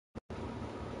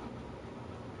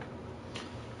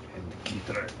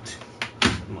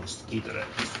Mosquitoret.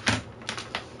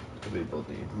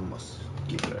 Everybody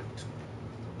Mosquitoret.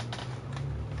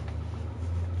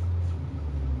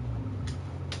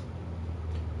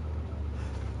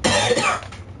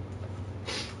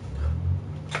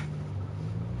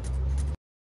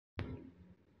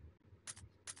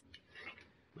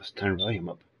 Let's turn volume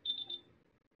up.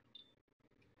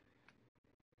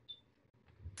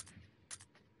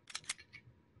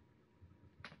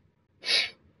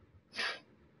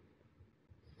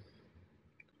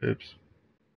 Oops.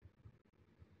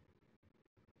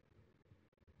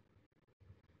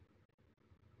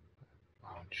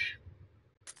 Launch.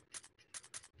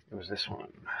 It was this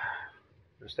one.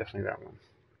 It was definitely that one.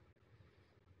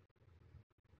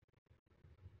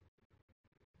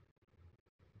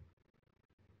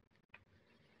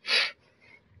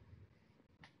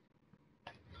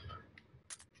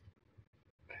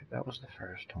 Okay, that was the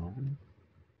first one.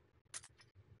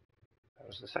 That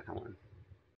was the second one,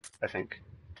 I think.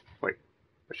 Wait,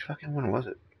 which fucking one was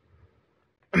it?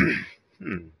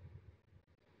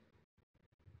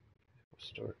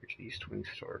 Storage, East Wing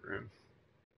storeroom.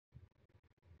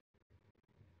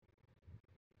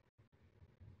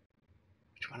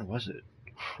 Which one was it?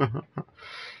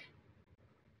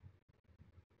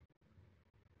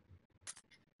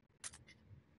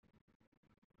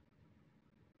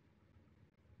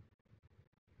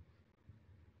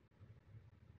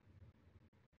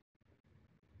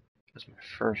 That's my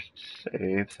first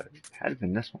save, so it had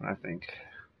been this one, I think.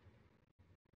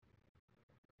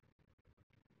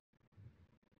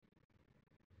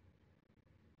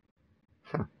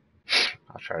 Huh.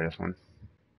 I'll try this one.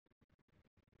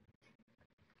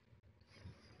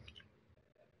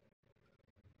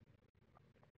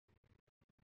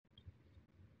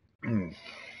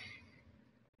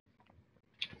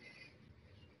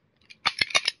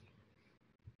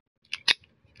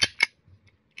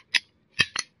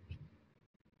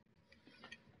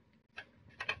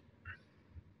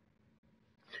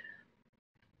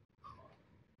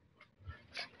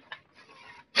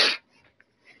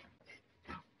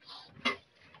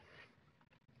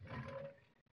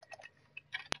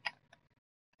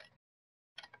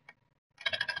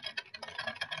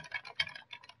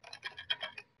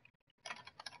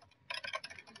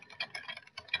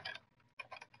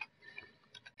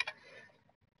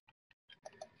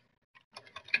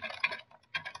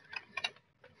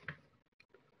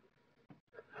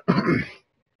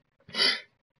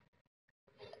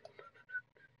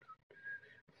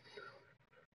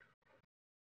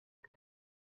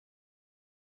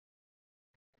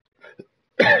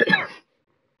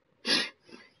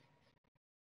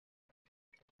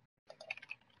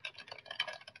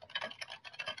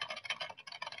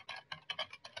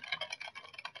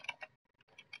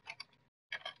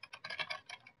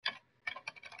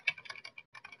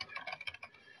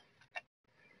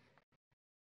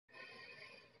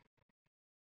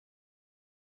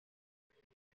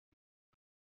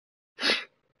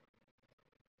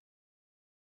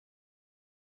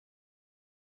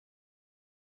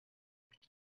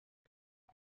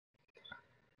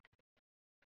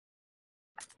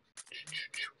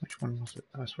 Which one was it?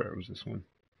 I swear it was this one.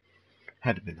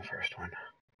 Had to be the first one.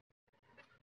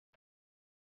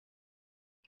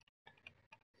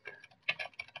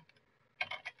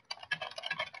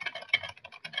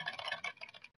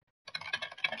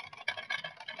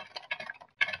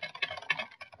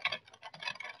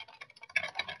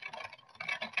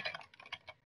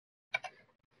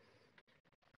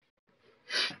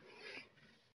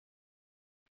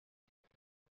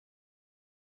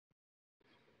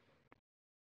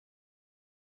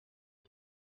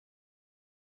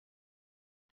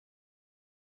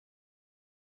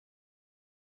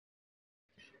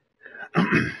 How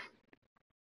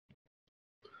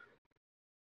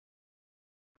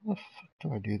the fuck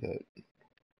do I do that?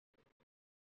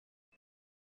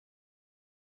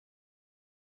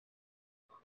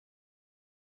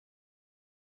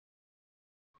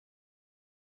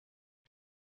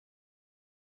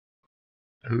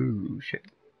 Oh shit.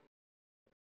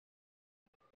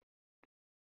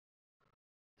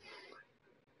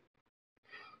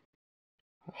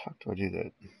 How the fuck do I do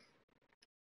that?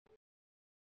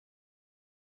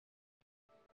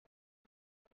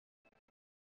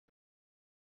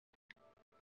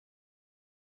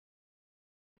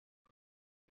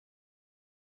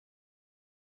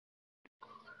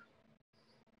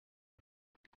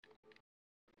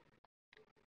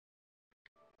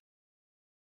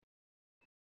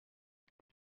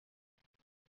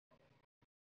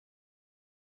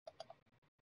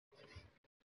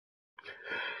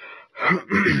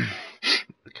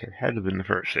 Okay, had to have been the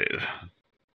first save.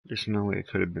 There's no way it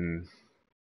could have been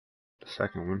the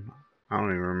second one. I don't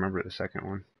even remember the second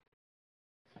one.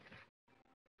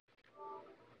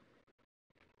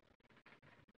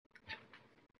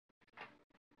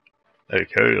 Okay,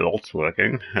 it's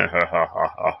working.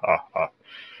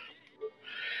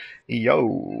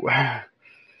 Yo.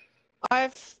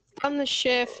 I've done the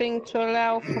share thing to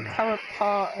allow for current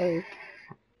party.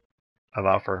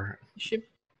 Allow for.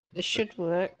 It should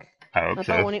work. I I hope don't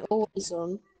so. want it always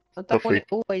on. I don't want Hopefully. it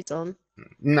always on.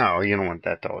 No, you don't want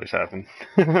that to always happen.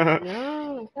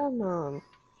 No, come on.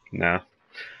 No.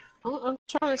 I'm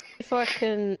trying to see if I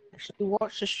can actually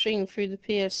watch the stream through the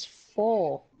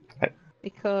PS4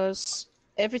 because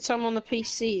every time on the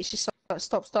PC it's just like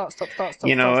stop, start, stop, start, stop,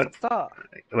 You know start, what? stop,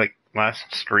 start. Like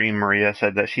last stream, Maria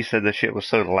said that she said the shit was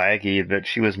so laggy that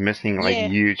she was missing like Yeah.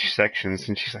 huge sections,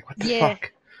 and she's like, "What the Yeah.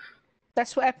 fuck?"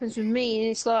 That's what happens with me,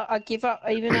 and it's like I give up,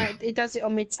 even though it does it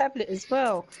on my tablet as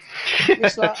well.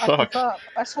 It's like I give up.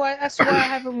 That's why I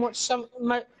haven't watched some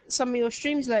of your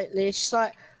streams lately. It's just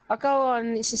like I go on,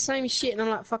 and it's the same shit, and I'm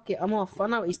like, fuck it, I'm off. I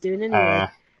know what he's doing anyway.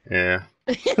 Yeah.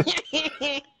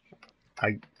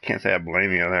 I can't say I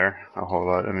blame you there a whole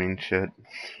lot. I mean, shit.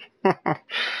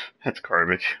 That's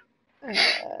garbage.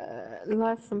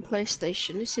 Live from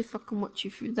PlayStation. Let's see if I can watch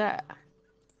you through that.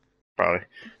 Probably.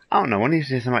 I don't know. One of these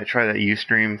days I might try that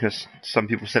Ustream because some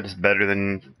people said it's better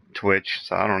than Twitch,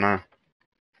 so I don't know.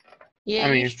 Yeah,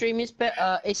 I mean, Ustream is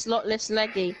better. It's a lot less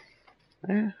laggy.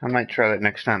 Yeah, I might try that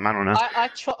next time. I don't know.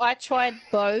 I tried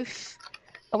both.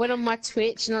 I went on my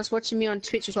Twitch and I was watching me on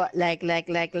Twitch. It was like lag.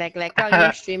 On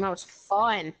Ustream, I was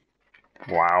fine.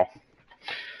 Wow.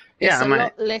 It's Yeah, a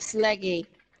lot less laggy.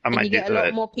 And you get a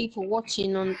lot more people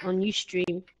watching on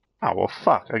Ustream. Oh, well,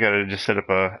 fuck. I gotta just set up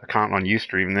a account on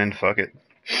Ustream and then fuck it.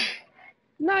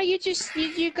 No, you just,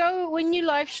 you go, when you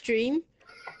live stream,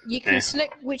 you can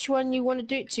select which one you want to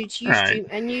do it to Ustream,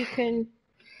 and you can,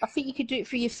 I think you could do it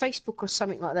through your Facebook or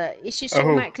something like that. It's just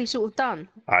automatically sort of done.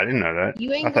 I didn't know that.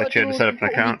 You ain't I thought you had to set up an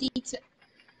account.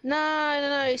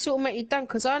 No, it's automatically done,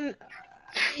 because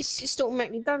it's just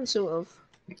automatically done, sort of.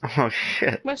 Oh,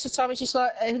 shit. Most of the time, it's just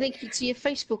like, link it to your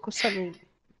Facebook or something.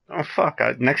 Oh, fuck.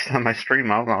 Next time I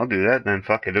stream, I'll do that, then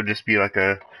fuck it. It'll just be like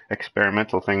a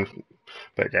experimental thing.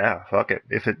 But yeah, fuck it.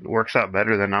 If it works out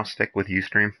better, then I'll stick with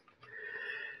Ustream.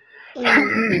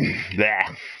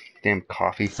 Blah. Damn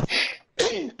coffee.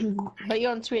 But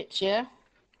you're on Twitch, yeah?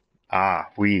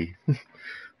 We.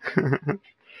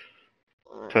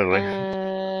 Totally.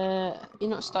 You're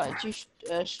not started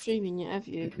streaming yet, have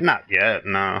you? Not yet,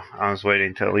 no. I was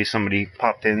waiting till at least somebody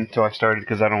popped in until I started,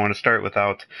 because I don't want to start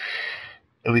without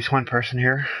at least one person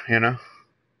here, you know?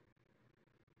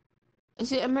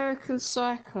 Is it American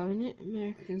Psycho, isn't it?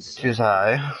 American Psycho. Which is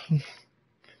I.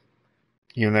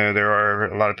 You know, there are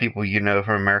a lot of people you know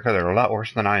from America that are a lot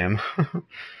worse than I am.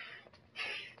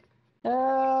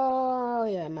 Oh,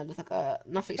 yeah, motherfucker.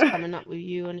 Nothing's coming up with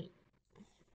you on it.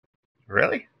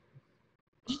 Really?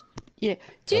 Yeah.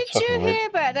 Did you hear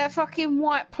about that fucking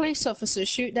white police officer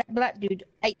shoot that black dude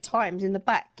 8 times in the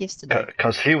back yesterday?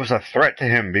 Because he was a threat to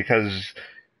him, because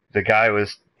the guy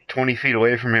was 20 feet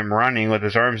away from him running with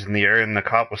his arms in the air, and the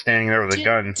cop was standing there with a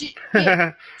gun. Do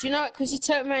you know what? Because he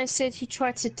turned around and said he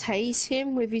tried to tase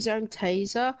him with his own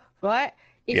taser, right?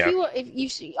 I don't know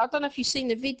if you've seen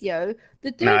the video.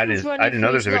 The dude was running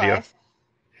for his life.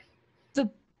 The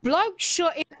bloke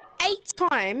shot him 8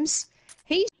 times.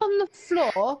 He's on the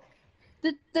floor.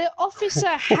 The officer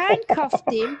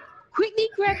handcuffed him, quickly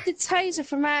grabbed the taser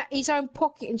from out his own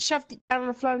pocket and shoved it down on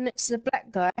the floor next to the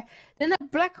black guy. Then the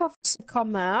black officer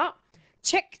come out,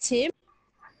 checked him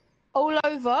all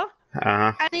over,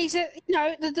 and he's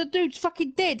the dude's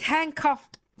fucking dead,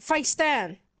 handcuffed, face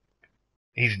down.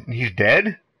 He's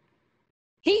dead?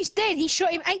 He's dead. He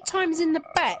shot him 8 times in the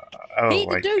back.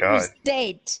 The dude was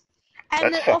dead.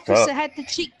 And That's the officer had the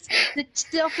cheek.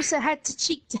 The officer had the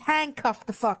cheek to handcuff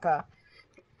the fucker.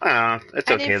 It's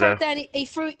okay though. Down, he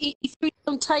threw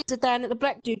some taser down at the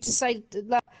black dude to say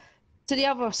to the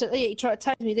other officer, "Yeah, he tried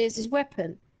to tase me. There's his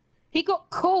weapon." He got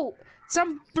caught.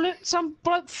 Some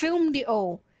bloke filmed it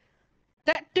all.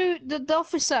 That dude, the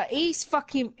officer, he's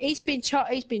been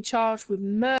charged with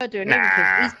murder and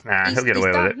everything. He'll get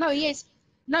away with it. No, he is.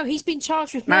 No, he's been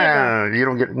charged with murder.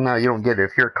 No, you don't get it.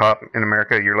 If you're a cop in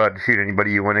America, you're allowed to shoot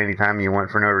anybody you want anytime you want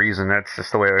for no reason. That's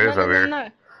just the way it is over here. No.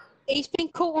 He's been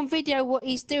caught on video what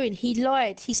he's doing. He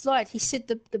lied. He said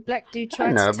the black dude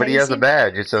tried to tase him. But he has a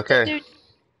badge. It's okay.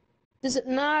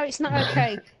 No, it's not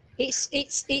okay.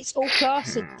 It's all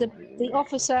classic. The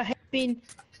officer has been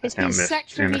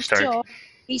sacked from his job.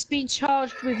 He's been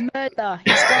charged with murder.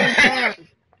 He's going down.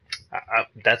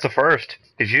 That's a first.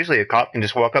 Because usually a cop can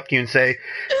just walk up to you and say,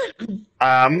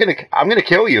 I'm gonna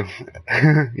kill you."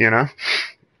 You know.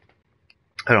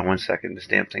 Hold on 1 second. This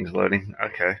damn thing's loading.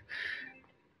 Okay.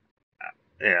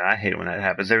 Yeah, I hate when that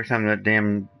happens. Every time that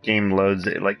damn game loads,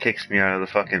 it like kicks me out of the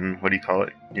fucking, what do you call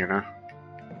it? You know?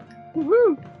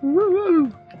 Woo!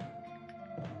 Woo!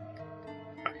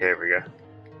 Okay, here we go.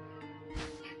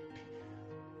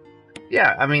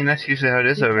 Yeah, I mean, that's usually how it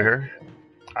is over here.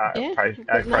 Yeah, I but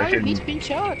probably no, shouldn't. he's been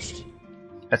charged.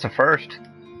 That's a first.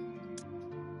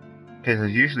 Because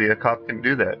usually a cop can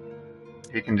do that.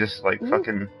 He can just, like,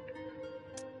 fucking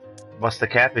bust a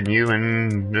cap in you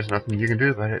and there's nothing you can do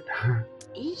about it.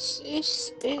 It's.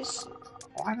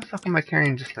 Why the fuck am I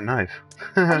carrying just a knife?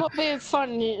 I'm not being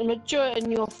funny. The majority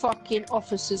of your fucking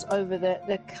officers over there,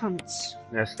 they're cunts.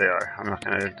 Yes, they are. I'm not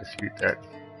gonna dispute that.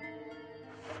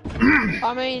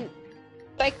 I mean,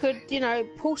 they could, you know,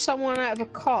 pull someone out of a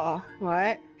car,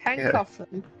 right? Handcuff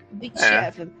them, beat shit out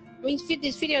of them. I mean,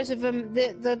 there's videos of them.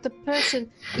 The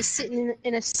person is sitting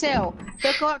in a cell.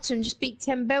 They'll go up to him and just beat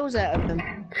 10 bells out of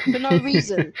them for no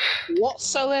reason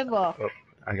whatsoever. Oh,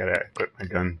 I gotta equip my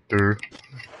gun. Durr.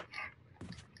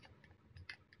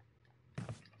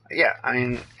 Yeah, I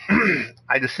mean,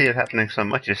 I just see it happening so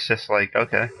much. It's just like,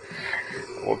 okay,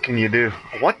 what can you do?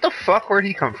 What the fuck? Where'd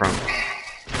he come from?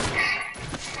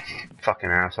 Fucking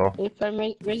asshole. You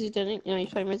play Resident, you know, you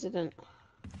play Resident.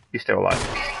 He's still alive.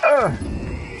 Ugh.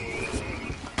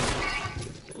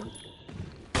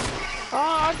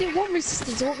 Oh, I didn't want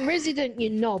Resistance, I want Resident,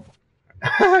 you knob.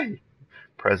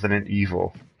 President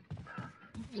Evil.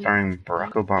 Starring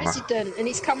Barack Obama. Resident, and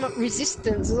it's come up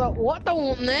Resistance. I was like, what? I don't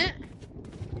want that.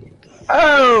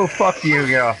 Oh, fuck you,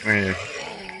 get off me.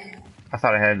 I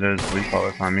thought I had those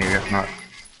recallers on me, I guess not.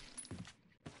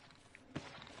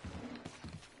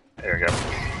 There we go.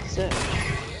 So,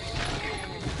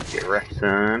 Get wrecked,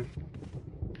 son.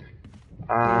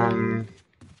 I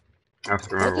have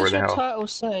to remember where the hell. What does your title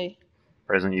say?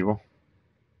 Resident Evil.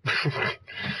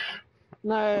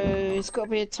 No, it's got to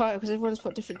be a title because everyone's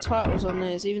put different titles on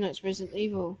theirs, even though it's Resident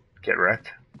Evil. Get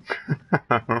wrecked?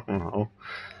 I don't know.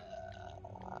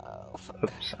 Fuck.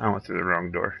 Oops, I went through the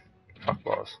wrong door. Fuck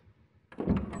balls.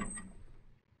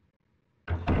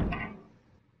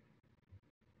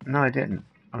 No, I didn't.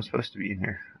 I was supposed to be in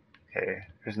here. Okay,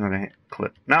 here's another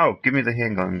clip. No, give me the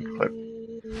handgun clip.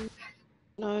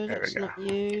 No, that's not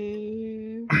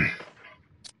you.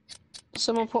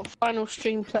 Someone put Final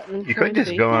Stream Platinum. You could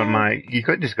just go on my. You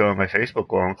could just go on my Facebook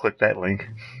wall and click that link.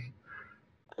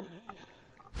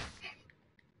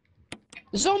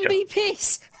 Zombie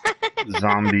piss.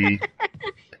 Zombie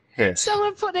piss.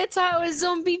 Someone put their title as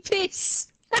Zombie piss.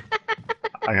 I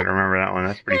gotta remember that one.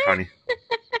 That's pretty funny.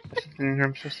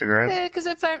 I'm supposed to grab. Yeah, because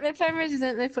they're playing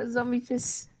Resident. They put Zombie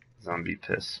piss. Zombie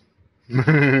piss.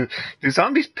 Do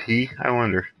zombies pee? I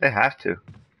wonder. They have to.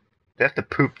 They have to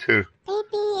poop too.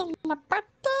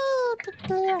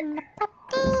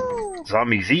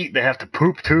 Zombies eat. They have to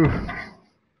poop too.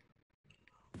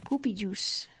 Poopy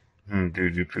juice.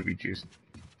 Dude, poopy juice.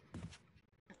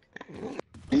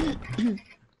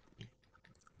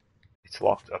 It's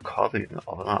locked. A coffee.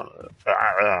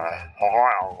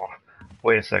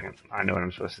 Wait a second. I know what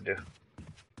I'm supposed to do.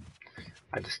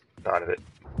 I just thought of it.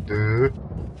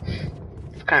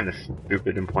 It's kind of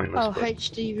stupid and pointless. Oh, but...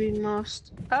 HD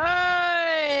remaster.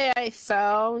 I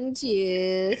found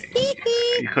you.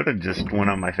 You could have just went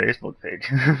on my Facebook page.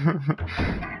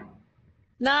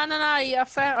 No. I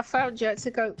found you. I had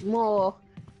to go more.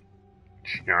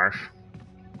 Snarf.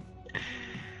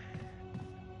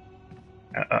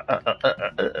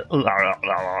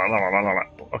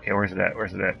 Okay, where's it at?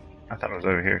 Where's it at? I thought it was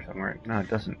over here somewhere. No, it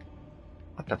doesn't.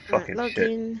 What the fucking log shit?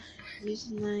 In,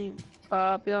 username.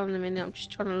 I'll be on in a minute. I'm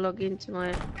just trying to log into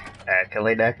my.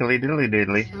 Accolade, diddly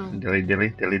diddly. Oh. Dilly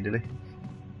dilly.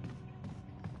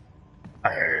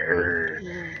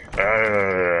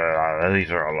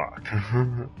 These are all locked.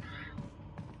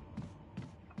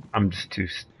 I'm just too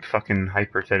fucking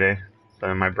hyper today.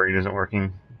 So my brain isn't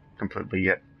working completely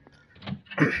yet.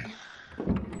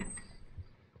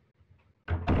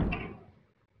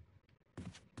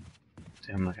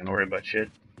 See, I'm not gonna worry about shit.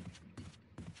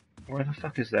 Where the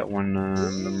fuck is that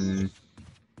one,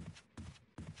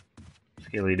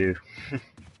 Scaly Doo? I'm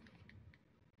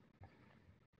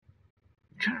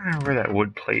trying to remember where that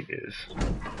wood plate is.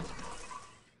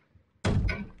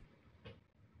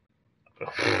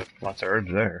 Ugh, lots of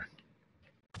herbs there.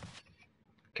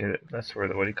 Okay, that's where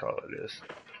the, what do you call it is.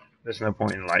 There's no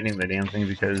point in lighting the damn thing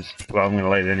because, well, I'm gonna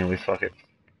light it anyway, fuck it.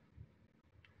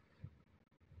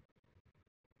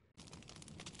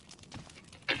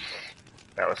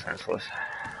 That was senseless.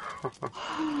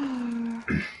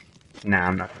 Nah,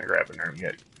 I'm not gonna grab a nerve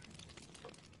yet.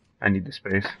 I need the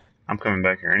space. I'm coming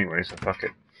back here anyway, so fuck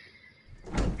it.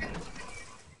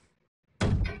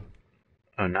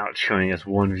 Oh, now it's showing us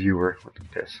one viewer. What the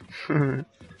piss?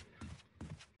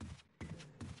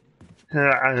 No,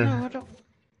 I don't.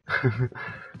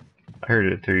 I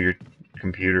heard it through your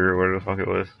computer or whatever the fuck it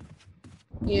was.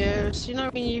 Yeah, so you know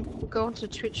when you go onto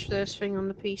Twitch first thing on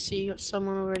the PC, you got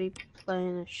someone already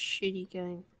playing a shitty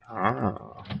game.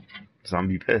 Ah,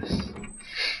 zombie piss.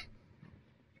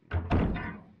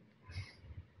 I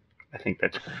think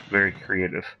that's very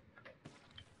creative.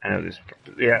 I know this.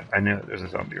 Yeah, I know there's a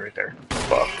zombie right there.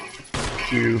 Fuck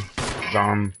you,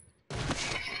 zombie.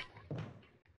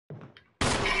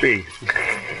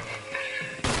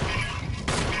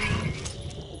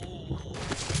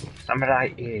 Samurai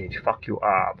Edge, fuck you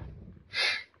up.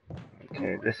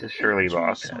 Okay, this is surely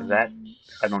locked. That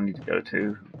I don't need to go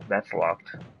to. That's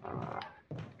locked.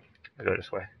 I go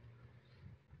this way.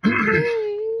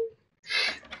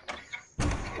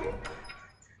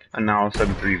 And now all of a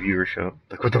sudden 3 viewers show up.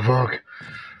 Like, what the fuck?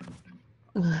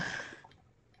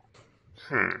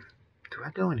 Do I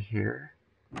go in here?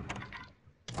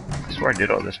 I swear I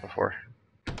did all this before.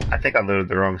 I think I loaded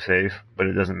the wrong save, but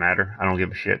it doesn't matter. I don't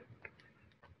give a shit.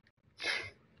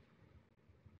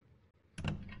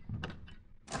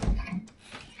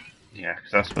 Yeah,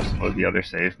 because I was supposed to load the other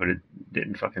save, but it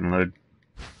didn't fucking load.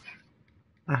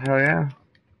 Oh, hell yeah.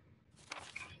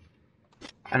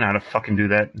 I know how to fucking do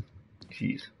that.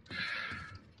 Jeez.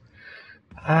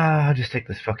 I'll just take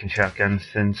this fucking shotgun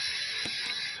since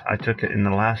I took it in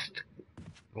the last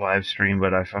live stream,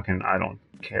 but I don't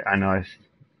care. I know I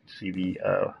see the,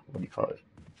 what do you call it?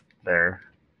 There.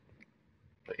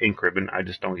 The ink ribbon. I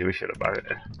just don't give a shit about it.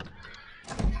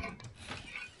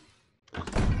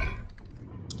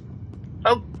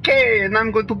 Okay, and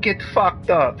I'm going to get fucked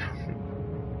up.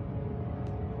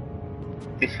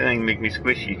 This thing make me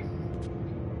squishy.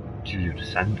 Dude,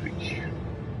 sandwich.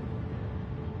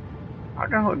 I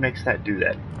don't know what makes that do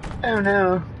that. Oh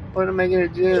no, what am I gonna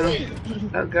do?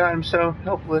 Oh god, I'm so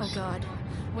helpless. Oh god,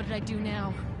 what did I do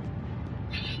now?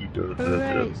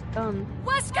 Hooray, it's done.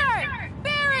 Wesker!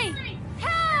 Barry!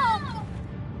 Help!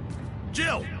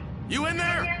 Jill, you in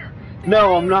there?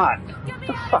 No, I'm not. What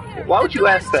the fuck? Why would you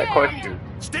ask that question?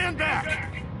 Stand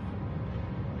back!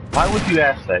 Why would you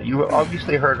ask that? You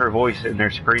obviously heard her voice in there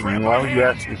screaming. Why would you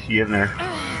ask, is she in there?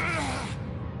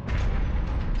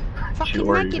 Fucking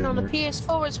lagging on the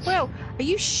PS4 as well. Are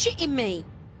you shitting me?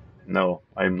 No,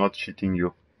 I'm not shitting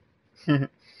you.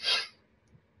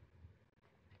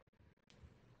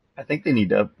 I think they need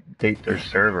to update their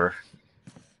server.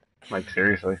 Like,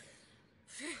 seriously.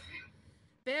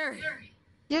 Barry.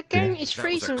 Your game is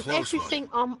freezing with everything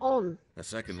I'm on. A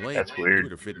second late. That's weird.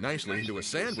 Would have fit nicely into a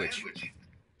sandwich.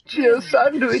 Jill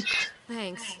sandwich.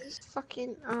 Thanks. It's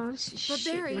fucking, oh, this is But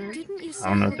shit, Barry, man. didn't you say I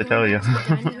don't know what to tell you.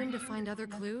 to find other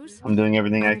clues? I'm doing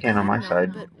everything I can on my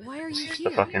side. But why are you It's here?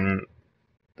 the fucking,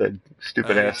 the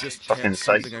stupid ass just fucking had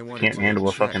site something I wanted can't to handle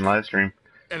a check. fucking live stream.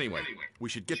 Anyway, we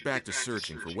should get back to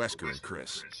searching for Wesker and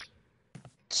Chris.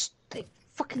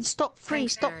 Fucking stop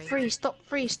freeze, stop freeze, stop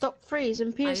freeze, stop freeze,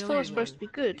 and PS4 is supposed to be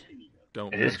good.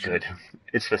 Don't It is good.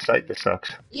 It's the site that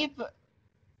sucks. Yeah, but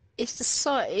it's the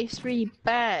site. It's really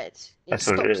bad. That's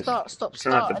It's what it is. stop, It's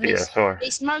not the and PS4.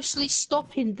 it's mostly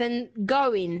stopping than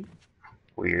going.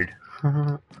 Weird.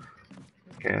 Okay,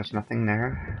 there's nothing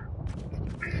there.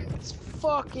 It's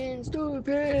fucking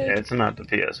stupid. Yeah, it's not the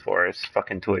PS4. It's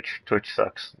fucking Twitch. Twitch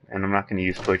sucks, and I'm not gonna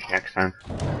use Twitch next time.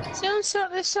 See,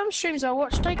 there's some streams I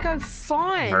watch. They go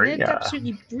fine. Maria. They're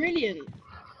absolutely brilliant.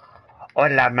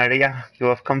 Hola, Maria. You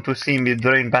have come to see me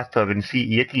drain bathtub and see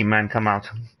Yeti Man come out.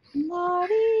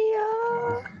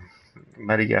 Maria.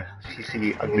 Maria, she see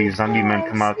the ugly zombie man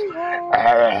come out.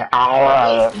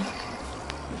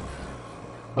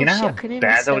 You know how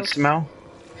bad that would smell?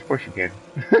 Of course you can.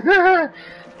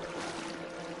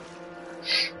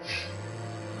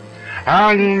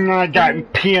 I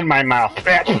got pee in my mouth.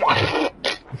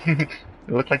 It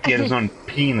looked like he had his own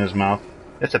pee in his mouth.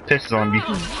 That's a piss zombie.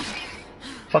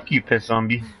 Fuck you, piss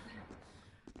zombie.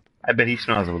 I bet he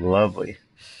smells lovely.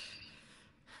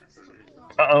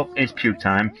 Uh-oh, it's puke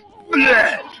time.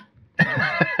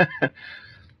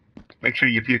 Make sure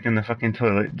you puke in the fucking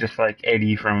toilet, just like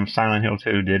Eddie from Silent Hill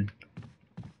 2 did.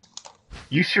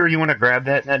 You sure you want to grab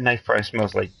that? That knife probably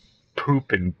smells like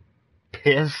poop and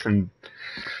piss and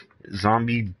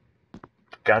zombie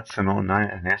guts and all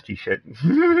nasty shit.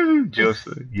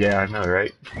 Joseph, yeah, I know,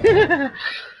 right?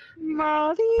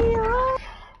 Maria.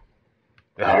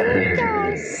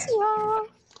 I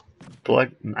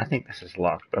think this is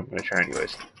locked, but I'm gonna try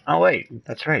anyways. Oh wait,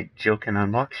 that's right. Jill can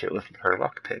unlock shit with her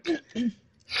lockpick.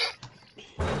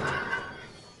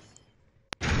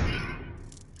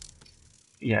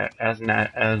 Yeah, as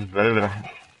blah, blah,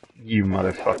 you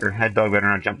motherfucker. That dog better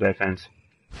not jump that fence.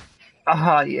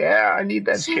 Yeah, I need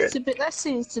that shit. That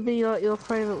seems to be like your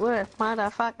favorite word,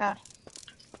 motherfucker.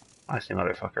 I say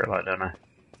motherfucker a lot, don't I?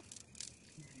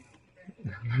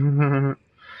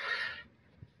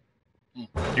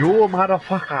 You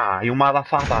motherfucker, you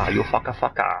motherfucker, you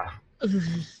fucker.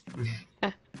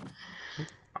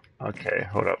 Okay,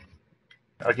 hold up.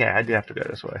 Okay, I do have to go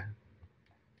this way.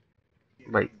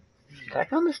 Wait, did I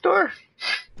go in this door?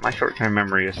 My short-term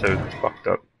memory is so fucked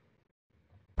up.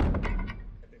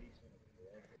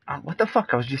 What the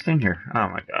fuck? I was just in here. Oh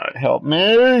my god, help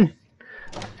me!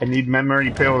 I need memory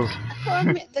pills. Well, I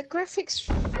mean, the graphics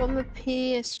on the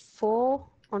PS4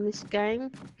 on this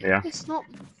game, yeah, it's not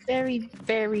very,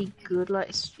 very good like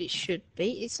it should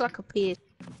be. It's like a PS.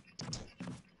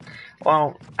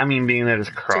 Well, I mean, being that it's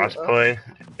crossplay,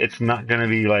 it's not gonna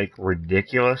be like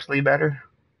ridiculously better.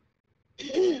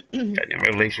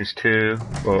 Revelations 2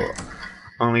 will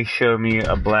only show me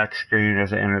a black screen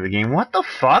as I enter the game. What the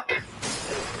fuck?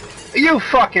 You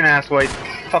fucking asswipe!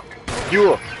 Fuck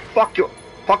you! Fuck you!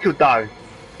 Fuck you, dog!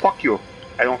 Fuck you!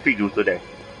 I don't feed you today.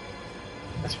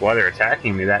 That's why they're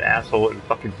attacking me. That asshole wouldn't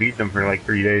fucking feed them for like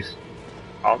 3 days.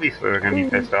 Obviously, they're gonna be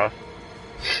pissed off.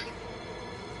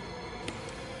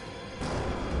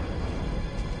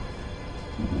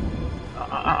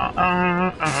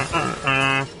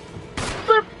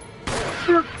 Slurp.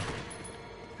 Slurp.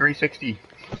 360.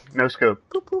 No scope.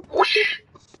 Whoosh.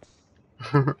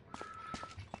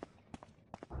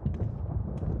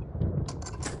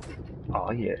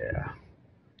 Oh yeah.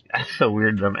 That's so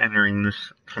weird that I'm entering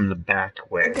this from the back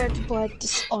way. I'm going to buy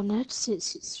Dishonored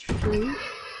since it's free.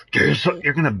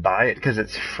 You're gonna buy it because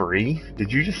it's free?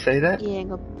 Did you just say that? Yeah, I'm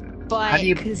gonna buy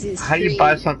it because it's free. How do you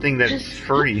buy something that's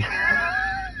free?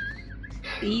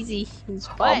 Easy.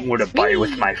 I'm gonna buy it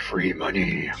with my free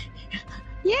money.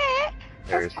 Yeah.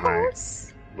 There's my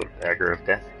little dagger of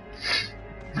death.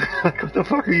 What the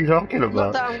fuck are you talking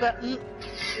about?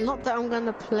 Not that I'm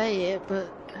gonna play it,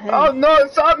 but hey. Oh no,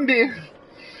 zombie!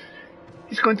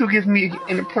 He's going to give me an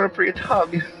inappropriate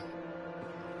hug.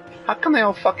 How come they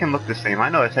all fucking look the same? I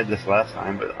know I said this last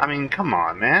time, but I mean, come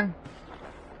on, man.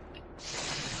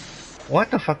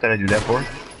 What the fuck did I do that for?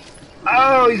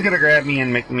 Oh, he's gonna grab me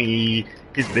and make me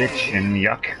his bitch and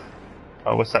yuck.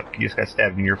 Oh, what's up? You just got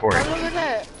stabbed in your forehead. Oh, look at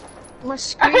that. My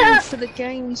screen for the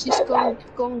game's just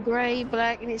gone grey,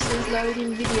 black, and it says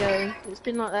loading video. It's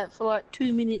been like that for like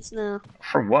 2 minutes now.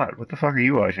 For what? What the fuck are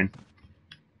you watching?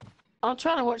 I'm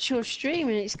trying to watch your stream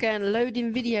and it's going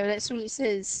loading video, that's all it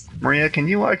says. Maria, can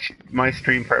you watch my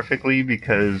stream perfectly?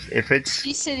 Because if it's...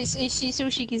 She said all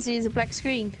she can see is a black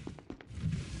screen.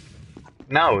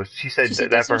 No, she said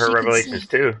that for her Revelations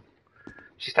 2.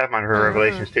 She's talking about her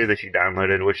Revelations 2 that she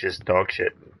downloaded, which is dog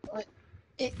shit.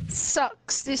 It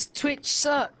sucks. This Twitch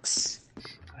sucks.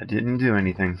 I didn't do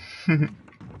anything.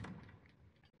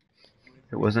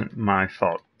 It wasn't my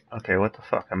fault. Okay, what the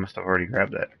fuck? I must have already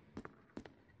grabbed that.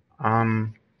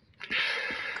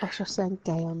 Gosh, you're saying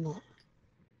gay on that.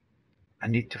 I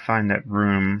need to find that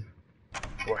room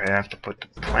where I have to put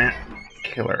the plant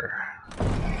killer.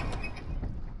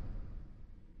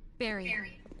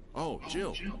 Barry. Oh,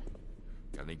 Jill.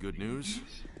 Got any good news?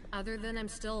 Other than I'm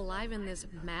still alive in this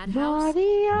madhouse?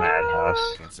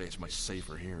 Madhouse. Can't say it's much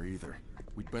safer here either.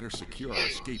 We'd better secure our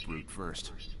escape route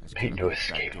first. Ain't no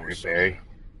escape route, Barry.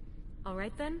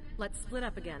 Alright then, let's split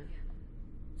up again.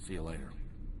 See you later.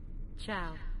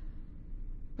 Ciao.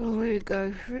 Oh, here we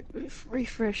go.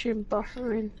 Refreshing,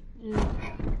 buffering. Yeah.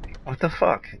 What the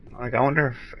fuck? Like, I wonder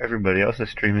if everybody else's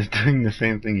stream is doing the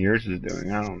same thing yours is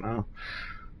doing. I don't know.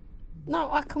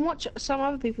 No, I can watch some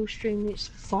other people's stream. It's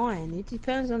fine. It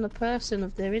depends on the person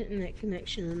of their internet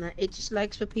connection and that. It just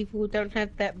lags for people who don't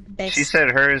have that best. She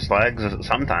said hers lags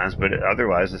sometimes, but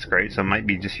otherwise it's great. So it might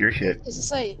be just your shit. As I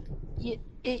say,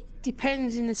 it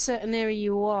depends in a certain area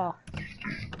you are.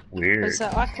 Weird. So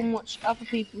I can watch other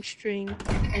people's stream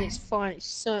and it's fine. It's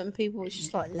certain people. It's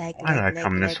just like lag. Why did I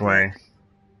come this way?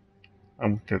 I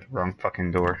went through the wrong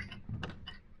fucking door.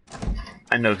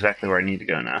 I know exactly where I need to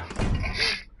go now.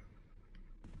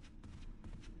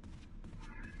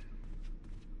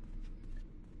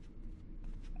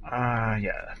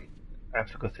 Yeah. I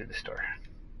have to go through this door.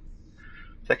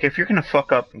 It's like, if you're gonna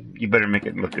fuck up, you better make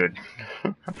it look good.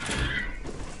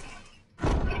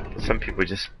 Some people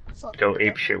just go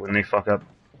apeshit when they fuck up.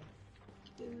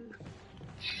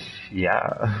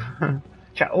 Yeah.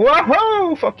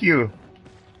 Whoa! Fuck you!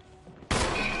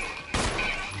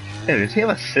 Hey, does he have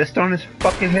a cyst on his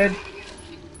fucking head?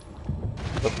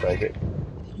 Looks like it.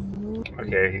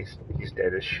 Okay, he's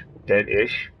deadish.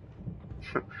 Dead-ish.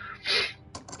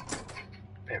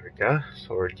 There we go.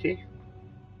 Sword key.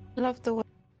 Love the way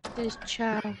this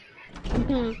chow.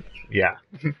 Yeah.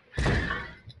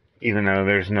 Even though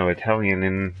there's no Italian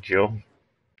in Jill.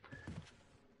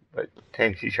 But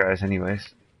hey, she tries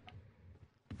anyways.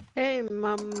 Hey,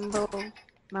 mambo.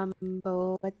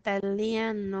 Mambo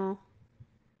Italiano.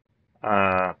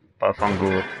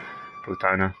 Bafangu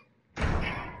Putana.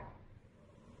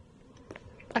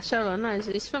 That's all I know.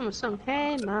 It's from a song.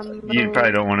 Hey, mambo. You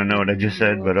probably don't want to know what I just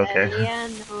said, but okay.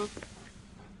 Italiano.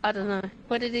 I don't know.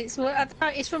 What did it? What, I don't know.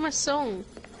 It's from a song.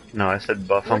 No, I said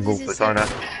Bafangu Putana.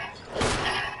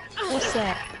 What's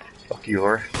that? Fuck you,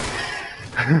 whore.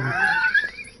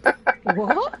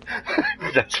 What?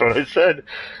 That's what I said.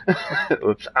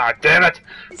 Oops. Ah, damn it!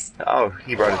 Oh,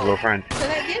 he brought his little friend. Say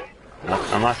that again? No,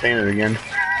 I'm not saying it again.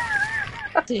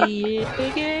 Say it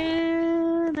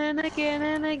again and again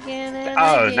and again and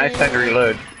Oh, again. nice time to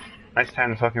reload. Nice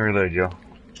time to fucking reload, Joe.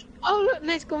 Oh, look,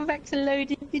 let's go back to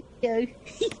loading video.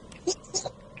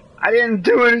 I didn't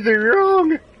do anything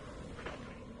wrong!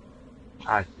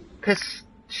 I piss,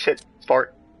 shit,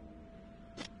 fart.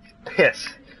 Piss.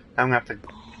 I'm gonna have to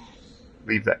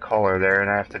leave that collar there and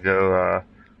I have to go,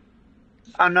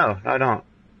 Oh no, I don't.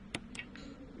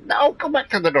 No, go back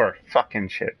to the door. Fucking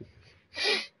shit.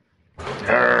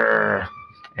 Grr.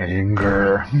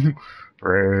 Anger.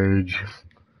 Rage.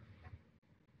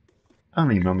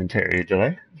 Only momentary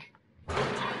delay.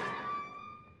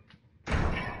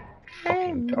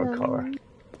 Fucking dog collar.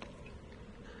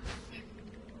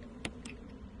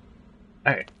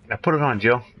 Alright, now put it on,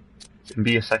 Jill. And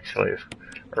be a sex slave.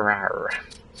 Rawr.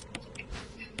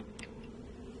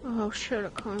 Oh,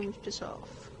 Sherlock Holmes, piss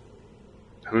off.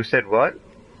 Who said what?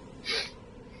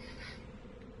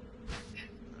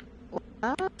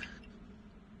 What?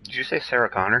 Did you say Sarah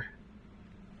Connor?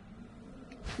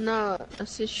 No, I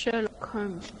said Sherlock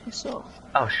Holmes, piss off.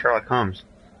 Oh, Sherlock Holmes.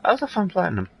 That was a fun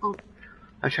platinum. Oh.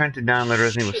 I'm trying to download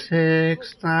Resident Evil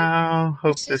 6 now.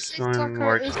 Hope this one like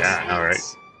works. Yeah,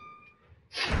 alright.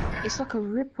 It's like a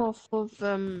rip-off of,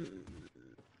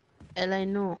 L.A.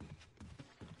 Noire.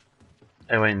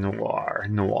 L.A. Noire.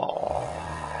 Noir.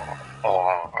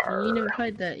 You never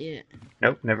played that yet?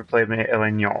 Nope, never played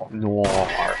L.A.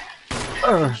 Noire.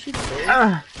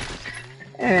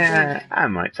 I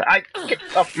might say. Get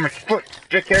off my foot,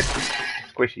 dickhead!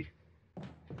 Squishy.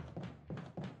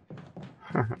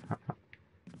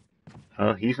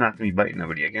 Well, he's not gonna be biting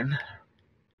nobody again.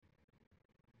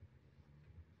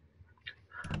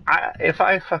 If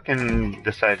I fucking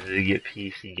decided to get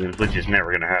PC games, which is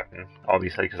never gonna happen,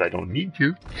 obviously, because I don't need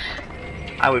to,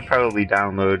 I would probably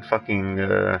download fucking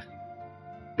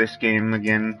this game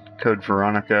again, Code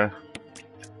Veronica.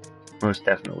 Most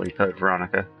definitely Code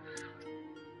Veronica.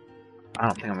 I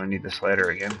don't think I'm gonna need this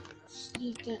later again.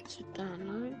 Need that to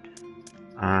download.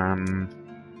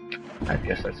 I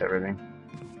guess that's everything.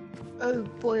 Oh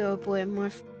boy,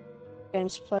 my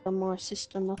games play on my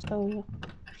system, I'll tell you.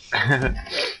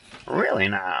 Really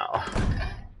now?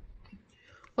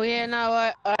 Well, yeah,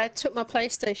 no, I took my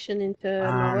PlayStation into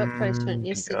my workplace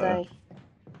yesterday.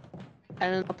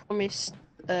 And then I promised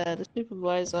the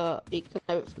supervisor he could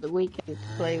have it for the weekend to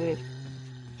play with.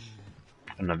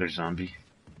 Another zombie.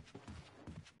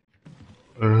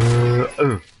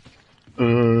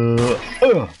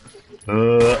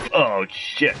 Oh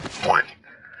shit.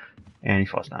 And he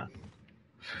falls down.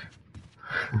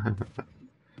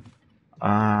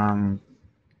 I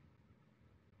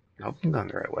hope I'm going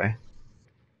the right way.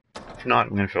 If not,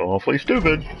 I'm gonna feel awfully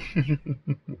stupid.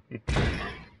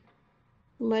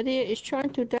 My dear is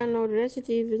trying to download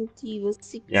Resident Evil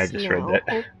 6 Yeah, I just read that.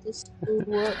 Hope this will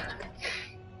work.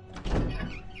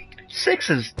 6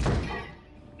 is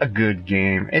a good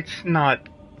game. It's not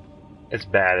as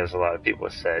bad as a lot of people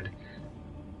have said.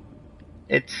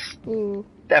 It's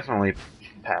definitely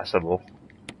passable.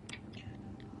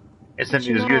 Is it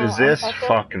as good as this?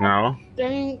 Fuck no. I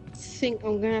don't think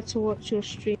I'm gonna have to watch your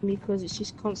stream because it's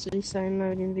just constantly saying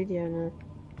loading video now.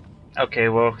 Okay,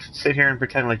 well, sit here and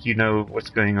pretend like you know what's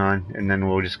going on, and then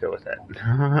we'll just go with that.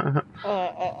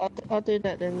 I'll do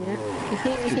that then, yeah?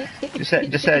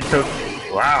 just add token...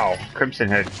 Wow, Crimson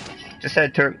Head. Just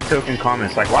add token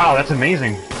comments like, wow, that's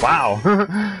amazing. Wow.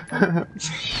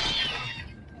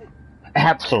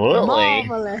 Absolutely.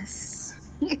 Marvelous.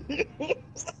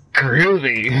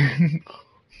 Groovy.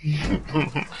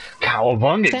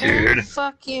 Cowabunga, dude.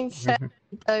 Fucking fat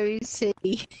OC.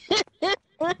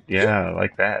 Yeah,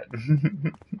 like that.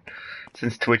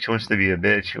 Since Twitch wants to be a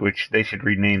bitch, which they should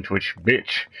rename Twitch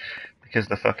Bitch, because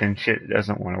the fucking shit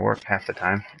doesn't want to work half the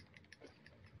time.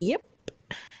 Yep.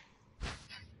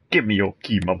 Give me your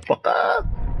key, motherfucker.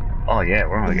 Oh yeah,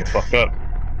 we're gonna get fucked up.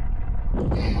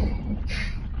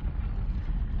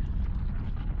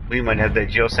 We might have that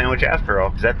Jill sandwich after all,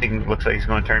 because that thing looks like it's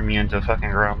gonna turn me into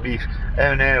fucking ground beef.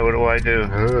 Oh no, what do I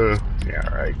do? Yeah,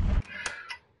 right.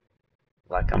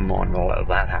 Like I'm going to let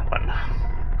that happen.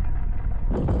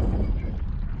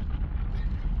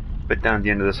 But down the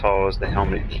end of this hall is the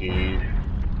helmet key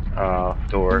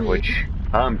door, which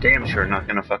I'm damn sure not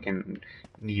gonna fucking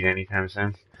need anytime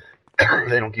soon.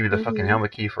 They don't give you the fucking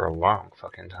helmet key for a long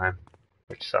fucking time,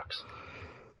 which sucks.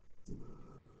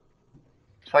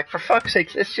 It's like, for fuck's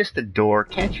sake, it's just a door.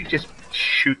 Can't you just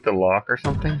shoot the lock or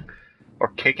something? Or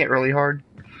kick it really hard?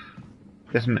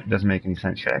 Doesn't make any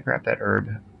sense. Should I grab that herb?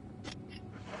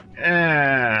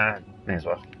 May as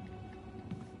well.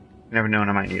 Never know when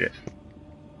I might need it.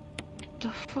 What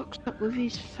the fuck's up with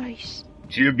his face?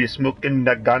 You be smoking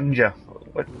the ganja.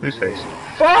 What? Whose face?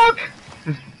 Fuck!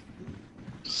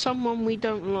 Someone we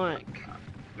don't like.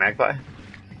 Magpie?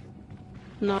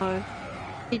 No.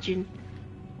 Pigeon.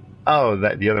 Oh,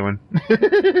 the other one.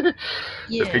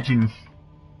 Yeah. The pigeon.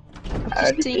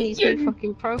 I've just seen his new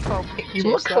fucking profile picture. He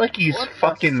looks like he's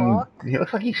fucking... He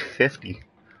looks like he's 50.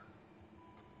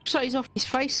 So he's off his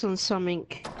face on something.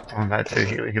 Oh, that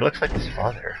too. He looks like his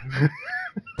father.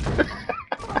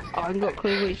 I haven't got a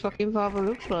clue what his fucking father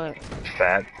looks like.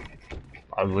 Fat.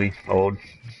 Ugly. Old.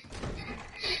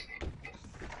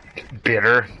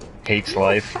 Bitter. Hates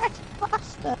life. Fat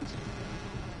bastard.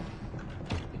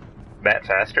 Fat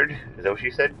bastard? Is that what she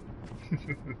said?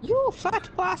 You fat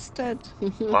bastard.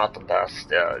 Fat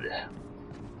bastard.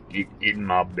 Get in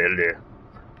my belly.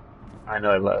 I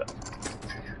know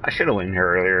I should have went in here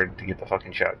earlier to get the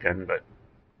fucking shotgun, but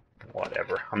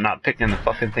whatever. I'm not picking the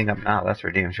fucking thing up now, that's for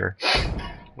damn sure.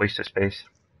 Waste of space.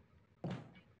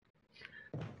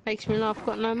 Makes me laugh,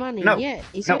 got no money. No. Yeah,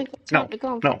 he's No. only got time to go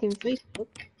on fucking Facebook.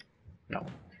 No,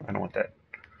 I don't want that.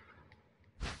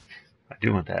 I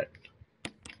do want that.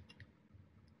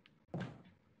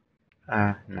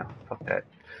 No, fuck that.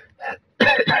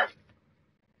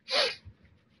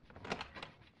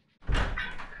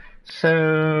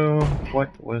 So, what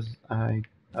was I...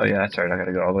 Oh yeah, that's right, I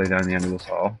gotta go all the way down the end of this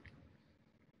hall.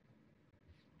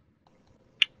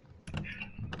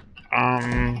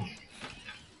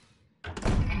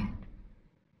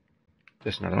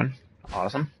 Just another one.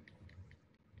 Awesome.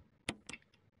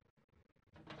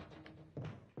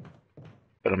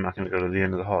 But I'm not gonna go to the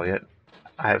end of the hall yet.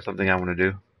 I have something I want to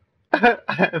do. I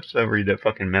have to read that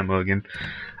fucking memo again.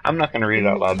 I'm not gonna read it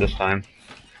out loud this time.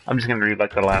 I'm just gonna read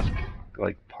like the last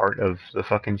part of the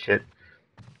fucking shit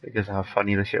because of how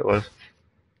funny the shit was.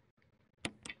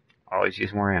 Always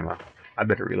use more ammo. I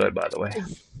better reload, by the way.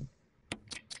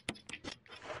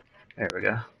 There we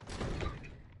go.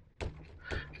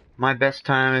 My best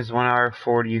time is 1 hour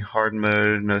 40 hard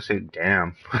mode, no save.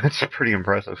 Damn, that's pretty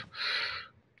impressive.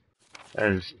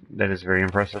 That is very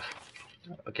impressive.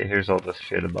 Okay, here's all this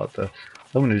shit about the...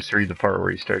 I'm gonna just read the part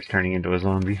where he starts turning into a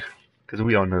zombie, because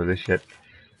we all know this shit.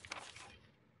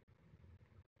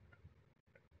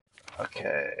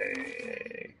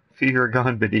 Okay. Fever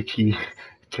gone but itchy.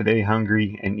 Today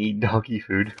hungry and eat doggy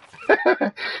food.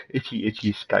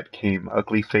 Itchy Scott came.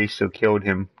 Ugly face so killed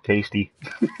him. Tasty.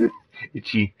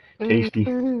 Itchy. Tasty.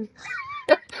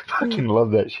 Fucking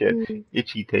love that shit.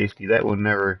 Itchy tasty. That will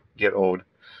never get old.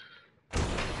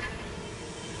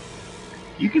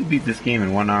 You can beat this game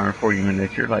in 1 hour and 40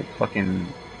 minutes. You're like fucking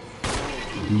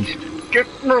beast. Get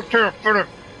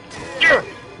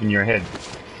in your head.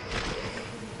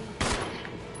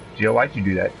 Joe, why'd you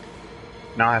do that?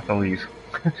 Now I have to leave.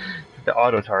 The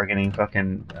auto-targeting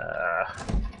fucking,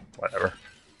 whatever.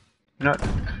 You know what?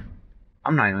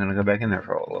 I'm not even gonna go back in there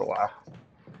for a little while.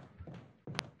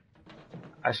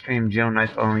 I streamed Joe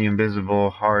Knife Only Invisible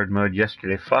Hard Mode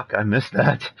yesterday. Fuck, I missed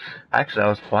that. Actually, I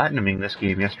was platinuming this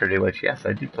game yesterday, which, yes,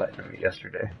 I did platinum it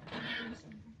yesterday.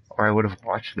 Or I would have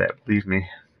watched that, believe me.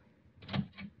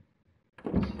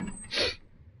 That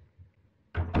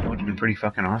would have been pretty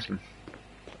fucking awesome.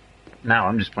 Now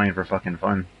I'm just playing for fucking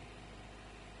fun.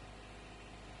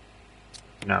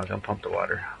 No, don't pump the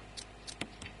water.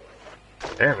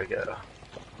 There we go.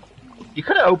 You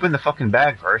could have opened the fucking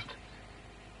bag first.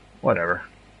 Whatever.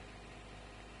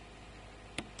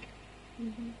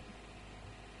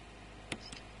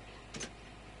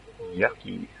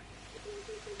 Yucky.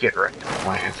 Get wrecked,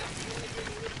 plant.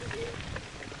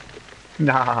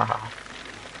 Nah.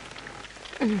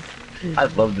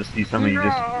 I'd love to see somebody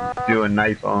just do a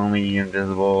knife only,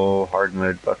 invisible, hard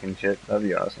mode fucking shit. That'd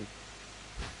be awesome.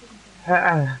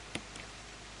 I'm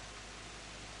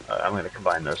gonna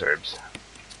combine those herbs.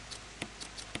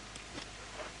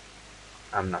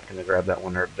 I'm not gonna grab that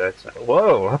one herb. That's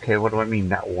whoa. Okay, what do I mean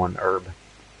that one herb?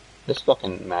 This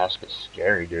fucking mask is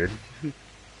scary, dude. I'm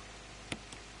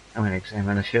gonna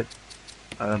examine the shit.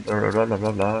 Blah, blah, blah, blah,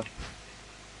 blah, blah.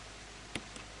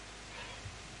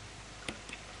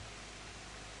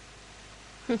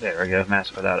 There we go,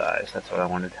 mask without eyes. That's what I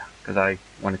wanted, because I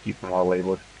want to keep them all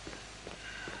labeled.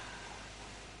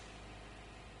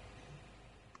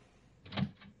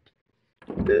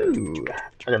 Ooh,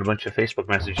 I got a bunch of Facebook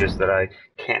messages that I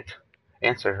can't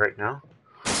answer right now.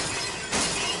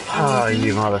 Oh,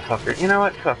 you motherfucker. You know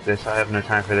what? Fuck this. I have no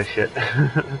time for this shit.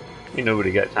 Ain't nobody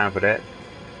got time for that.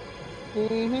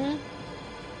 Mm-hmm.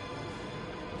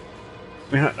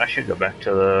 You know what? I should go back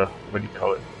to the, what do you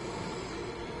call it?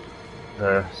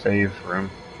 The save room.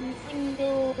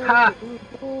 Ha!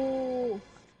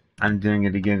 I'm doing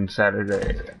it again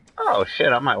Saturday. Oh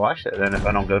shit, I might watch that then if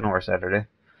I don't go nowhere Saturday.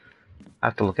 I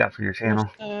have to look out for your channel.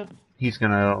 He's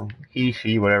gonna,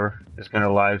 she, whatever, is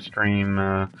gonna live stream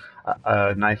a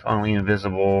knife only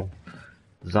invisible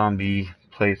zombie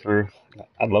playthrough.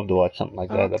 I'd love to watch something like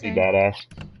that. That'd be badass.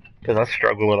 Because I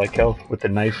struggle with the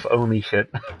knife only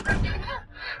shit.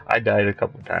 I died a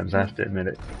couple times, I have to admit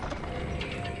it.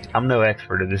 I'm no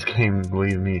expert at this game,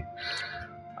 believe me.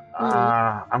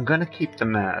 I'm gonna keep the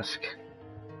mask,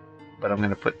 but I'm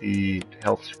gonna put the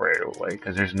health spray away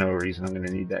because there's no reason I'm gonna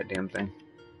need that damn thing.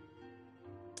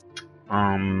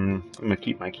 I'm gonna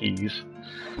keep my keys,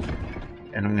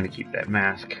 and I'm gonna keep that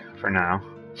mask for now,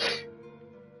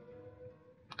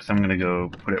 because I'm gonna go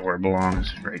put it where it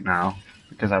belongs right now,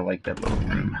 because I like that little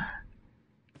room.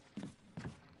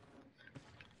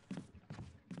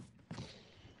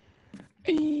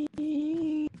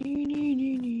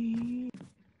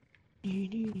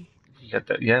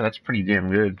 Yeah, that's pretty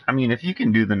damn good. I mean, if you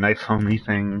can do the knife only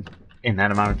thing in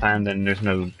that amount of time, then there's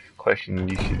no question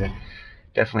you should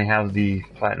definitely have the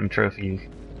platinum trophy,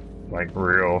 like,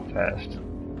 real fast.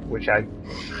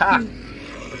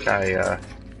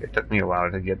 It took me a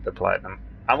while to get the platinum.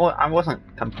 I wasn't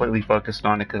completely focused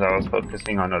on it because I was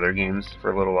focusing on other games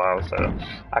for a little while, so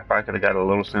I probably could have got it a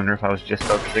little sooner if I was just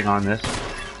focusing on this.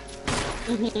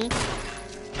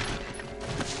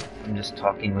 I'm just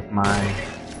talking with my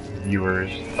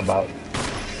viewers about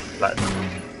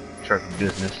platinum trophy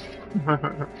business.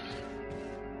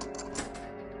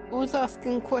 Who's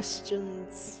asking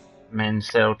questions?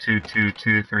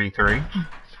 Mancel22233.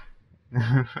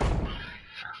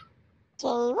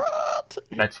 So what?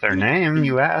 That's their name,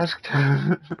 you asked.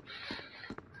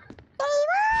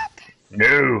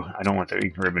 No, I don't want to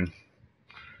eat ribbon.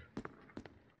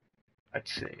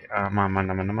 Let's see.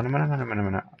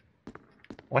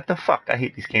 What the fuck? I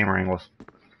hate these camera angles.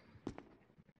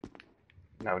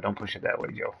 No, don't push it that way,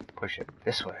 Joe. Push it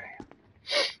this way.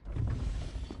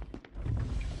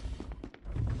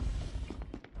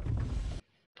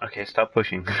 Okay, stop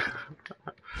pushing.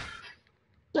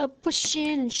 Stop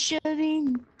pushing and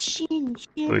shoving, Push,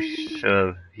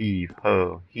 shove, heave,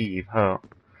 ho, heave, ho.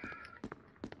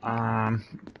 I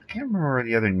can't remember where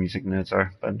the other music notes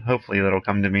are, but hopefully that'll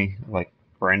come to me, like,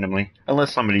 randomly.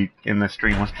 Unless somebody in the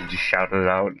stream wants to just shout it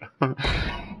out.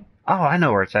 Oh, I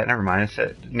know where it's at. Never mind. It's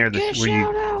at near the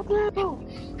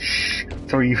Shh.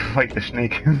 It's where you fight the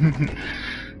snake.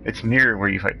 It's near where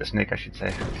you fight the snake, I should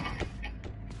say.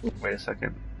 Wait a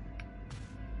second.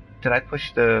 Did I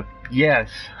push the...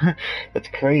 Yes! That's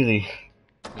crazy.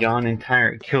 Yawn and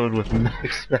Tyrant killed with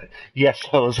knives. Yes,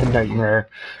 that was a nightmare.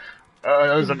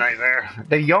 That was a nightmare.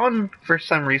 The yawn, for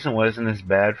some reason, wasn't as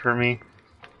bad for me.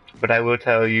 But I will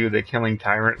tell you that killing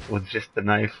Tyrant with just the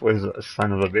knife was a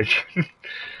son of a bitch.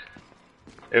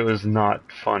 It was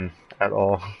not fun at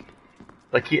all.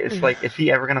 Like, it's like, is he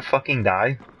ever gonna fucking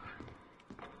die?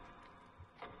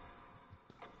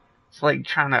 It's like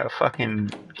trying to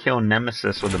fucking kill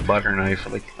Nemesis with a butter knife.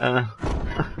 Like,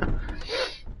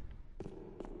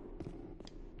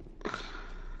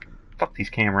 Fuck these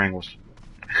camera angles.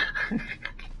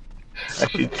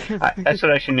 That's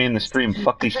what I should name the stream.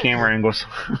 Fuck these camera angles.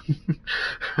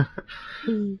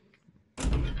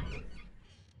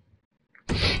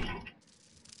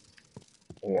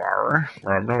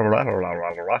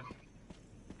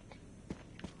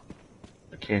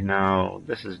 Okay, now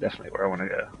this is definitely where I want to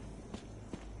go.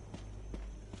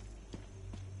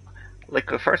 Like,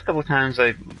 the first couple of times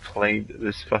I played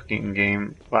this fucking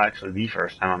game, well, actually the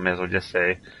first time, I may as well just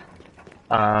say,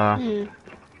 I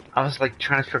was like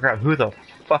trying to figure out who the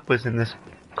fuck was in this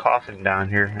coffin down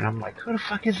here, and I'm like, who the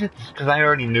fuck is it? Because I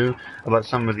already knew about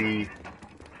some of the,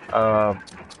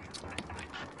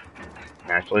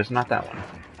 actually it's not that one.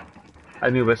 I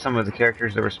knew about some of the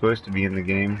characters that were supposed to be in the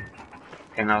game,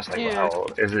 and I was like, wow,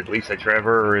 is it Lisa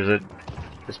Trevor, or is it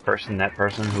this person, that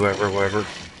person, whoever, whatever?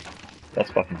 That's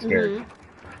fucking scary.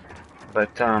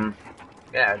 But,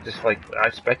 Yeah, just like I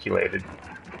speculated.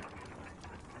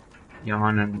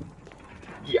 Yawn and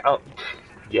yeah, oh,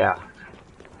 yeah,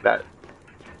 that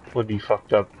would be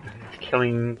fucked up.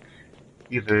 Killing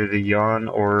either the Yawn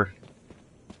or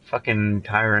fucking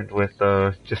Tyrant with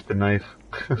just the knife.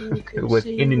 With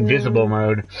in invisible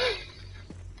mode.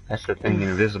 That's the thing, in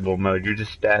invisible mode. You're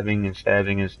just stabbing and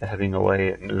stabbing and stabbing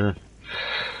away. And,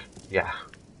 yeah.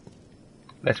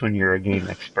 That's when you're a game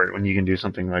expert, when you can do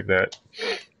something like that.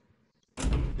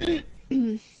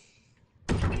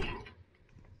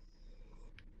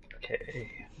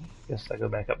 Okay. Guess I go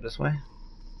back up this way.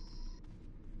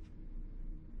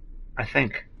 I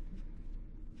think.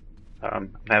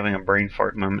 I'm having a brain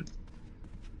fart moment.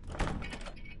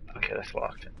 Okay, that's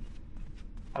locked.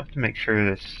 I'll have to make sure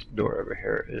this door over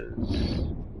here is...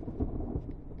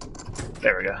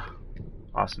 There we go.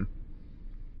 Awesome.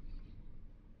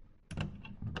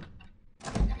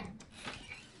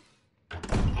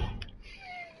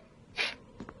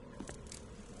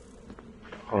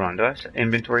 Hold on, do I have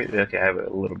inventory? Okay, I have a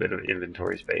little bit of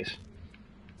inventory space.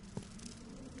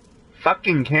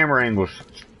 Fucking camera angles.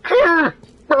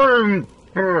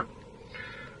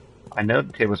 I know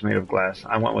the table's made of glass.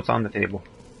 I want what's on the table.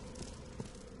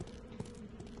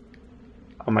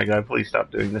 Oh my god, please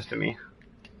stop doing this to me.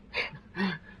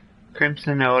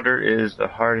 Crimson Elder is the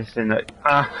hardest in the...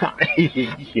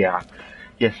 yeah.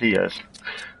 Yes, he is.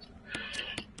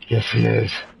 Yes, he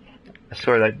is. I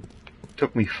swear that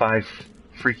took me 5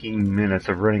 freaking minutes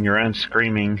of running around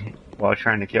screaming while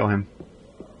trying to kill him.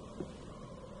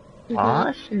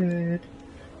 Aw, shit.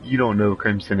 You don't know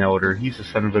Crimson Elder. He's a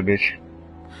son of a bitch.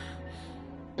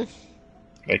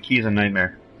 Like, he's a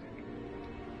nightmare.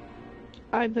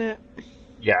 I bet.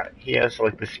 Yeah, he has,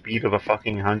 like, the speed of a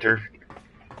fucking hunter.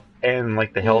 And,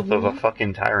 like, the health of a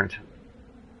fucking tyrant.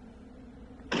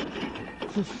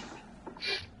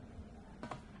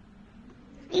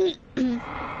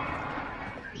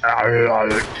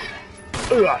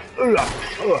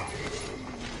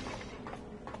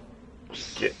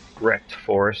 Get wrecked,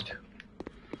 Forrest.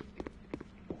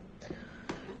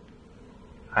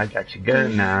 I got you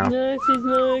good now. Life is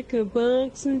like a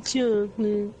box of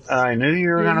chocolates. I knew you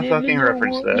were gonna fucking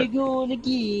reference that. You're gonna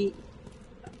get.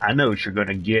 I know what you're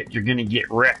gonna get. You're gonna get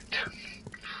wrecked.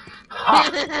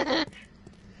 Ha!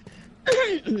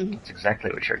 That's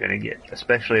exactly what you're gonna get,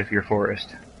 especially if you're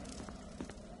Forrest.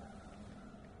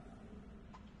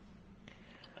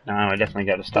 No, I definitely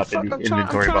gotta stop the inventory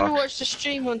box. I'm trying to watch the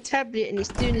stream on tablet and it's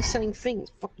doing the same thing.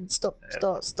 It's fucking stop. It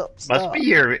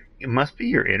must be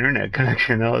your internet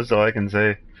connection, though, is all I can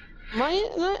say. My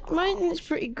internet's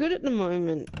pretty good at the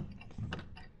moment.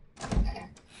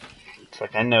 It's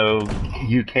like, I know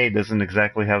UK doesn't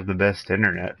exactly have the best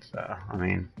internet, so, I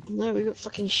mean... No, we got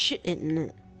fucking shit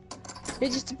internet.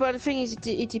 It's just, but the thing is,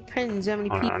 it depends how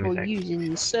many people are using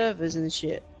the servers and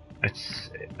shit. It's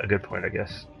a good point, I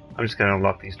guess. I'm just gonna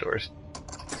unlock these doors.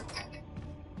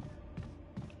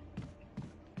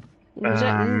 Was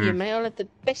that in India, mate? I'll have the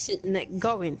best internet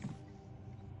going.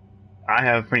 I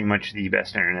have pretty much the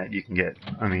best internet you can get.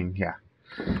 I mean, yeah.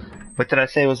 What did I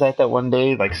say was that one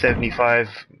day? Like 75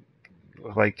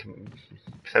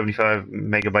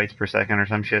 megabytes per second or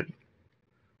some shit?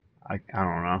 I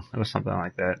don't know. It was something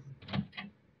like that.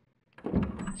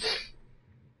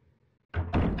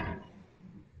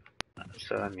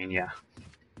 So, I mean, yeah.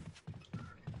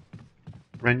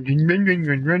 Run. And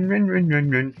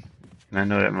I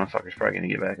know that motherfucker's probably gonna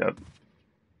get back up.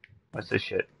 What's this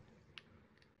shit?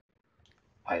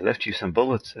 I left you some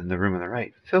bullets in the room on the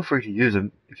right. Feel free to use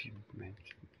them if you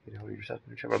hold yourself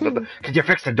in trouble. Did you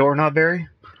fix the doorknob, Barry?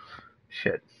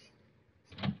 Shit.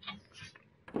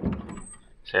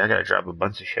 See, I gotta drop a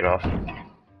bunch of shit off.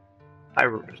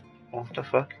 What the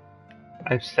fuck?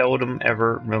 I seldom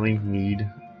ever really need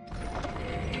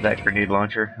that grenade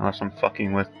launcher unless I'm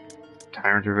fucking with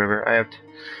Tyrant or whatever. I have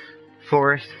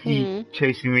Forrest, he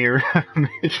chasing me around.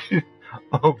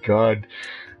 Oh god.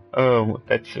 Oh,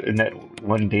 that's in that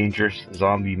one dangerous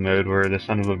zombie mode where the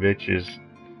son of a bitch is...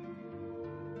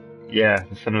 Yeah,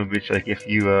 the son of a bitch, like if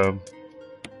you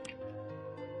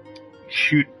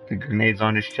shoot the grenades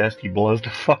on his chest, he blows the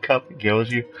fuck up and kills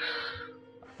you.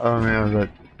 Oh man,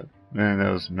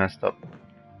 that was messed up.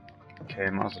 Okay, I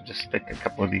might as well just stick a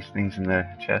couple of these things in the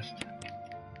chest.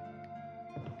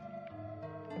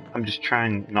 I'm just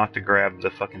trying not to grab the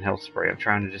fucking health spray. I'm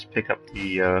trying to just pick up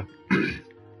the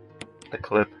the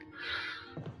clip.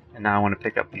 And now I want to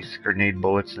pick up these grenade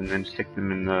bullets and then stick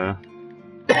them in the...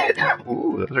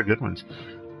 Ooh, those are good ones.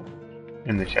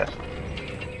 In the chest.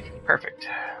 Perfect.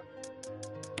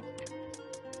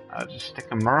 I'll just stick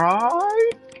them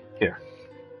right here.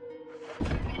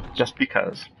 Just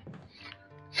because.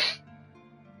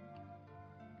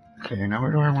 Okay, now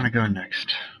where do I want to go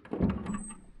next?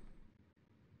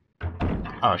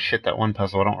 Oh shit, that one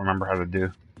puzzle I don't remember how to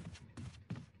do.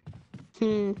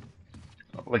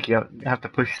 Like you have to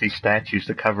push these statues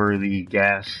to cover the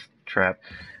gas trap.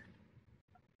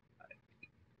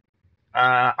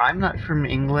 I'm not from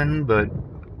England, but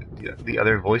the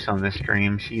other voice on this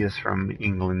stream, she is from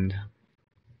England.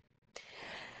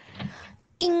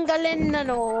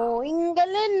 Englandano,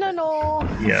 Englandano.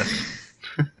 Yes,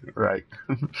 right.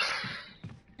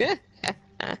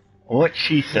 What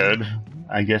she said,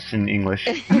 I guess in English.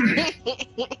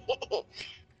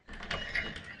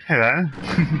 Hello.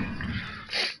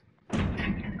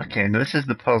 Okay, now this is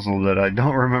the puzzle that I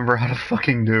don't remember how to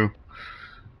fucking do.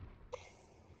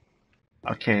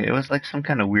 Okay, it was like some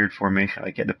kind of weird formation.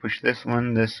 Like you had to push this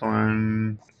one, this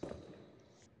one.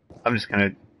 I'm just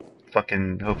gonna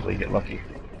fucking hopefully get lucky.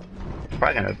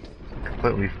 Probably gonna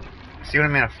completely. See what I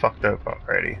mean? I fucked up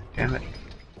already. Damn it.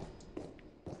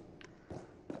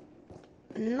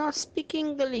 No speak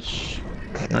English.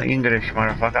 No English,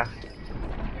 motherfucker.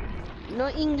 No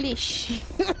English.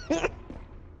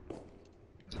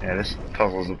 Yeah, this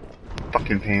puzzle's a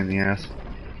fucking pain in the ass.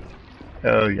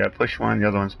 Oh, yeah, push one, the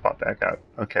other one's pop back out.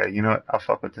 Okay, you know what? I'll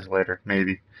fuck with this later,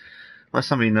 maybe. Unless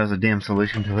somebody knows a damn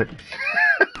solution to it.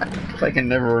 I can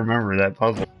never remember that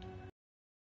puzzle.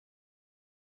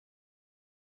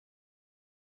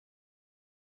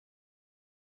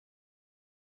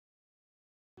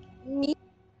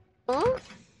 Huh?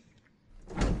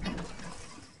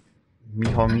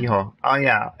 Mijo, mijo. Oh,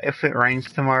 yeah, if it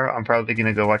rains tomorrow, I'm probably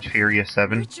gonna go watch Furious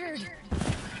 7. Richard!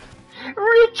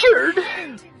 Richard!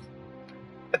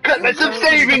 Goodness of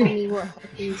saving!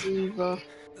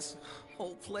 This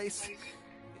whole place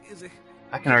is a...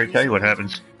 I can already tell you what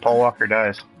happens. Paul Walker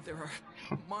dies. There are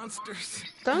monsters.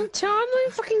 Don't tell me I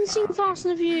fucking seen Fast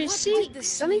and the Furious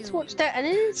 6. I need to watch that and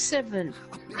then it's 7.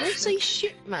 Don't say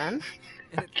shit, man.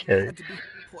 And it Okay. had to be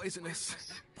poisonous.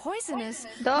 Poisonous?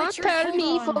 Don't Richard, tell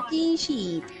me hold on. fucking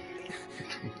shit.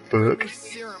 Fuck.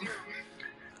 Serum.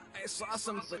 I saw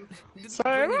some, but didn't Say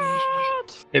bring any.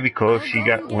 what? It'd be cool if she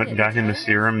got him the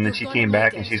serum and then she came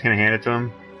back and she's gonna hand it to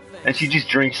him. And she just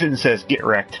drinks it and says, "Get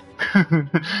wrecked."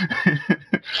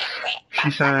 She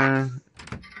sounds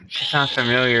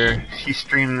familiar. She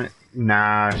streamed.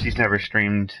 Nah, she's never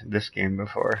streamed this game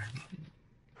before.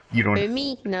 You Who, don't.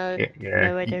 me? No. Yeah,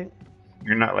 No, I don't.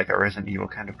 You're not like a Resident Evil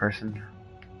kind of person.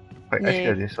 Wait, I should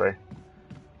No. go this way.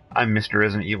 I'm Mr.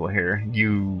 Resident Evil here.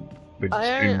 You would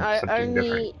stream something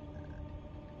different.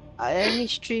 I only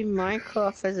stream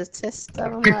Minecraft as a tester.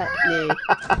 I'm like, no.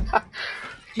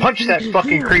 Punch that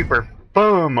fucking creeper!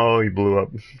 Boom! Oh, he blew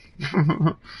up.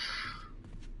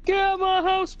 Get out of my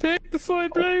house, pig, before I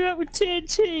blow you up with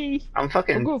TNT. I'm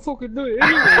fucking. gonna fucking do it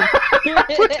anyway.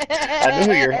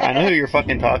 I know who you're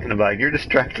fucking talking about. You're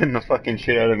distracting the fucking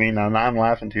shit out of me now. I'm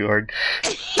laughing too hard.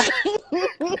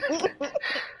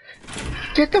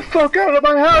 Get the fuck out of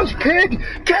my house, pig!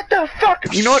 Get the fuck!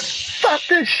 You know what? Fuck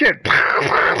this shit!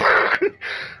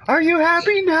 Are you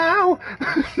happy now?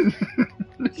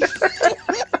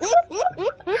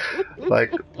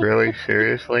 Like, really?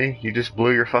 Seriously? You just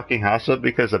blew your fucking house up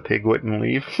because a pig wouldn't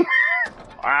leave?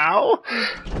 Wow!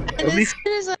 And as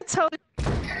soon as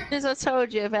I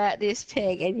told you about this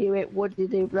pig, and you went, "What did you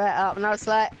do?" Blow it up, and I was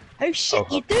like, "Oh shit,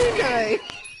 you do know."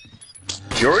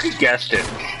 Jordy guessed it.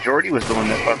 Jordy was the one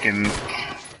that fucking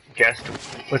guessed.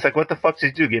 It's like, what the fuck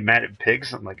did you do? Get mad at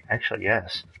pigs? I'm like, actually,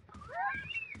 yes.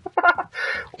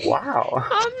 Wow.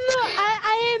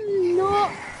 I am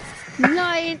not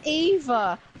lying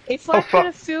either. If I could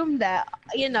have filmed that,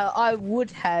 you know, I would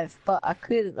have, but I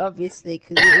couldn't, obviously,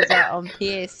 because it was out on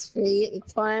PS3 at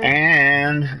the time.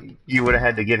 And you would have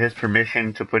had to get his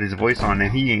permission to put his voice on,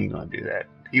 and he ain't gonna do that.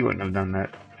 He wouldn't have done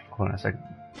that. Hold on a second.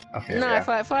 Okay. No, yeah.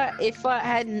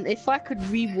 if I could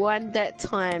rewind that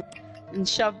time and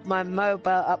shove my mobile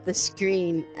up the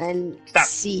screen and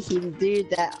see him do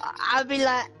that, I'd be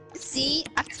like, "See,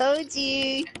 I told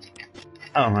you."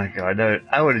 Oh my god,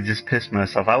 I would have just pissed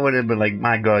myself. I would have been like,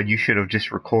 my god, you should have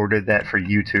just recorded that for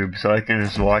YouTube so I can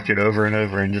just watch it over and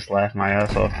over and just laugh my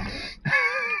ass off.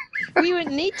 We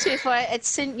wouldn't need to if I had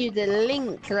sent you the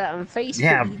link that on Facebook.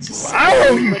 Yeah. You just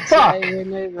Oh, you fuck! over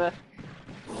and over.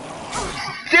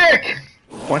 Dick!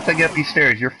 Once I get up these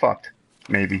stairs, you're fucked.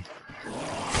 Maybe.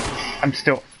 I'm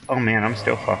still... Oh man, I'm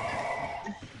still fucked.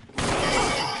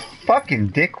 Fucking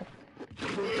dick.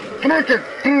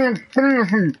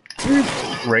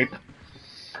 Rape.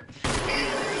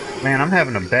 Man, I'm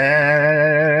having a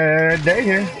bad day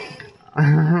here.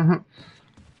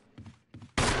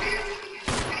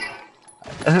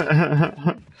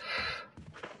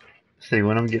 See,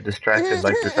 when I'm get distracted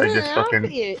like this, I just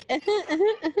fucking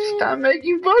stop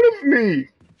making fun of me.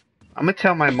 I'm gonna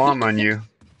tell my mom on you.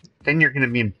 Then you're gonna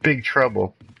be in big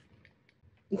trouble.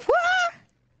 What?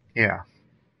 Yeah.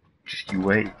 Just you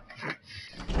wait.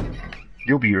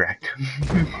 You'll be wrecked.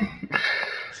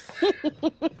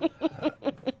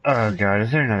 Oh god,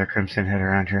 is there another Crimson Head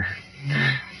around here?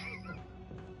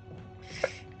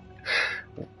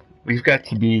 We've got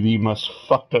to be the most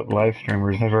fucked up live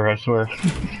streamers ever, I swear.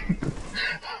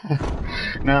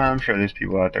 No, I'm sure there's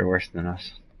people out there worse than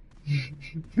us.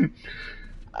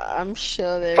 I'm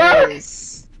sure there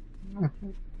is.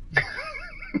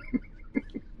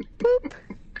 Poop.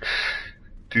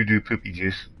 Doo-doo poopy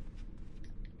juice.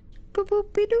 Boop,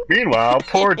 boopy doop. Meanwhile,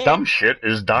 poor dumb shit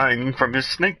is dying from his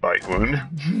snakebite wound.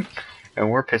 And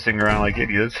we're pissing around like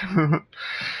idiots.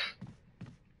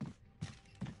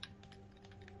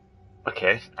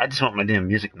 Okay, I just want my damn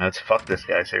music notes. Fuck this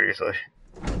guy, seriously.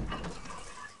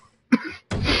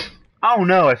 Oh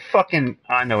no,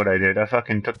 I know what I did. I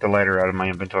fucking took the lighter out of my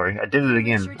inventory. I did it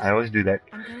again. Richard, I always do that.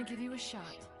 I'm gonna give you a shot.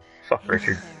 Fuck Hang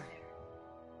Richard.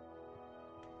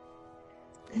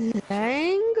 there.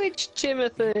 Language,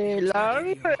 Timothy,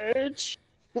 language.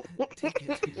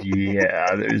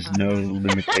 Yeah, there's no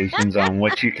limitations on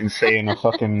what you can say in a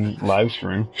fucking live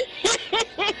stream.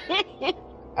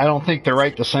 I don't think the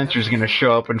right to censor is gonna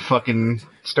show up and fucking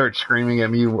start screaming at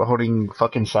me holding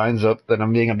fucking signs up that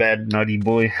I'm being a bad naughty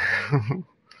boy.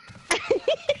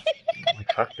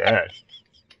 Like, fuck that.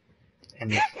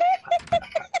 And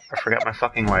I forgot my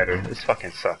fucking lighter. This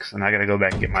fucking sucks, and I gotta go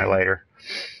back and get my lighter.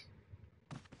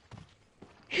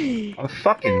 Oh,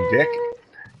 fucking dick.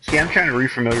 See, I'm trying to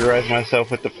refamiliarize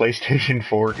myself with the PlayStation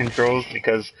 4 controls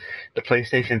because the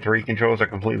PlayStation 3 controls are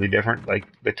completely different. Like,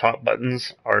 the top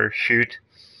buttons are shoot.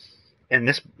 And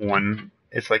this one,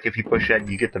 it's like if you push that,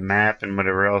 you get the map and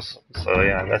whatever else. So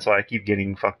yeah, that's why I keep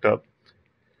getting fucked up.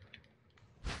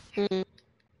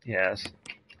 Yes,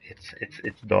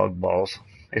 it's dog balls.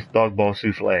 It's dog ball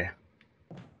souffle.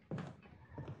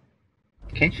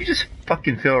 Can't you just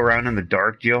fucking feel around in the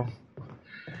dark, Jill?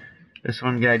 This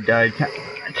one guy died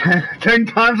 10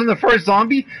 times in the first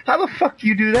zombie? How the fuck do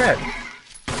you do that?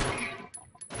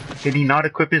 Did he not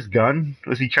equip his gun?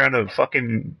 Was he trying to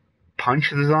fucking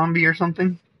punch the zombie or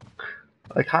something?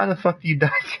 Like, how the fuck do you die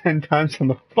 10 times in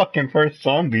the fucking first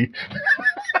zombie?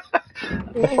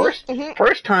 The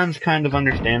first time's kind of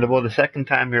understandable. The second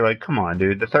time, you're like, come on,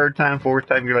 dude. The third time, fourth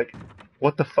time, you're like,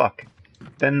 what the fuck?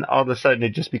 Then all of a sudden, it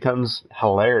just becomes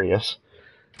hilarious.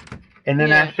 And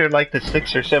then after like the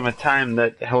 6th or 7th time,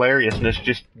 that hilariousness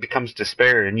just becomes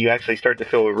despair, and you actually start to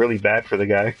feel really bad for the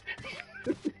guy.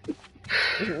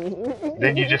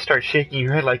 Then you just start shaking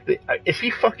your head like, is he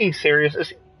fucking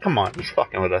serious? Come on, he's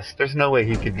fucking with us. There's no way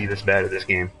he could be this bad at this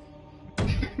game.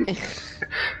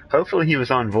 Hopefully he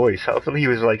was on voice. Hopefully he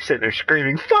was like sitting there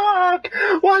screaming, fuck!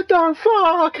 What the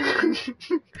fuck?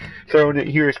 Throwing it,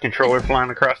 hear his controller flying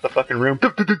across the fucking room.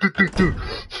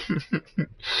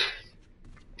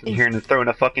 You hear him throwing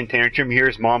a fucking tantrum. You hear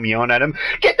his mom yelling at him,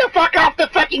 get the fuck off the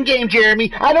fucking game,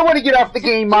 Jeremy! I don't want to get off the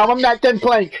game, Mom. I'm not done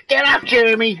playing. Get off,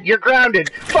 Jeremy! You're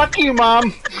grounded. Fuck you,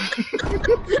 Mom!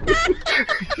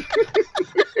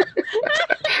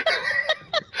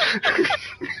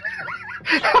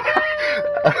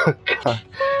 Oh, God.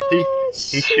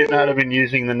 He should not have been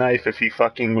using the knife if he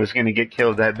fucking was gonna get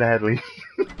killed that badly.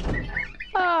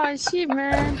 Oh, shit,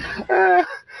 man.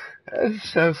 That's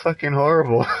so fucking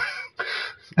horrible.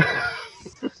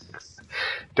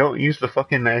 Don't use the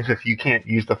fucking knife if you can't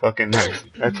use the fucking knife.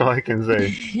 That's all I can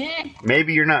say.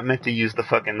 Maybe you're not meant to use the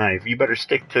fucking knife. You better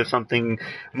stick to something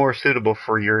more suitable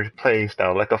for your play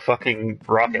style, like a fucking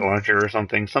rocket launcher or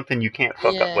something. Something you can't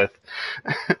fuck up with.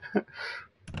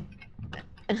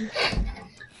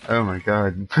 Oh my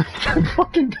god. 10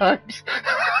 fucking times.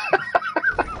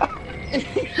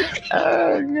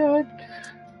 Oh god.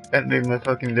 That made my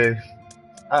fucking day.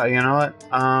 Oh, you know what?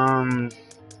 I'm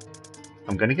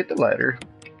gonna get the lighter.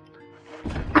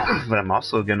 But I'm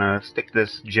also gonna stick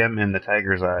this gem in the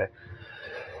tiger's eye.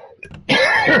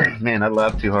 Man, I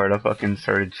laughed too hard. I fucking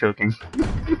started choking.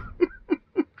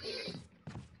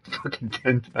 Fucking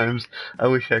 10 times. I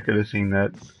wish I could have seen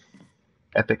that.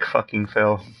 Epic fucking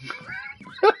fail.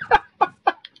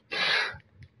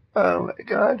 Oh my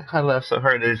god. I laughed so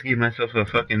hard I just gave myself a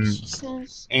fucking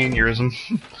aneurysm.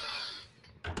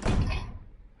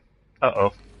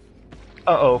 Uh-oh.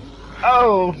 Uh-oh.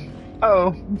 Oh!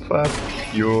 Oh! Fuck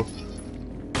you.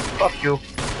 Fuck you.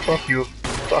 Fuck you.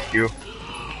 Fuck you.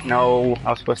 No, I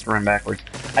was supposed to run backwards.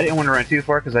 I didn't want to run too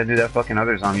far because I knew that fucking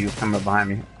other zombie was coming up behind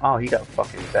me. Oh, he got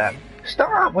fucking stabbed.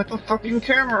 Stop with the fucking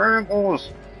camera angles!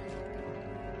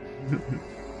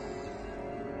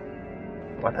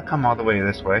 Why'd I come all the way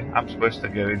this way? I'm supposed to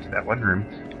go into that one room,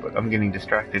 but I'm getting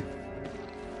distracted.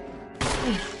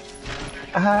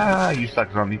 Ah, you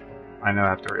suck, zombie. I know I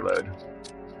have to reload.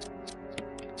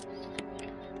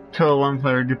 Total one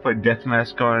player to put death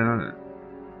mask on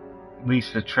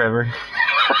Lisa Trevor.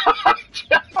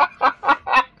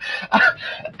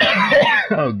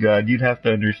 Oh god, you'd have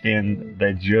to understand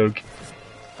that joke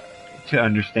to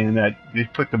understand that. You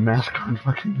put the mask on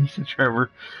fucking Lisa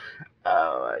Trevor.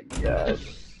 Oh my god.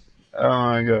 Oh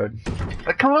my god.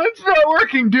 Like, come on, it's not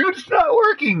working, dude, it's not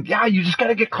working! Yeah, you just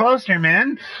gotta get closer,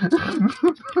 man!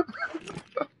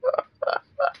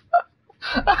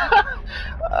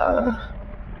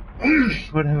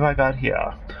 What have I got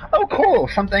here? Oh cool,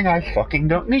 something I fucking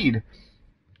don't need.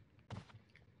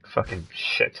 Fucking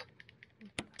shit.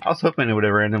 I was hoping it would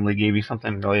have randomly gave you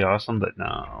something really awesome, but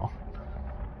no.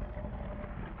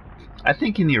 I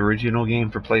think in the original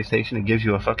game for PlayStation it gives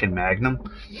you a fucking Magnum.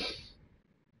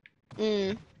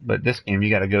 But this game you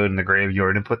gotta go in the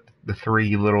graveyard and put the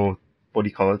 3 little, what do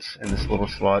you call it, in this little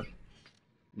slot.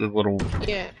 The little...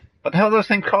 Yeah. What the hell are those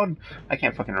things called? I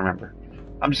can't fucking remember.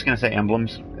 I'm just gonna say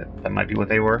emblems. That might be what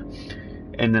they were.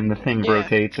 And then the thing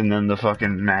rotates and then the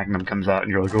fucking Magnum comes out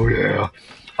and you're like, oh yeah,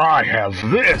 I have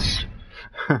this!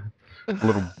 A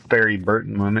little Barry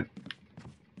Burton moment.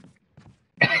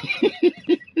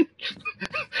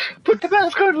 Put the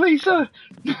mask on, Lisa!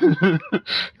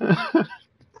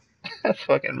 That's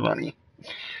fucking funny.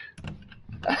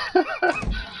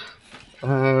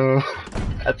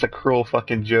 That's a cruel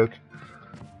fucking joke.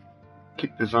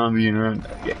 Kick the zombie and run.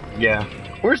 Yeah.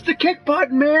 Where's the kick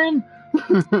button, man?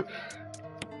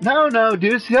 No,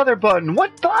 dude, it's the other button.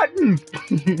 What button?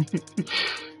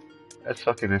 That's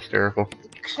fucking hysterical.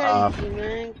 Crazy,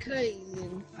 man, crazy.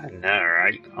 I know,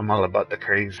 right? I'm all about the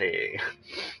crazy.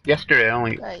 Yesterday,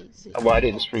 well, I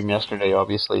didn't stream yesterday,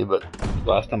 obviously, but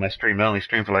last time I streamed, I only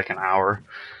streamed for like an hour.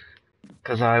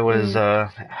 Because I was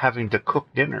having to cook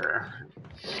dinner.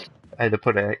 I had to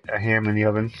put a ham in the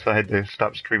oven, so I had to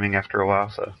stop streaming after a while,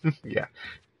 so, yeah.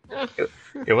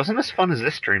 It wasn't as fun as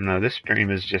this stream, though. This stream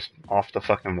is just off the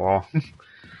fucking wall.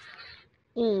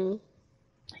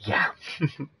 Yeah.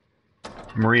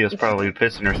 Maria's probably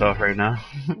pissing herself right now.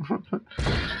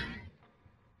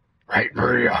 Right,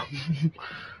 Maria?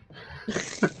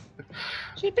 She's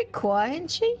a bit quiet,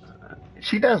 isn't she?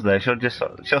 She does that. She'll just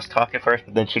talk at first,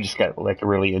 but then she just got like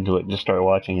really into it and just start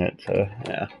watching it, so,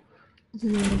 yeah.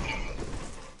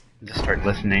 Just start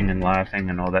listening and laughing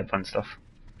and all that fun stuff.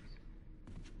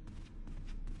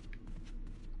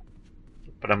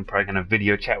 But I'm probably gonna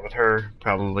video chat with her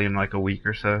probably in like a week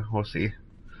or so. We'll see.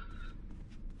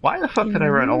 Why the fuck did I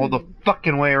run all the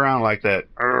fucking way around like that?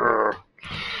 Urgh.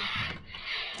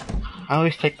 I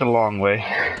always take the long way.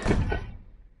 I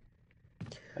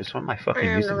just want my fucking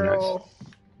music notes.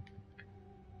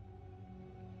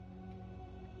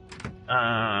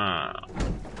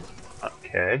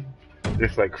 Okay.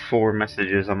 There's like 4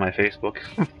 messages on my Facebook.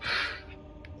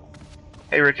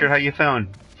 Hey Richard, how you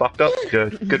feeling? Fucked up?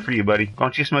 Good. Good for you, buddy. Why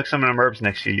don't you smoke some of them herbs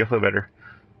next year? You'll feel better.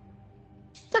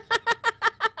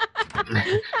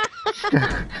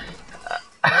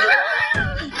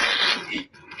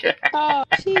 Oh,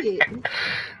 shit.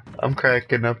 I'm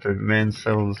cracking up at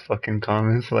Mansel's fucking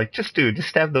comments. Like, just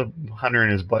stab the hunter in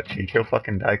his butt cheek. He'll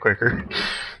fucking die quicker.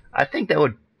 I think that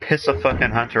would piss a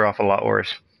fucking hunter off a lot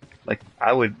worse. Like,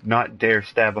 I would not dare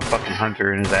stab a fucking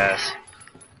hunter in his ass.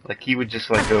 Like, he would just,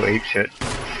 like, go apeshit.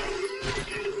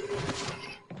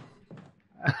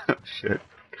 Oh, shit.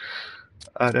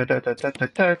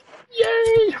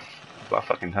 Yay! About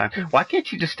fucking time. Why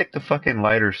can't you just stick the fucking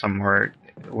lighter somewhere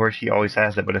where she always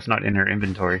has it, but it's not in her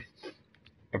inventory?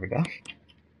 There we go.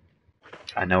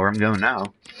 I know where I'm going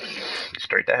now.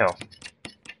 Straight to hell.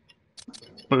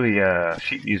 Booyah,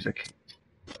 sheet music.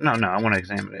 No, I want to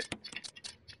examine it.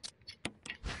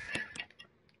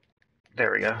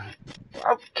 There we go.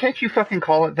 Oh, can't you fucking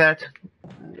call it that?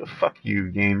 Fuck you,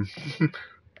 game.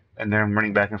 And then I'm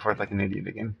running back and forth like an idiot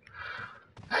again.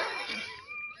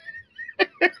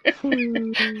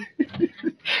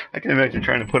 I can imagine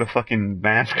trying to put a fucking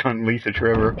mask on Lisa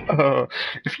Trevor. Oh,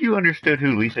 if you understood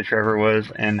who Lisa Trevor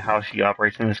was and how she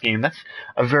operates in this game, that's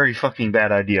a very fucking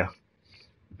bad idea.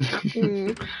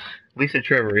 Lisa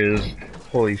Trevor is,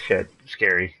 holy shit,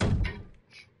 scary.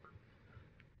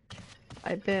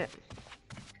 I bet.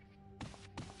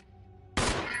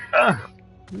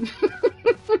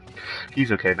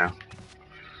 He's okay now.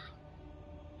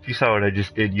 If you saw what I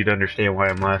just did, you'd understand why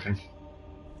I'm laughing.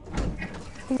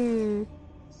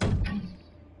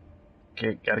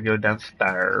 Okay, gotta go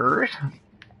downstairs.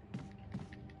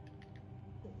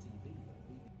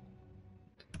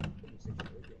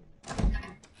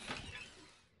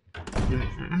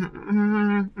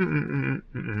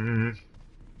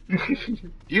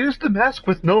 Use the mask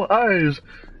with no eyes.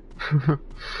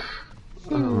 Oh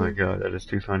my god, that is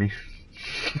too funny.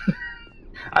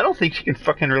 I don't think she can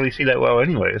fucking really see that well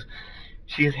anyways.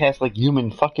 She has like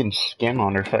human fucking skin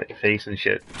on her face and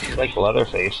shit. She's like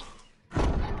Leatherface.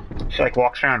 She like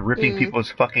walks around ripping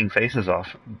people's fucking faces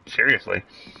off. Seriously.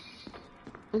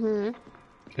 And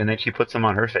then she puts them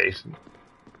on her face.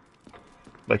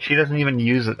 Like she doesn't even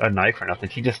use a knife or nothing.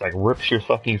 She just like rips your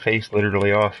fucking face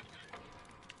literally off.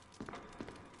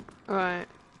 Right.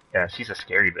 Yeah, she's a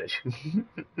scary bitch.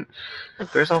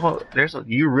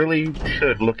 You really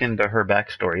should look into her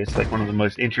backstory. It's like one of the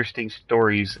most interesting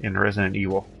stories in Resident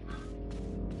Evil.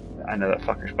 I know that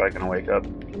fucker's probably gonna wake up.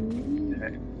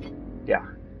 Yeah,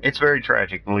 it's very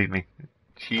tragic, believe me.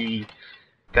 She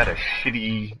got a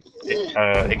shitty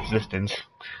existence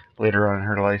later on in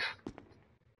her life.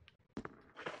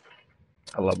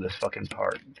 I love this fucking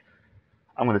part.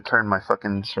 I'm gonna turn my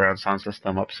fucking surround sound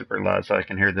system up super loud so I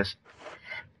can hear this.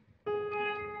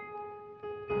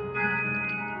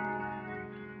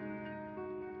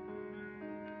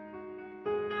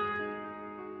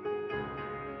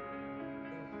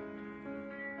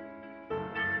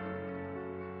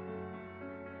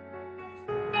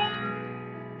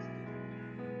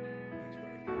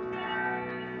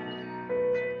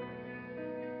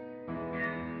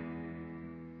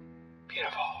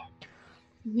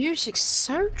 Music's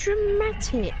so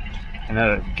dramatic. I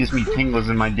know, it gives me tingles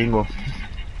in my dingle.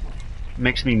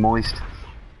 Makes me moist.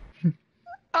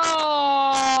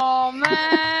 Oh,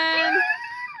 man!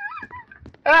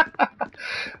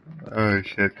 Oh,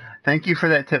 shit. Thank you for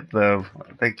that tip, though.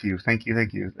 Thank you.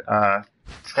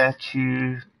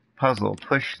 Statue puzzle.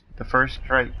 Push the first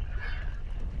right.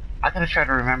 I gotta try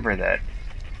to remember that.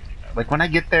 Like, when I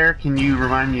get there, can you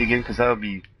remind me again? Because that would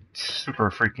be super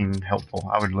freaking helpful.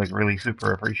 I would, like, really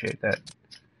super appreciate that.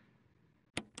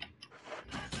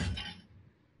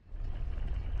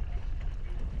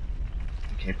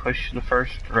 Okay, push the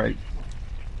first right.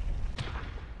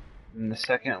 And the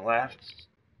second left.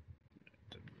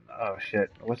 Oh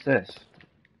shit, what's this?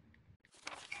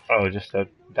 Oh, just a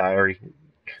diary.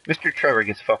 Mr. Trevor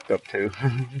gets fucked up too.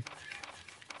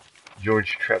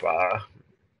 George Trevor.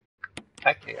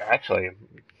 Actually,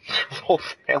 his whole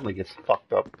family gets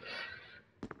fucked up.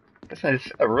 This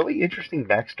is a really interesting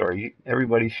backstory.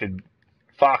 Everybody should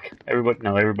fuck.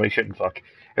 Everybody shouldn't fuck.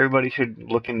 Everybody should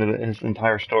look into his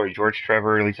entire story. George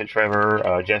Trevor, Lisa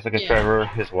Trevor, Jessica Trevor,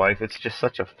 his wife. It's just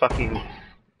such a fucking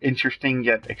interesting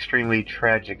yet extremely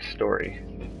tragic story.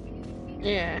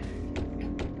 Yeah.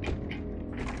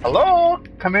 Hello?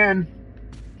 Come in.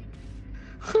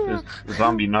 There's a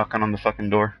zombie knocking on the fucking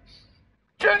door.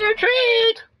 Trick or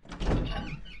treat!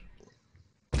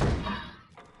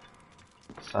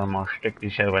 Some more sticky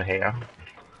shit over here.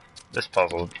 This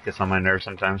puzzle gets on my nerves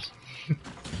sometimes.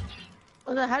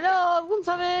 Hello, room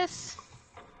service.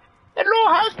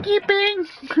 Hello, housekeeping.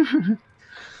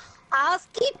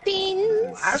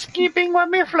 Housekeeping. Housekeeping,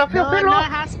 want me to fluff your pillow? No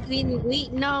housekeeping. We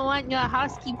don't want your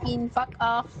housekeeping. Fuck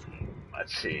off.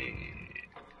 Let's see.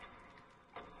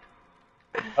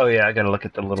 Oh yeah, I gotta look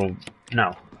at the little.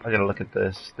 No, I gotta look at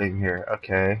this thing here.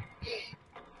 Okay.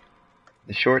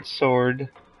 The short sword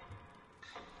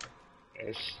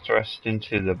is thrust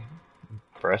into the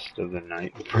breast of the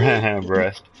knight.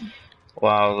 Breast.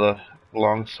 While the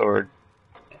long sword.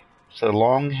 So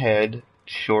long head,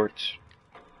 short.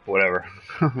 Whatever.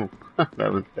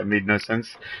 That made no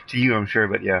sense to you, I'm sure,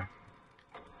 but yeah.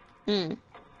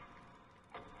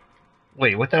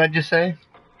 Wait, what did I just say?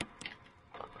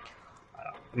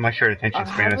 My short attention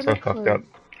span is so fucked up.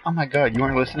 Oh my god, you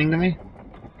weren't listening to me?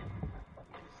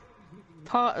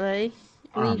 Partly.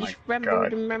 And you just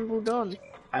rambled on.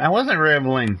 I wasn't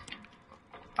rambling.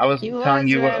 I was telling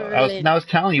you what I was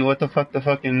telling you what the fuck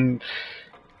the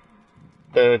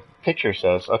picture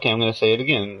says. Okay, I'm gonna say it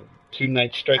again. Two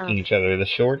knights striking each other. The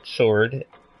short sword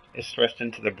is thrust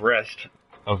into the breast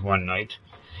of one knight.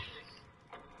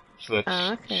 So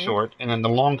that's short, and then the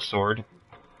long sword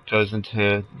goes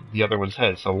into the other one's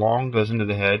head. So long goes into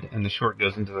the head, and the short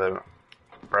goes into the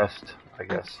breast, I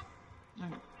guess.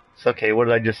 It's okay, what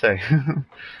did I just say?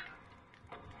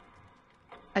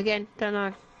 Again, don't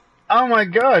know. Oh my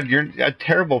god, you're a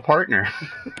terrible partner.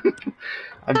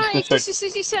 I'm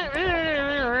just you said.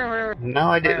 No,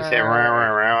 I didn't say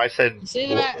I said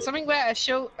something about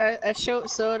a short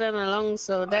sword and a long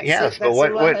sword. That's yes, but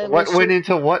what went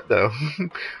into what though?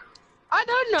 I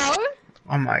don't know.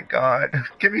 Oh my god!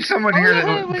 Give me someone here that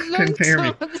can hear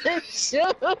me.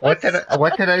 What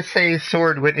did I say?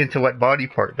 Sword went into what body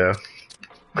part though?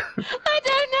 I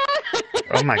don't know.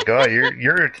 Oh my god,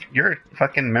 your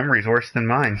fucking memory's worse than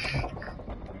mine.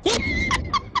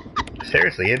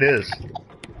 Seriously, it is.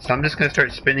 So I'm just gonna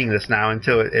start spinning this now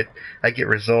until I get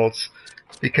results,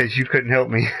 because you couldn't help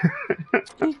me.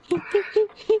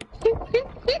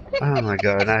 Oh my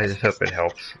god, I just hope it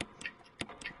helps.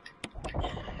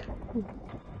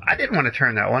 I didn't want to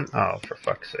turn that one. Oh, for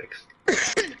fuck's sakes.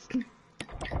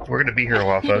 We're gonna be here a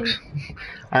while, folks.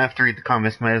 I have to read the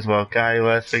comments, might as well. Guy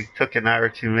last week took an hour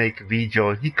to make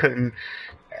VJoel. He couldn't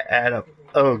add up.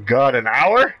 Oh god, an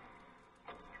hour?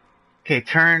 Okay,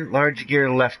 turn large gear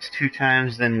left 2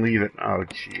 times, then leave it. Oh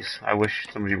jeez, I wish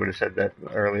somebody would have said that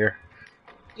earlier.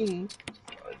 I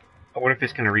wonder if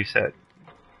it's gonna reset.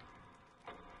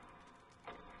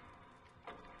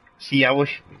 See, I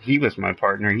wish he was my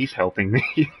partner. He's helping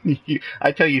me.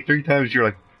 I tell you 3 times, you're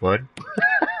like, what?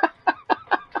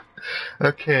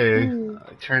 Okay,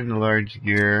 turn the large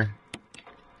gear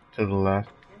to the left.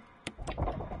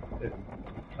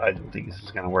 I don't think this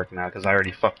is gonna work now because I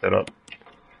already fucked it up.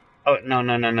 Oh, no,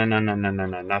 not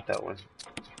that one.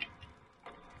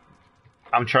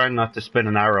 I'm trying not to spend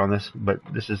an hour on this, but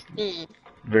this is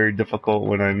very difficult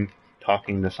when I'm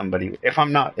talking to somebody. If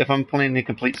I'm playing in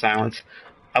complete silence,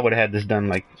 I would have had this done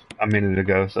like a minute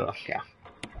ago, so yeah.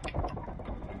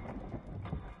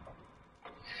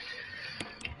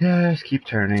 Yes, keep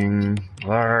turning.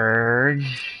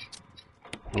 Large.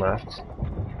 Left.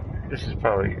 This is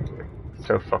probably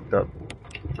so fucked up.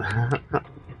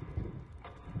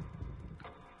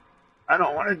 I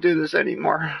don't want to do this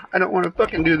anymore. I don't want to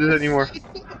fucking do this anymore.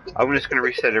 I'm just gonna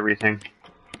reset everything.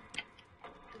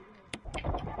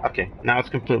 Okay, now it's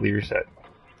completely reset.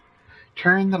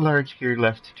 Turn the large gear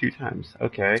left 2 times.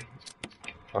 Okay.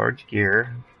 Large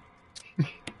gear.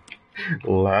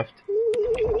 Left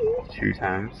 2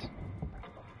 times.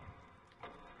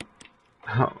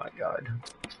 Oh my god.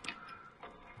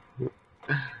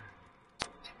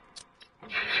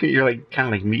 You're like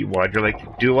kind of like Meatwad. You're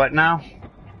like, do what now?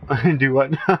 Do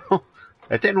what now?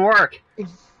 That didn't work.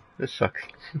 This sucks.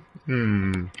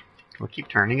 We'll keep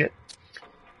turning it.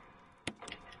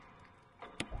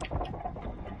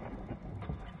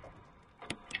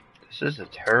 This is a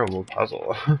terrible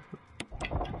puzzle.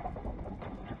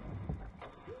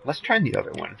 Let's try the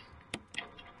other one.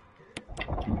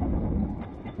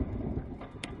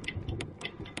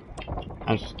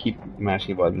 I'll just keep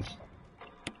mashing buttons.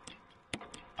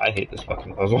 I hate this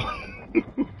fucking puzzle.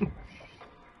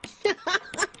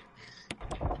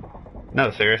 No,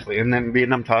 seriously. And then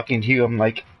being I'm talking to you, I'm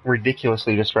like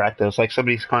ridiculously distracted. It's like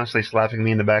somebody's constantly slapping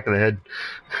me in the back of the head.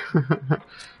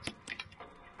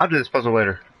 I'll do this puzzle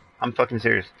later. I'm fucking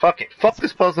serious. Fuck it. Fuck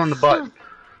this puzzle in the butt.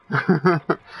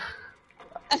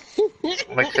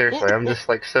 Like seriously, I'm just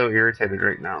like so irritated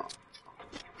right now.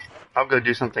 I'll go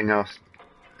do something else.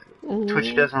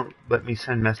 Twitch doesn't let me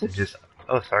send messages.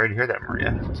 Oh, sorry to hear that,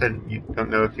 Maria. Said you don't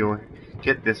know if you'll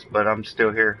get this, but I'm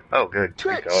still here. Oh, good.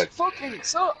 Twitch fucking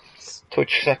sucks.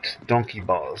 Twitch sucks donkey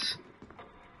balls.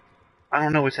 I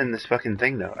don't know what's in this fucking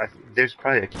thing, though. There's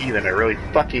probably a key that I really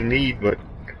fucking need, but...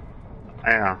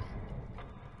 yeah.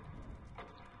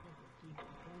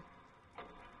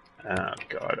 Oh,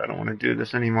 God, I don't want to do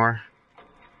this anymore.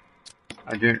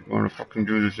 I didn't want to fucking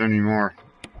do this anymore.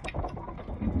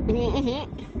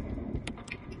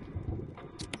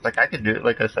 Like, I could do it,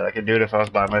 like I said, I could do it if I was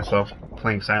by myself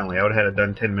playing silently. I would have had it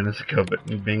done 10 minutes ago,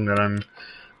 but being that I'm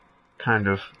kind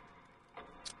of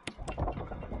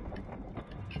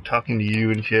talking to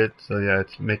you and shit, so yeah,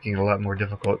 it's making it a lot more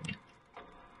difficult.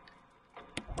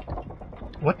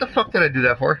 What the fuck did I do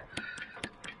that for?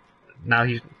 Now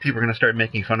people are gonna start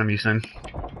making fun of me soon,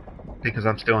 because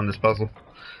I'm still in this puzzle.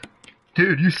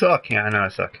 Dude, you suck! Yeah, I know I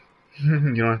suck.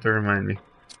 You don't have to remind me.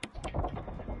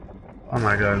 Oh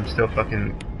my god, I'm still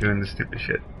fucking doing this stupid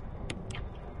shit.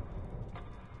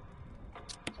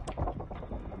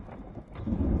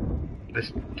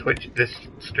 This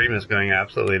stream is going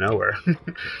absolutely nowhere.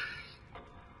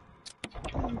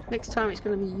 Next time it's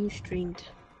gonna be you streamed.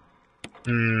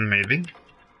 Maybe.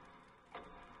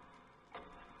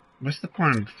 What's the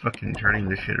point of fucking turning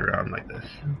this shit around like this?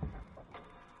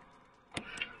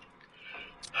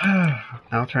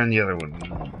 I'll turn the other one,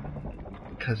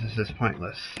 because this is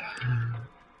pointless.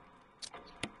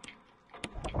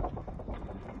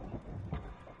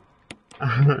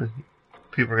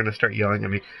 People are gonna start yelling at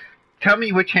me. Tell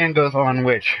me which hand goes on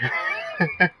which.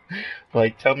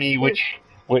 Like, tell me which...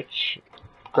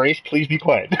 Grace, please be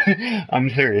quiet. I'm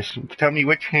serious. Tell me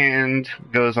which hand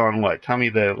goes on what. Tell me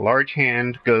the large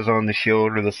hand goes on the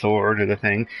shield or the sword or the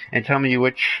thing, and tell me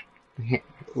which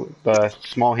the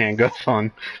small hand goes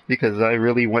on, because I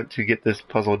really want to get this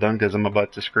puzzle done because I'm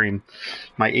about to scream.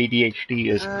 My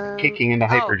ADHD is kicking into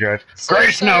hyperdrive.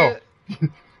 Grace, no!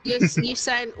 You're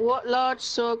saying what large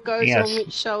sword goes on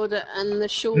which shoulder and the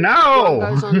short one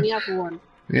goes on the other one?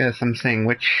 Yes, I'm saying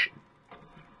what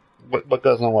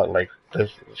goes on what? Like the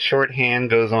short hand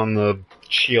goes on the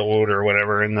shield or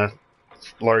whatever, and the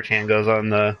large hand goes on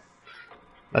the.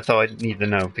 That's all I need to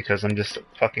know because I'm just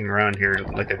fucking around here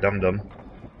like a dum-dum.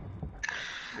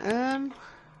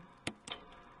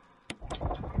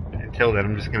 Until then,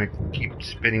 I'm just gonna keep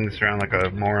spinning this around like a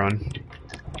moron.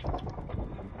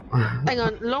 Hang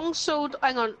on, longsword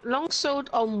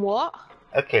on what?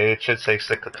 Okay, it should say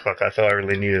 6 o'clock. That's all I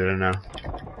really needed to know.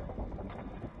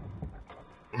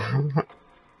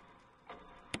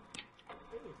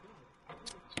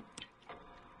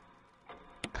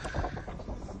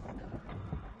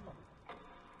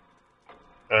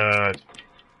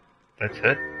 That's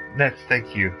it?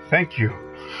 Thank you. Thank you.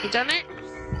 You done it?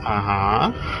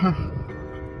 Uh-huh.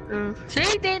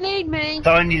 See, they need me. That's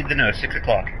all I needed to know, 6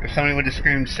 o'clock. If somebody would have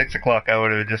screamed 6 o'clock, I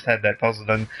would have just had that puzzle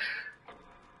done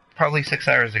probably 6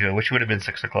 hours ago, which would have been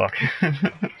 6 o'clock.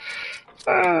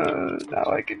 Now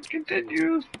I can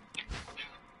continue.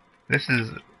 This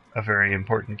is a very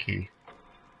important key.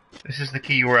 This is the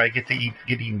key where I get to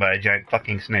get eaten by a giant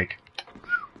fucking snake.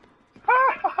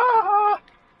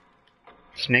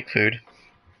 Snake food.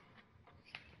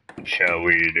 Shall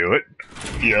we do it?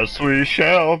 Yes, we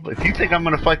shall. If you think I'm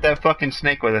gonna fight that fucking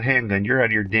snake with a handgun, you're out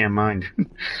of your damn mind.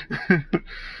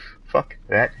 Fuck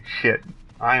that shit.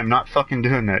 I am not fucking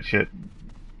doing that shit.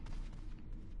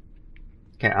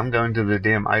 Okay, I'm going to the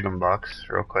damn item box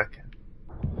real quick.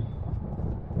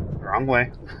 Wrong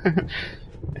way.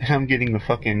 And I'm getting the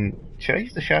fucking... Should I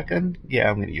use the shotgun? Yeah,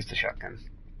 I'm gonna use the shotgun.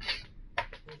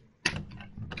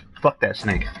 Fuck that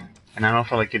snake. And I don't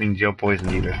feel like getting jail poison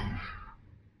either.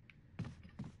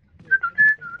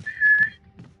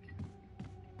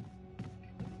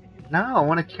 No, I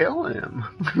want to kill him.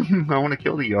 I want to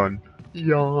kill the yawn.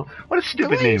 Yawn. What a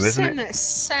stupid name, isn't it?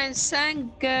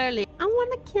 Sound girly. I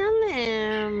want to kill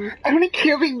him. I want to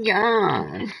kill the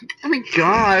yawn. Oh my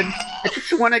god. I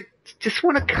just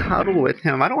want to cuddle with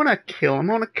him. I don't want to kill him.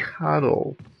 I want to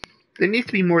cuddle. There needs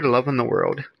to be more love in the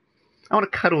world. I want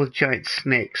to cuddle with giant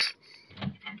snakes.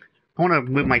 I want to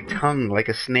move my tongue like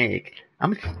a snake.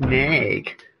 I'm a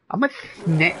snake. I'm a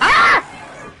snake. Ah!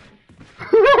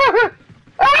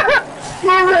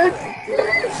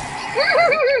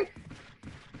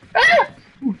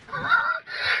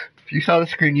 If you saw the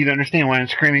screen, you'd understand why I'm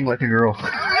screaming like a girl.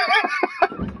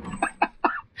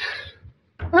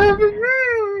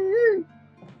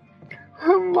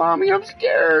 Mommy, I'm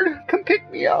scared. Come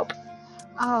pick me up.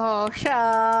 Oh, shut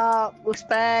up,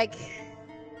 Wolfsbag.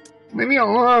 Leave me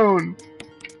alone.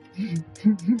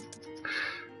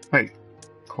 Wait,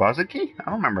 closet key? I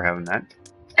don't remember having that.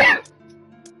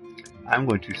 I'm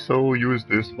going to so use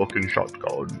this fucking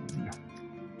shotgun.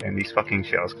 And these fucking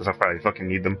shells, because I'll probably fucking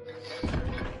need them.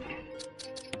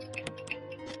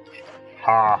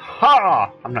 Ha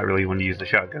ha! I'm not really one to use the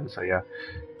shotgun, so yeah.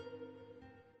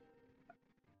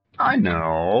 I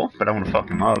know, but I want to fuck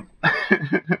him up.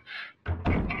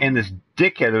 And this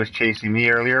dickhead that was chasing me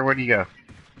earlier, where'd he go?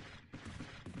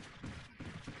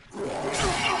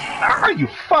 Ah, you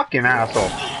fucking asshole!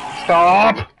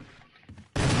 Stop!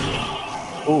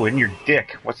 Oh, in your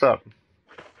dick. What's up?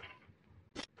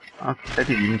 Oh, that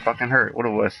didn't even fucking hurt. What it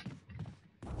was.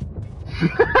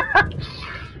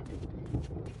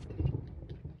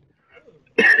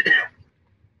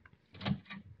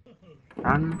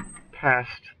 I'm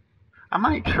past. I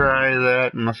might try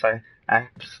that unless I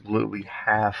absolutely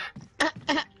have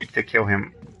to kill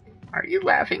him. Are you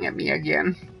laughing at me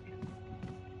again?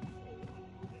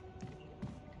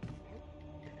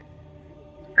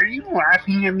 Are you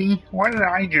laughing at me? What did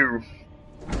I do?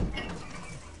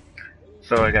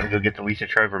 So I gotta go get the Lisa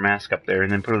Trevor mask up there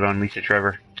and then put it on Lisa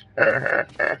Trevor. I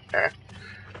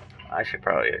should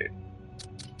probably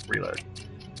reload.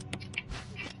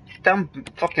 Dumb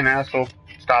fucking asshole.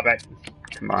 Stop it.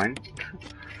 Come on.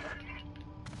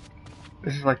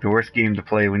 This is like the worst game to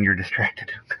play when you're distracted.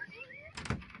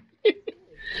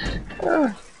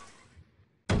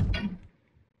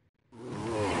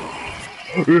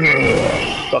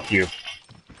 Fuck you.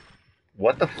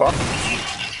 What the fuck?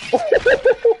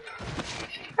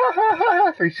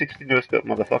 360 no scope,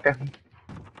 motherfucker.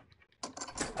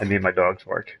 I made my dogs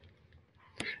bark.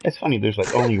 It's funny, there's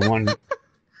like only one.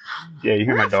 Yeah, you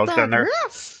hear my dogs down there?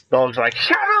 Dog's like,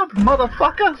 shut up,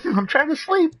 motherfucker! I'm trying to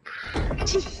sleep.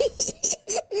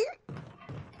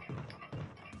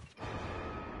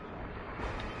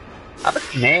 I'm a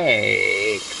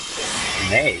snake.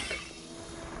 Snake.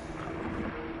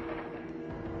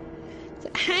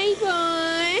 Hey,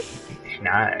 boy.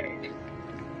 Snake.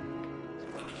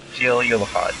 Jill, you look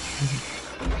hot.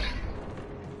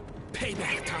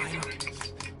 Payback time.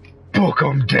 Book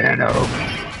 'em, Dano.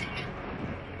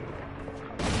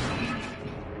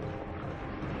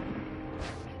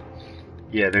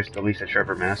 Yeah, there's the Lisa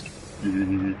Trevor mask.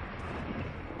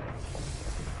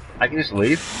 I can just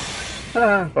leave?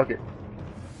 Ah, fuck it.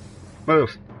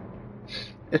 Move.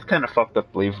 It's kind of fucked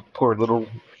up to leave. Poor little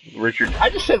Richard. I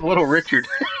just said little Richard.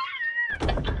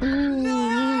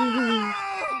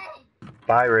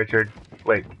 Bye, Richard.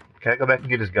 Wait, can I go back and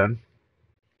get his gun?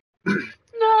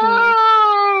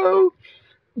 No!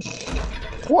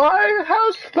 Why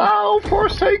hast thou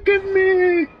forsaken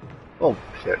me? Oh,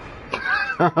 shit.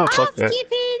 Fuck that.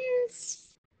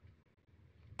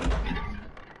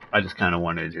 I just kind of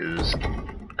wanted his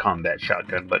combat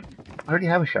shotgun, but I already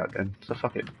have a shotgun, so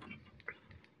fuck it.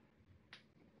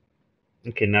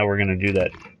 Okay, now we're gonna do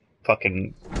that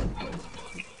fucking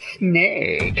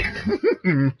snake.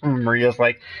 Maria's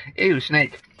like, ew,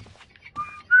 snake.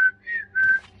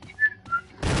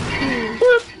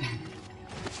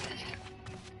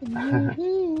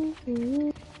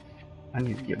 I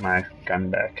need to get my gun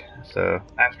back. So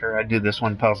after I do this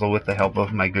one puzzle with the help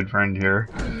of my good friend here,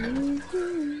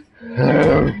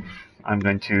 I'm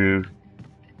going to...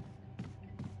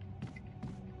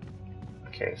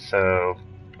 Okay, so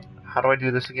how do I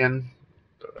do this again?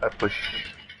 I push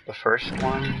the first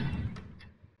one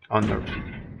on the...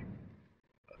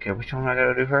 Okay, which one I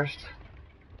gotta do first?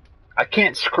 I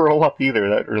can't scroll up either,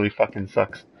 that really fucking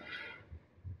sucks.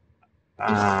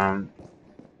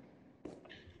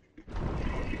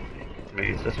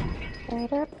 Maybe it's this one.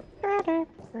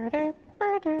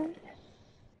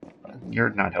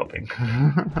 You're not helping.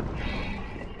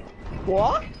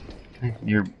 What?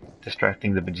 You're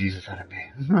distracting the bejesus out of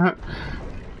me.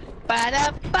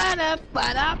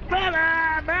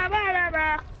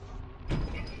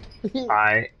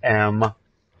 I am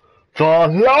the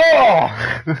law!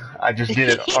 I just did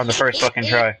it on the first fucking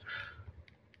try.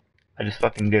 I just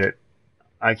fucking did it.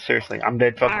 Seriously, I'm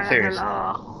dead fucking serious.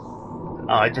 Oh,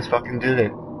 I just fucking did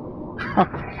it.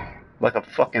 Like a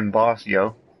fucking boss,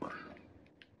 yo.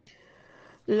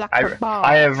 Like a boss.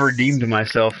 I have redeemed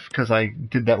myself because I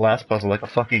did that last puzzle like a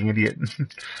fucking idiot.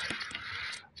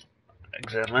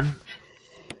 Examine.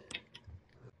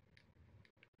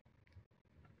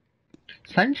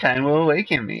 Sunshine will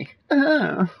awaken me.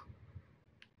 Oh.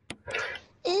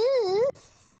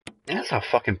 That's how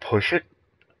fucking push it.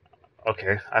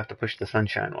 Okay, I have to push the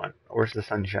sunshine one. Where's the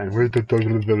sunshine? Where's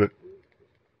the...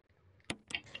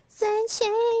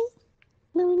 Sunshine,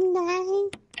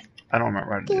 moonlight. I don't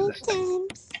remember how to do this.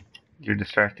 You're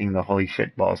distracting the holy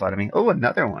shit balls out of me. Oh,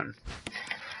 another one.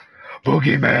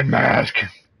 Boogeyman mask.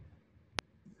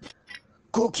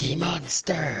 Cookie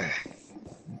Monster.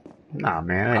 Nah,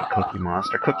 man, I ain't Cookie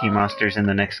Monster. Cookie Monster's in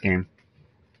the next game.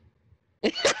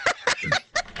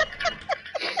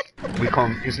 We call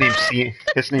him. His name's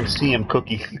CM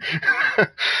Cookie.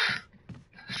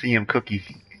 CM Cookie.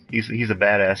 He's a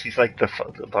badass. He's like the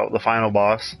final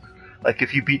boss. Like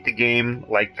if you beat the game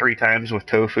like 3 times with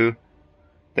Tofu,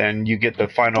 then you get the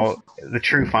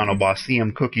true final boss,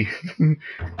 CM Cookie.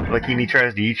 Like he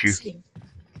tries to eat you.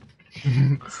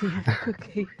 CM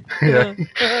Cookie. Yeah.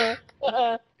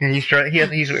 And he's wearing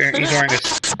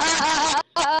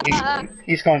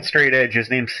he's going straight edge. His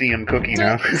name's CM Cookie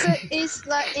now. So it's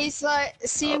like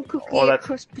CM Cookie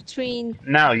cross between.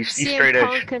 No, he's straight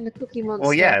edge. And the Cookie Monster.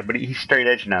 Well, yeah, but he's straight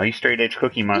edge now. He's straight edge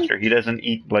Cookie Monster. He doesn't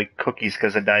eat like cookies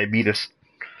because of diabetes.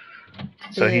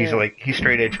 So he's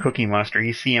straight edge Cookie Monster.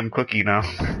 He's CM Cookie now.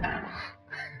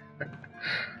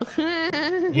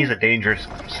 He's a dangerous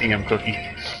CM Cookie.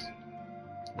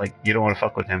 Like you don't want to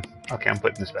fuck with him. Okay, I'm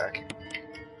putting this back.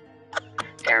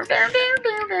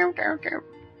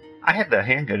 I had the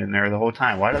handgun in there the whole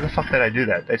time. Why the fuck did I do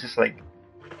that? That just like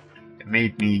it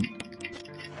made me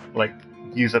like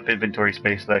use up inventory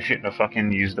space that I shouldn't have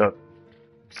fucking used up.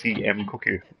 CM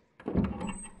Cookie.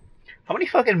 How many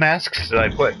fucking masks did I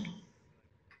put?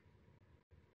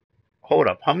 Hold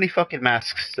up. How many fucking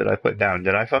masks did I put down?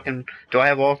 Do I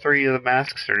have all 3 of the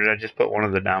masks or did I just put one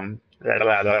of them down?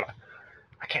 I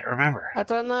can't remember. I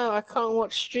don't know. I can't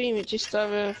watch stream. It just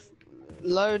either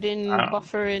loading,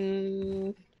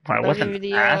 buffering. I wasn't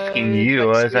asking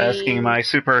you. I was asking my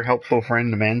super helpful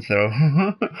friend Manso.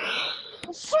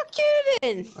 Fuck you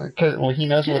then. Well, he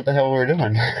knows what the hell we're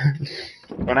doing.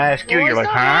 When I ask you, you're like,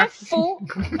 huh?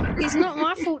 It's not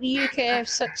my fault the UK have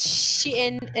such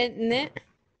shit internet.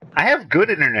 I have good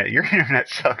internet. Your internet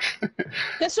sucks.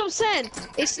 That's what I'm saying.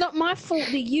 It's not my fault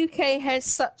the UK has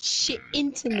such shit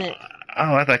internet.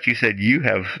 Oh, I thought you said you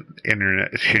have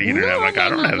internet, shitty internet. I'm like, I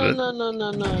don't have it.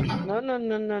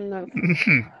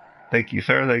 No. Thank you,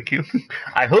 sir. Thank you.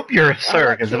 I hope you're a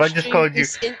sir, because if I just called you...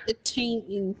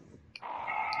 entertaining.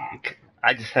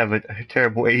 I just have a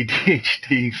terrible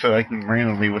ADHD, so I can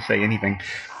randomly will say anything.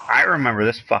 I remember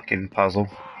this fucking puzzle.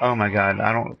 Oh my god,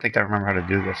 I don't think I remember how to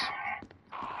do this.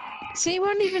 See, it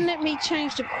won't even let me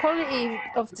change the quality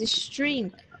of the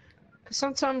stream. Because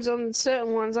sometimes on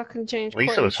certain ones I can change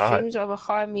quality of streams, either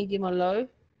high, medium, or low.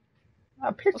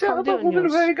 A picture of a woman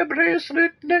wearing a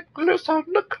bracelet, necklace on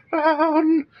the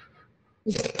crown.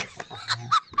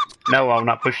 No, I'll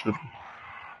not push the...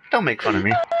 Don't make fun of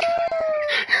me.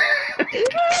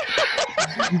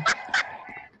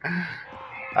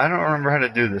 I don't remember how to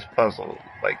do this puzzle.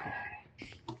 Like,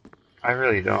 I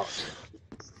really don't.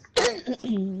 I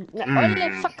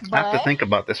have to think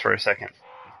about this for a second.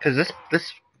 Because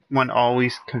this one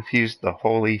always confused the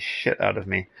holy shit out of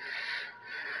me.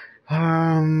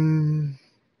 I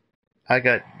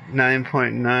got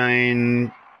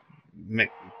 9.9.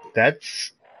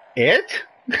 That's it?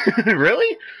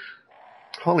 Really?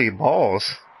 Holy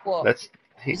balls. What?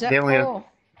 Is that poor?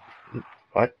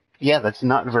 What? Yeah, that's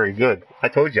not very good. I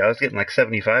told you, I was getting like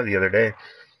 75 the other day.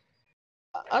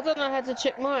 I don't know how to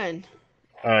check mine.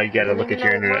 You gotta look at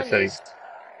your internet settings.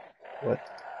 What?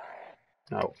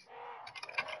 No.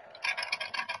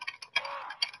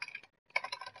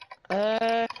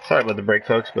 Sorry about the break,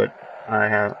 folks, but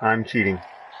I'm cheating.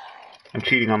 I'm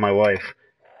cheating on my wife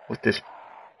with this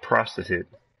prostitute.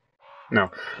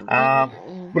 No. Blah,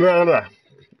 blah, blah.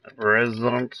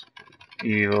 Resident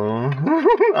Evil.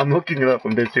 I'm looking it up.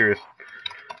 I'm dead serious.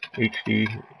 HD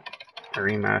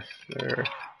Remaster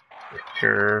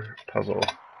Picture Puzzle.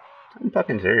 I'm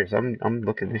fucking serious. I'm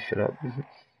looking this shit up.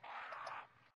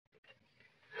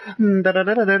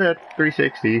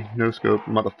 360 no scope,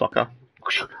 motherfucker.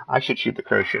 I should shoot the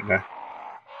crow shit now.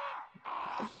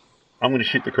 I'm gonna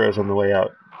shoot the crows on the way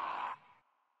out.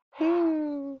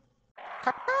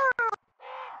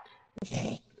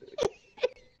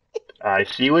 I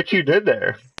see what you did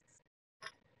there.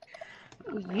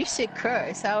 You said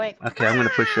crows, so I went... Okay, I'm gonna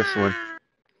push this one.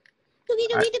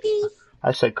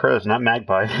 I said crows, not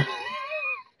magpie.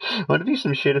 Would it be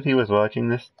some shit if he was watching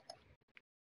this?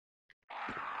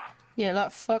 Yeah,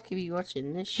 like fuck if you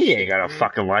watching this shit. He ain't gotta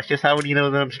fucking watch this. How would he know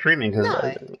that I'm streaming?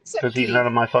 Because he's not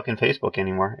on my fucking Facebook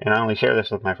anymore. And I only share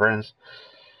this with my friends.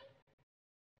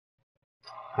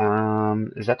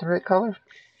 Is that the right color?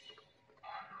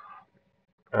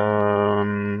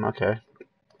 Okay.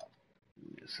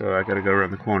 So I gotta go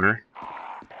around the corner.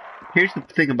 Here's the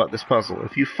thing about this puzzle.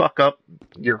 If you fuck up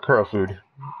your crow food,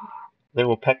 they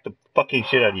will peck the fucking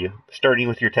shit out of you, starting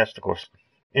with your testicles.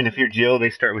 And if you're Jill, they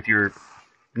start with your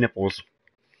nipples.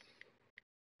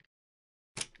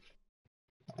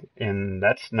 And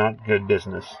that's not good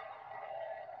business.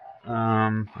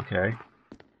 Okay.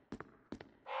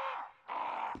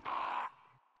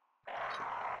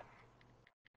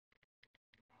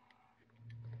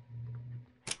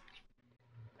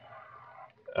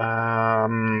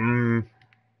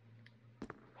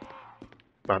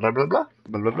 Blah blah blah blah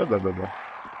blah blah blah blah blah.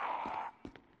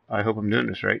 I hope I'm doing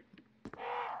this right.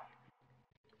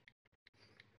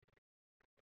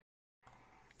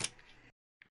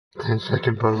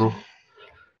 Second puzzle.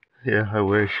 Yeah, I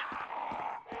wish.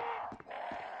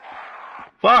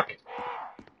 Fuck!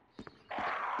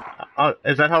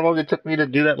 Is that how long it took me to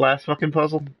do that last fucking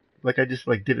puzzle? Like, I just,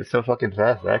 did it so fucking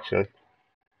fast, actually.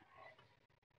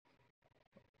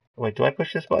 Wait, do I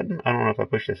push this button? I don't know if I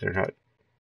push this or not.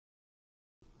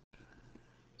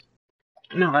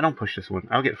 No, I don't push this one.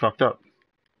 I'll get fucked up.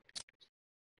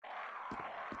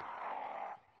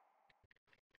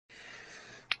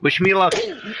 Wish me luck!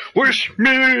 Wish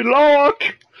me luck!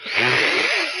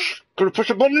 Gonna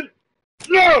push a button?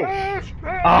 No!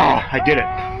 Ah, I did it.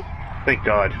 Thank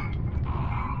God.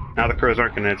 Now the crows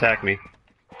aren't gonna attack me.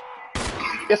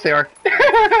 Yes, they are.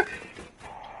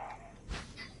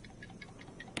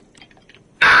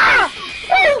 Ah!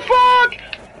 Oh, fuck!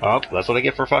 Oh, that's what I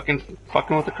get for fucking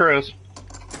with the crows.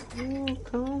 Oh,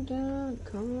 calm down,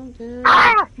 calm down.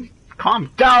 Ah!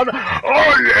 Calm down!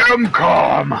 I am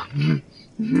calm!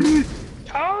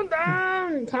 Calm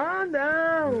down, calm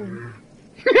down.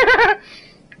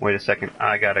 Wait a second,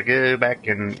 I gotta go back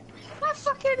and... That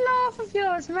fucking laugh of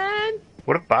yours, man!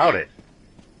 What about it?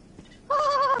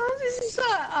 Oh, this is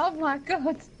like... Oh my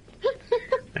god.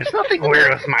 There's nothing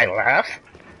weird with my laugh.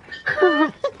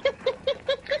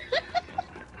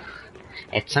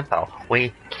 It's simple.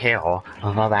 We kill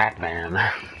the Batman.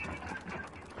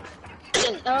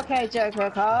 Okay, Joker,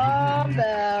 calm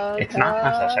down. It's not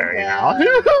necessary now.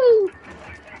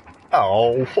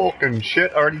 Oh, fucking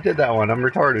shit. I already did that one. I'm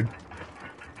retarded.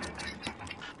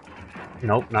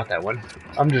 Nope, not that one.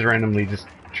 I'm just randomly just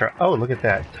try. Oh, look at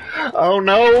that. Oh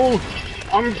no!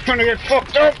 I'm gonna get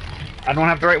fucked up! I don't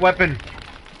have the right weapon.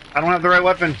 I don't have the right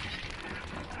weapon.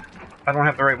 I don't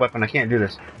have the right weapon. I can't do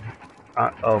this.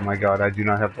 Oh my god, I do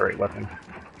not have the right weapon.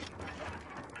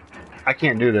 I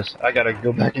can't do this. I gotta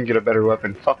go back and get a better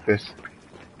weapon. Fuck this.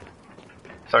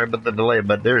 Sorry about the delay,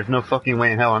 but there is no fucking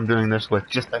way in hell I'm doing this with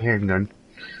just a handgun.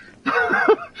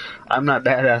 I'm not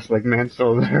badass like Man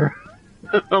Soldier.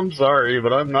 I'm sorry,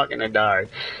 but I'm not gonna die.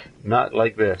 Not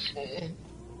like this.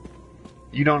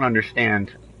 You don't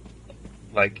understand.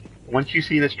 Like, once you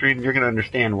see the stream, you're gonna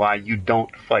understand why you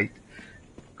don't fight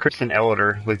Kristen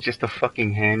Elder with just a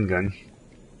fucking handgun.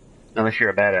 Unless you're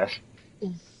a badass.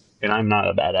 And I'm not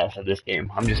a badass at this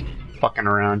game. I'm just fucking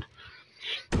around.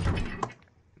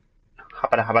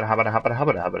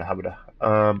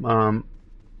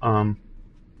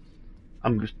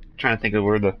 I'm just trying to think of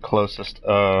where the closest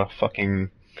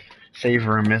fucking save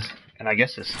room is, and I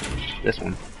guess it's this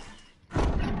one.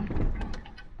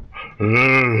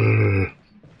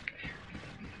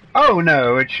 Oh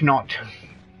no, it's not.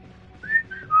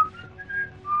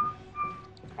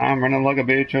 I'm running like a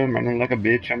bitch, I'm running like a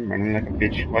bitch, I'm running like a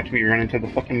bitch. Watch me run into the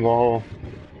fucking wall.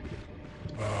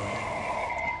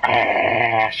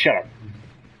 Shut up.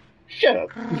 Shut up.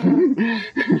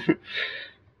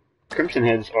 Crimson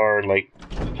Heads are, like,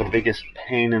 the biggest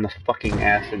pain in the fucking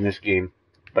ass in this game.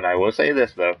 But I will say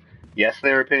this, though. Yes, they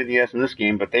are a pain in the ass in this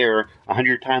game, but they are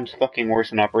 100 times fucking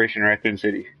worse in Operation Raccoon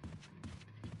City.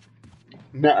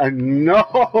 No,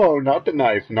 not the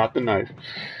knife, not the knife.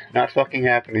 Not fucking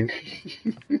happening.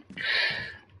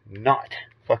 Not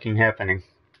fucking happening.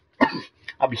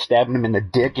 I'll be stabbing him in the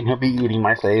dick and he'll be eating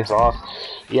my face off.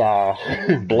 Yeah,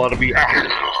 blood will be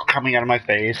coming out of my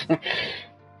face.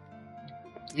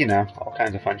 You know, all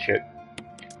kinds of fun shit.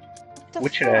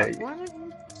 What should I... Why don't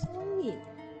you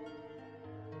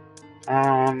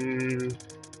play?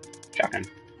 Shotgun.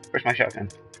 Where's my shotgun?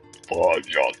 Oh,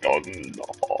 shotgun.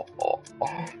 Oh,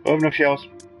 I have enough shells.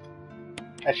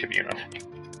 That should be enough.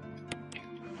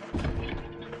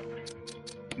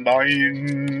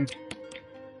 Dying.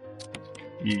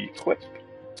 Equip.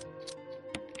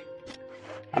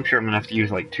 I'm sure I'm gonna have to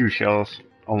use like 2 shells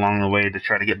along the way to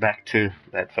try to get back to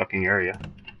that fucking area.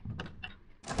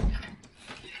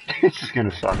 This is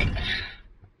gonna suck.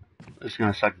 It's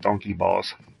gonna suck donkey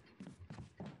balls.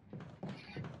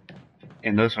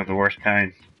 And those are the worst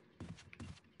kind.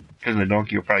 Because the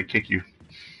donkey will probably kick you.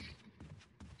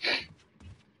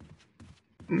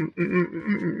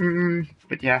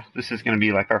 But yeah, this is gonna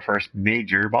be like our first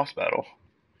major boss battle.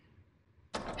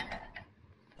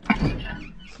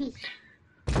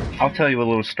 I'll tell you a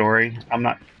little story. I'm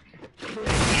not...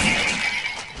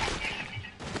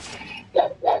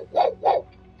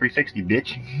 360,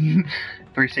 bitch.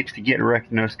 360, get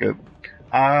wrecked, no scope.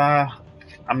 I'm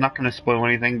not gonna spoil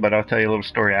anything, but I'll tell you a little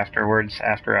story afterwards,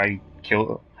 after I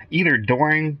kill... Either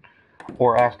during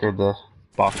or after the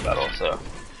boss battle, so...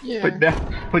 Yeah.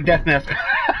 Put death mask...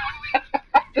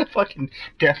 The fucking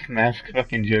death mask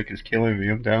fucking joke is killing me,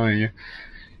 I'm telling you.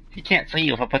 He can't see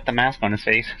you if I put the mask on his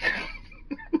face.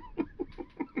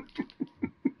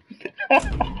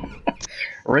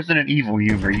 Resident Evil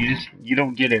humor. You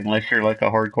don't get it unless you're like a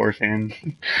hardcore fan.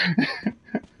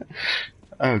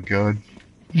 Oh god.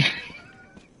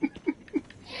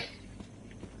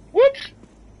 Whoops.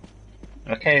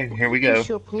 Okay, here we go. Piss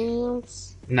your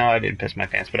pants. No, I didn't piss my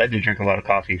pants, but I did drink a lot of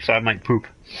coffee, so I might poop.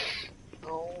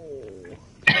 Oh.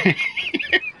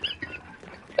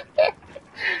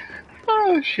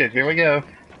 Oh shit, here we go.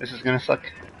 This is gonna suck.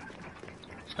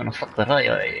 It's gonna suck the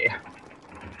royally.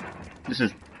 This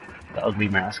is the ugly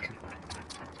mask.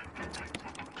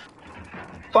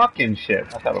 Fucking shit.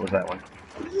 I thought it was that one.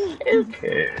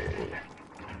 Okay.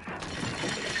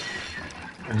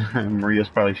 Maria's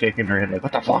probably shaking her head like,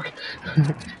 what the fuck?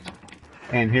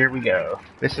 And here we go.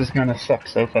 This is gonna suck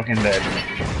so fucking bad.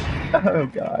 Oh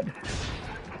god.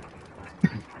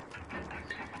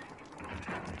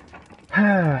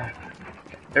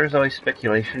 There's always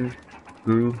speculation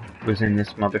who was in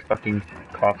this motherfucking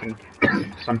coffin.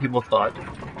 Some people thought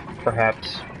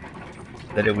perhaps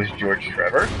that it was George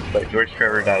Trevor, but George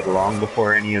Trevor died long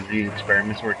before any of these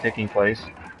experiments were taking place.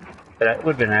 But that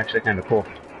would have been actually kind of cool.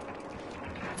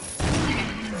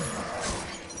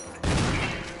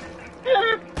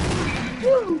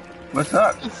 What's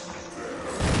up?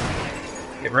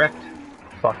 Get wrecked,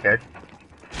 fuckhead.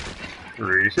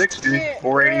 360,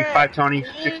 480, 520,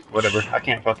 6, whatever. I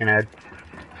can't fucking add.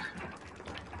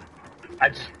 I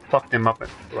just fucked him up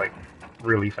like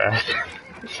really fast,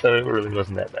 so it really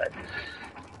wasn't that bad.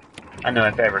 I know I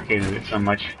fabricated it so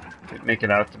much to make it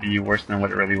out to be worse than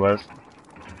what it really was.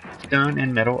 Stone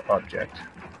and metal object.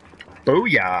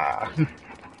 Booyah! I'm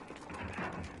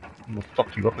gonna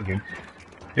fuck you up again.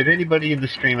 Did anybody in the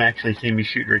stream actually see me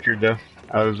shoot Richard, though?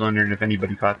 I was wondering if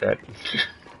anybody caught that.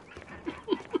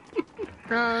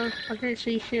 No, I didn't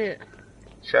see shit.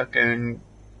 Shotgun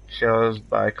shells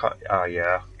by... Oh,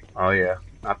 yeah. Oh, yeah.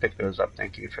 I'll pick those up.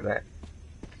 Thank you for that.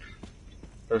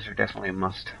 Those are definitely a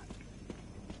must.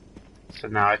 So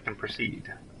now I can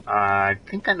proceed. I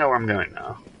think I know where I'm going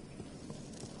now.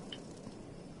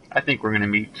 I think we're going to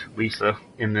meet Lisa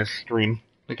in this stream.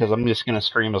 Because I'm just going to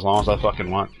stream as long as I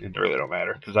fucking want. It really don't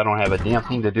matter. Because I don't have a damn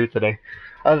thing to do today.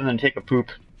 Other than take a poop.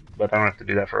 But I don't have to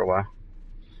do that for a while.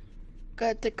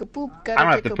 Gotta take a poop. I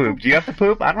don't have to poop. Do you have to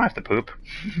poop? I don't have to poop.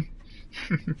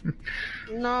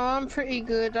 No, I'm pretty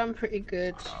good. I'm pretty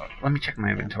good. Let me check my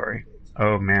inventory.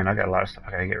 Oh man, I got a lot of stuff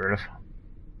I gotta get rid of.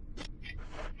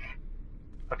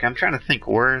 Okay, I'm trying to think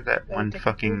where that one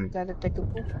fucking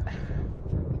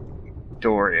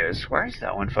door is. Where is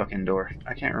that one fucking door?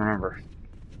 I can't remember.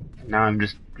 Now I'm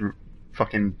just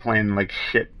fucking playing like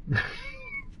shit.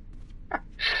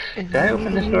 Did I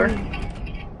open this door?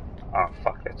 Oh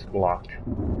fuck, that's locked.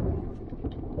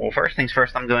 Well, first things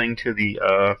first, I'm going to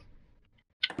the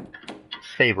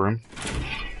save room.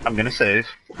 I'm gonna save,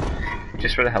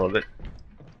 just for the hell of it,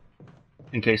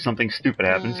 in case something stupid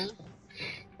happens.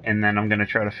 And then I'm gonna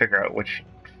try to figure out which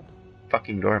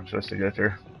fucking door I'm supposed to go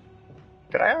through.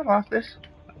 Did I unlock this?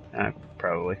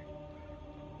 Probably.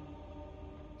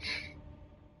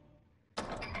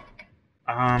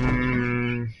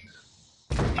 I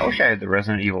wish I had the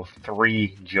Resident Evil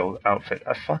 3 Jill outfit.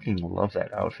 I fucking love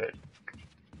that outfit.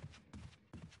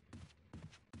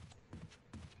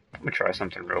 I'm gonna try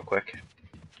something real quick.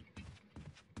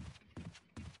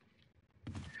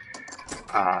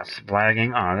 Ah, it's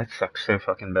lagging. Ah, that sucks so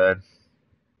fucking bad.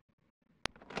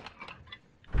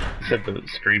 Said the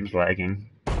stream's lagging.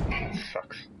 That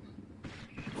sucks.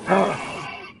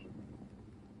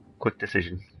 Quick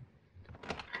decision.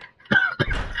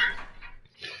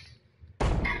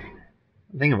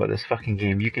 Think about this fucking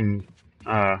game. You can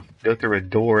go through a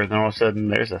door, and then all of a sudden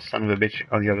there's a son of a bitch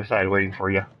on the other side waiting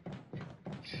for you.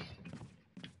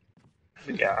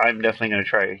 But yeah, I'm definitely gonna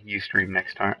try Ustream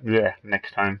next time. Yeah,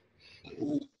 next time.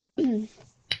 Good.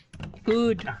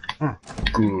 Good.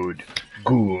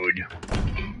 Good.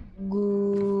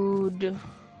 Good.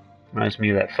 Reminds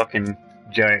me of that fucking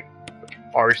giant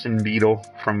arson beetle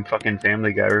from fucking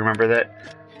Family Guy. Remember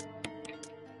that?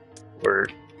 Where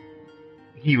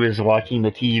he was watching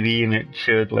the TV and it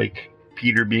showed like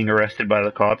Peter being arrested by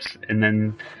the cops, and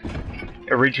then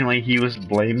originally he was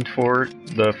blamed for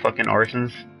the fucking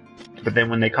arsons, but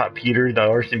then when they caught Peter, the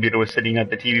arson beetle was sitting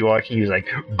at the TV watching. He was like,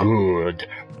 "Good,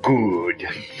 good."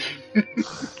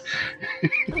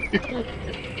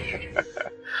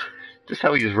 Just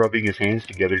how he was rubbing his hands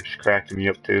together just cracked me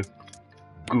up too.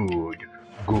 Good,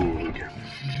 good.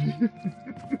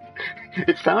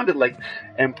 It sounded like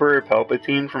Emperor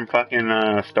Palpatine from fucking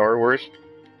Star Wars.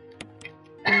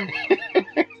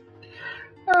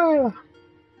 Oh,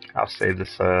 I'll save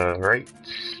this right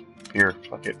here.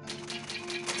 Fuck it.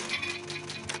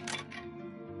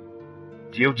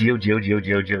 Geo.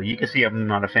 You can see I'm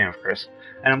not a fan of Chris,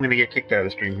 and I'm gonna get kicked out of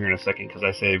the stream here in a second because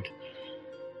I saved.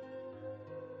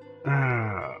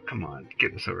 Come on,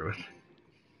 get this over with.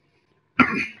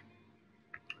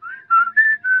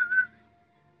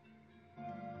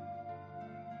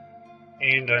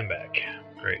 And I'm back.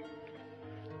 Great.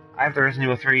 I have the Resident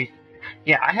Evil 3.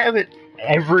 Yeah, I have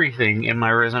everything in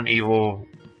my Resident Evil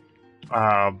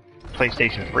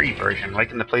PlayStation 3 version.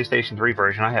 Like in the PlayStation 3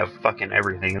 version, I have fucking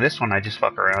everything. And this one I just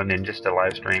fuck around in just to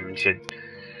live stream and shit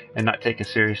and not take it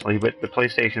seriously. But the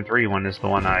PlayStation 3 one is the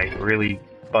one I really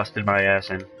busted my ass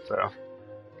in. So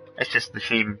it's just a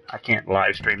shame I can't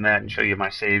live stream that and show you my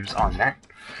saves on that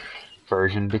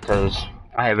version because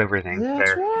I have everything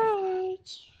there. Right.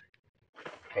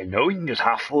 And knowing is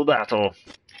half full battle.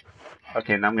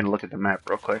 Okay, now I'm gonna look at the map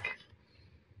real quick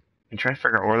and try to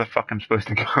figure out where the fuck I'm supposed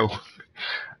to go.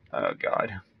 Oh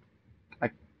god.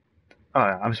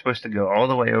 I'm supposed to go all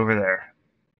the way over there.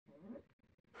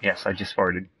 Yes, I just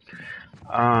farted.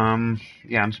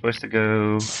 Yeah, I'm supposed to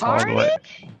go all the way.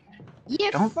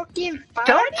 You fucking farted?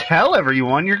 Don't tell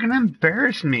everyone, you're gonna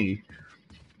embarrass me.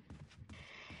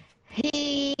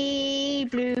 Hey,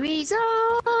 Bluey's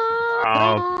on.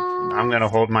 Oh, I'm gonna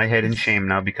hold my head in shame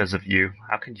now because of you.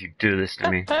 How could you do this to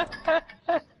me? I'm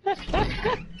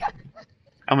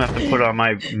gonna have to put on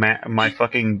my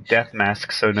fucking death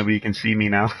mask so nobody can see me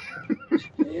now.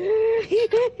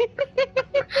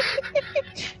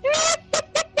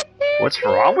 What's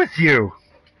wrong with you?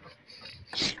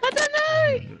 I don't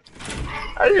know.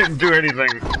 I didn't do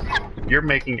anything. You're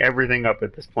making everything up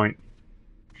at this point.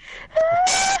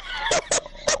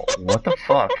 What the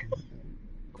fuck?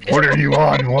 What are you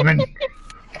on, woman?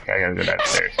 Okay, I gotta go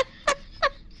downstairs.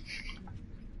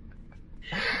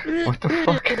 What the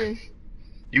fuck?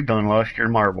 You done lost your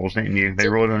marbles, didn't you? They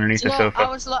rolled underneath the sofa.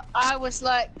 I was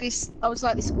like this all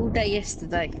day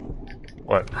yesterday.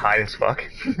 What? High as fuck?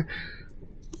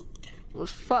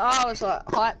 I was like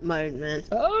hype mode, man.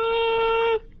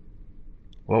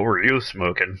 What were you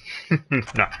smoking?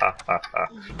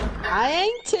 I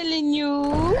ain't telling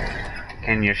you.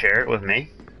 Can you share it with me?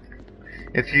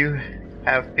 If you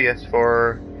have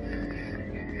PS4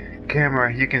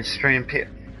 camera, you can stream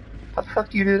How the fuck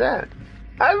do you do that?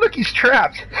 Ah, look, he's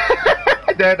trapped.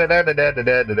 Da da da da da da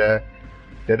da da da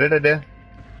da da da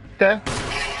da.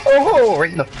 Oh,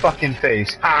 right in the fucking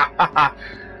face. Ha ha ha.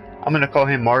 I'm gonna call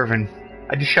him Marvin.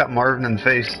 I just shot Marvin in the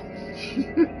face.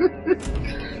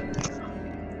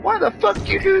 Why the fuck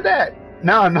do you do that?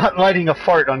 No, I'm not lighting a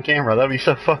fart on camera. That'd be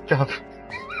so fucked up.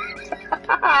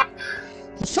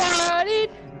 Farted.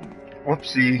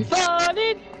 Whoopsie.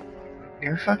 Farted.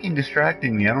 You're fucking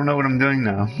distracting me. I don't know what I'm doing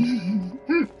now.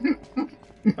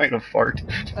 Might have fart.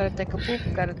 Gotta take a poop.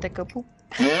 Gotta take a poop.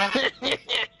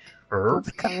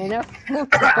 Poop's coming up.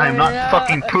 I'm not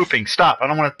fucking pooping. Stop. I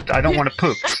don't want to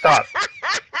poop. Stop.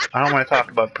 I don't want to talk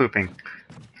about pooping.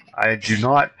 I do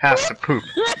not have to poop.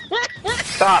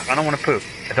 Stop. I don't want to poop.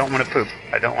 I don't want to poop.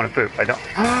 I don't want to poop. I don't.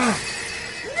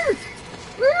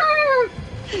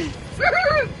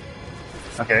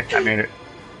 Okay, I made it.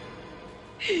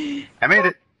 I made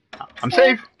it. I'm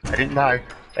safe. I didn't die.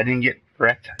 I didn't get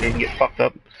wrecked. I didn't get fucked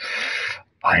up.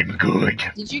 I'm good.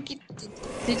 Did you get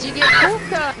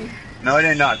pooped on? No, I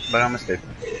did not, but I'm safe.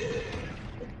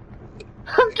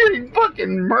 I'm getting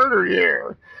fucking murdered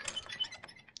here.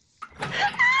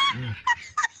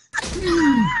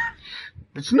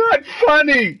 It's not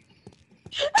funny.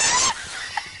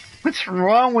 What's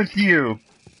wrong with you?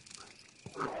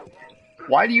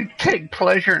 Why do you take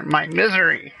pleasure in my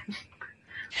misery?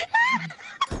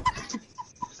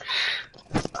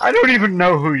 I don't even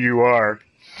know who you are.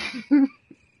 I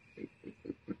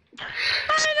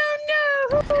don't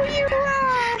know who you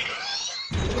are.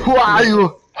 Who are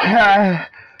you?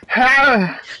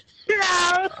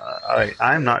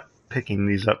 I'm not picking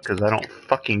these up because I don't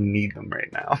fucking need them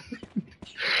right now.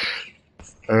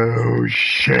 Oh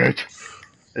shit.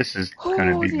 This is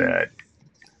gonna be bad.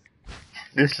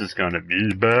 This is gonna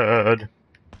be bad.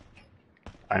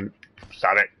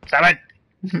 Stop it. Stop it!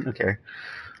 Okay.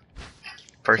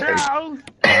 First aid.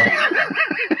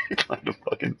 It's like a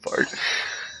fucking fart.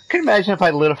 Can you imagine if I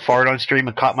lit a fart on stream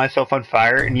and caught myself on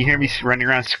fire and you hear me running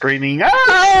around screaming,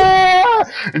 ah!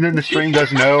 And then the stream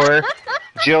goes nowhere.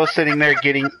 Jill's sitting there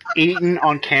getting eaten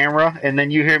on camera, and then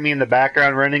you hear me in the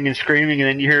background running and screaming, and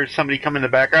then you hear somebody come in the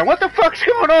background. What the fuck's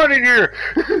going on in here?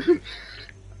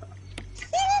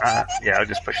 Yeah, I'll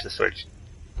just push the switch.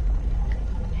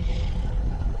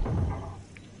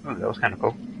 Oh, that was kind of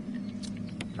cool.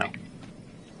 No.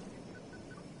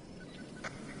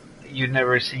 You'd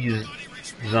never see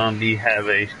zombie have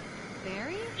a...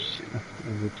 Berry?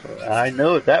 I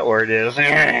know what that word is.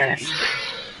 That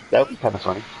would be kind of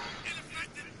funny.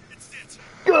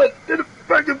 Good!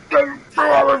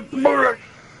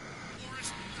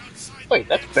 Wait,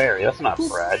 that's Barry. That's not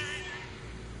Brad.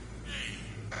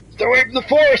 Stay away from the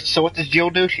forest! So what does Jill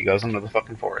do? She goes into the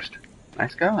fucking forest.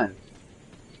 Nice going.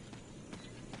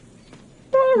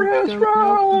 Forest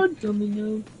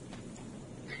Road!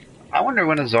 I wonder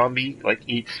when a zombie, like,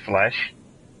 eats flesh,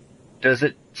 does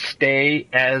it stay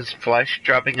as flesh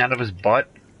dropping out of his butt?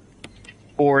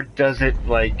 Or does it,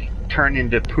 like, turn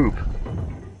into poop?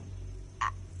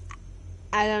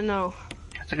 I don't know.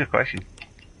 That's a good question.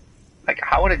 Like,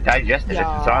 how would it digest it? It's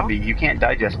a zombie. You can't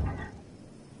digest it.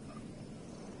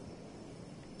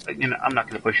 Like, you know, I'm not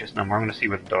going to push this no more. I'm going to see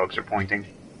what the dogs are pointing.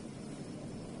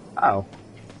 Oh.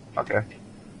 Okay.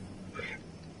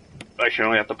 I should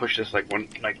only have to push this like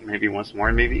maybe once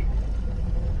more, maybe.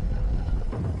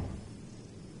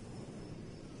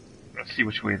 Let's see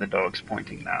which way the dog's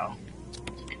pointing now.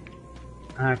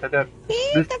 I'm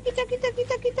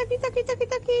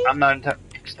not.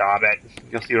 Stop it.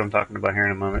 You'll see what I'm talking about here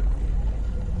in a moment.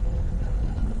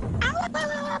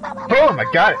 Boom! I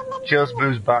got it. Jill's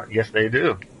moves bot. Yes, they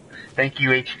do. Thank you,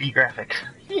 HD graphics.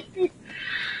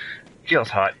 Jill's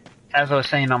hot. As I was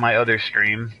saying on my other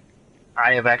stream,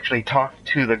 I have actually talked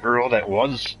to the girl that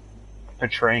was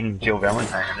portraying Jill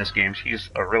Valentine in this game. She's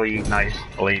a really nice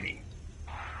lady.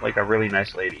 Like a really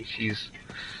nice lady. She's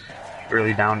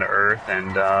really down to earth,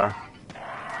 and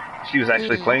she was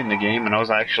actually playing the game, and I was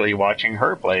actually watching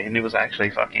her play, and it was actually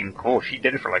fucking cool. She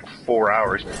did it for like 4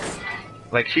 hours.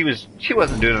 Like she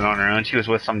wasn't doing it on her own. She was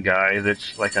with some guy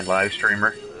that's like a live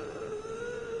streamer.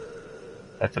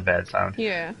 That's a bad sound.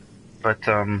 Yeah. But,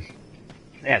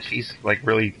 yeah, she's, like,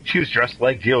 really... She was dressed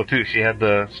like Jill, too. She had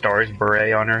the stars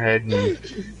beret on her head, and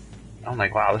I'm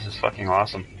like, wow, this is fucking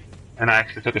awesome. And I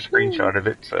actually took a screenshot of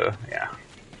it, so, yeah.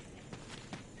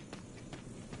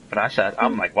 But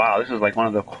I'm like, wow, this is, like, one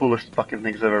of the coolest fucking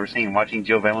things I've ever seen, watching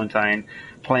Jill Valentine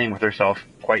playing with herself,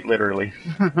 quite literally.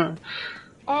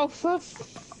 Oh,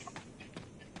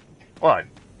 What?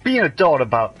 Be an adult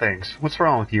about things. What's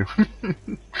wrong with you?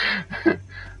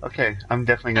 Okay, I'm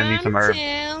definitely gonna need some herb.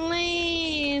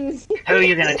 Telling. Who are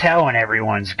you gonna tell when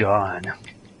everyone's gone?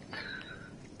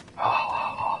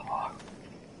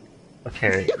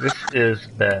 Okay, this is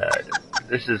bad.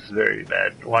 This is very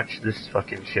bad. Watch this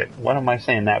fucking shit. What am I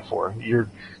saying that for?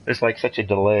 There's like such a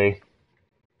delay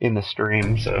in the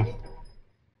stream, so...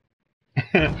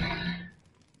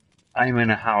 I'm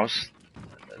in a house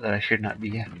that I should not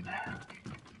be in.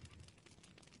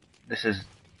 This is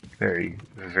very,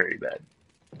 very bad.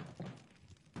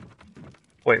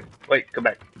 Wait, go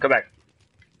back.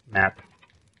 Map.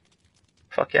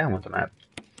 Fuck yeah, I want the map.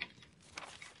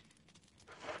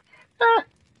 Ah!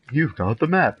 You've got the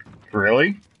map.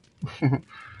 Really?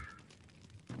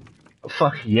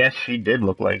 Fuck, yes, she did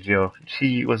look like Jill.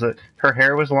 Her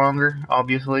hair was longer,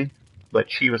 obviously,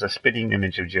 but she was a spitting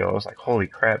image of Jill. I was like, holy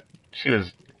crap, she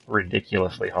was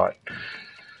ridiculously hot.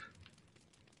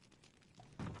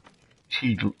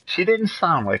 She didn't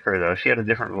sound like her, though. She had a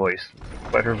different voice,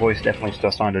 but her voice definitely still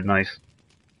sounded nice.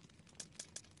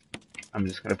 I'm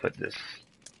just gonna put this,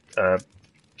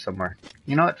 somewhere.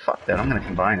 You know what? Fuck that. I'm gonna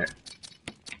combine it.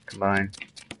 Combine.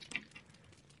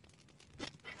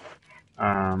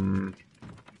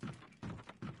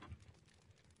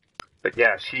 But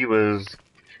yeah, she was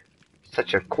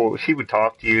such a cool... She would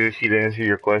talk to you, she'd answer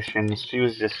your questions. She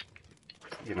was just,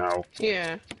 you know...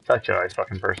 Yeah. Such a nice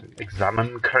fucking person.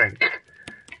 Examine crank.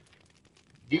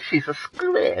 This is a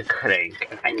square crank,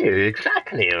 and I knew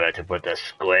exactly where to put the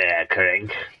square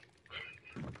crank.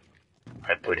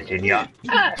 I put it in your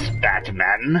ass,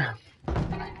 Batman.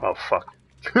 Oh, fuck.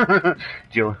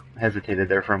 Jill hesitated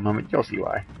there for a moment. You'll see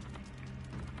why.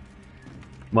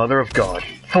 Mother of God.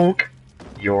 Funk!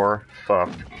 You're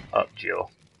fucked up,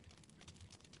 Jill.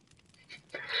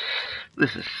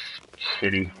 This is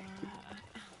shitty.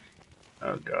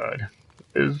 Oh, God.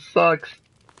 This sucks.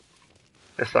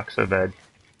 This sucks so bad.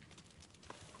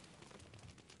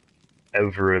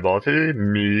 Everybody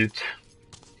meet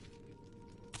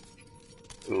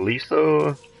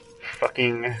Lisa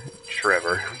fucking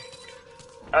Trevor.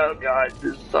 Oh god,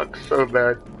 this sucks so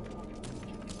bad.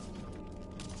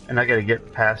 And I gotta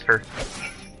get past her.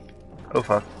 Oh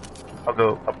fuck. I'll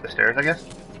go up the stairs, I guess?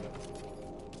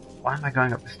 Why am I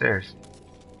going up the stairs?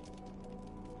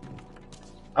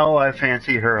 Oh, I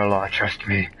fancy her a lot, trust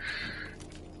me.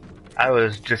 I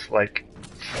was just like...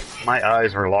 My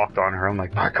eyes were locked on her. I'm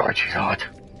like, my god, she's hot.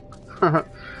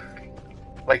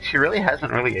 Like, she really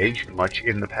hasn't really aged much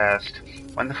in the past.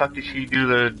 When the fuck did she do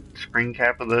the screen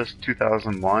cap of this?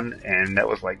 2001? And that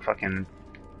was like fucking...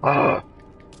 That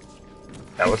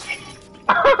was...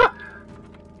 That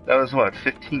was what,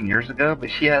 15 years ago? But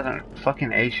she hasn't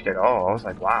fucking aged at all. I was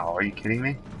like, wow, are you kidding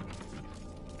me?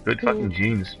 Good fucking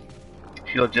genes.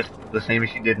 She looked just the same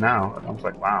as she did now. And I was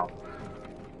like, wow.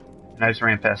 And I just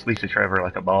ran past Lisa Trevor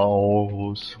like a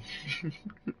boss.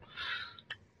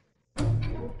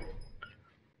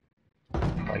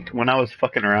 Like, when I was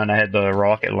fucking around, I had the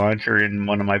rocket launcher in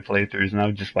one of my playthroughs, and I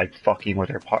was just, like, fucking with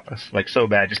her, like, so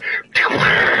bad, just...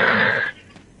 And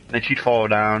then she'd fall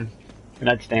down, and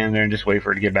I'd stand there and just wait for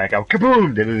her to get back out.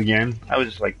 Kaboom! Did it again. I was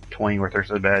just, like, toying with her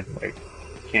so bad, like,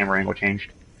 camera angle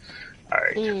changed.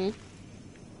 Alright.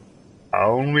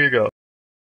 On we go.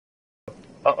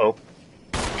 Uh-oh.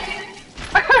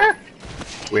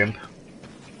 Wimp.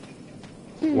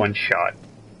 One shot.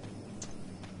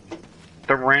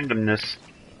 The randomness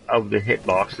of the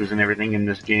hitboxes and everything in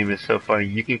this game is so funny.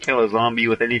 You can kill a zombie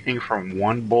with anything from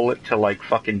 1 bullet to like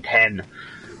fucking 10.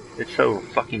 It's so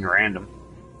fucking random.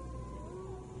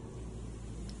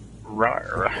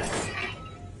 Rawr.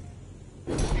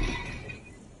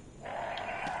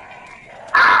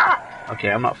 Ah! Okay,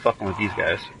 I'm not fucking with these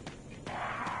guys.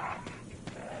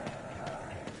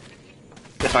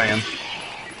 Yes, I am.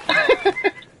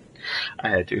 I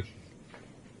had to.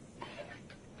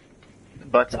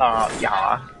 But,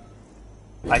 yeah.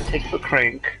 I take the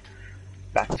crank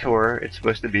back to where it's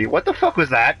supposed to be. What the fuck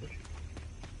was that?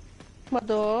 My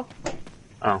door.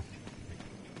 Oh.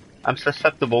 I'm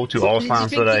susceptible to all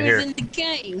sounds that I hear. In the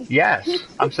game? Yes,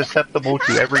 I'm susceptible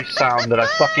to every sound that I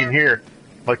fucking hear.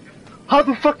 Like, how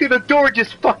the fuck did a door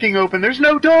just fucking open? There's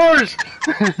no doors!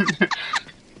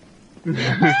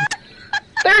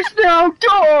 There's no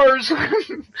doors!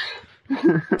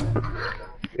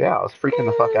 Yeah, I was freaking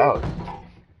the fuck out.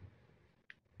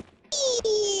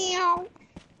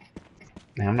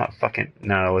 Man, I'm not fucking...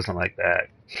 No, it wasn't like that.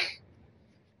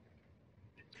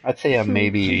 I'd say I'm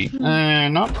maybe...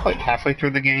 not quite halfway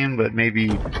through the game, but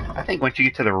maybe... I think once you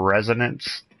get to the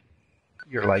residence,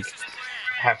 you're like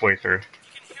halfway through.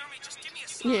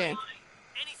 Yeah.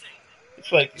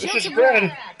 It's like, this is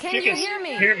Brad. Can you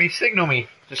hear me? Signal me.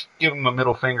 Just give him a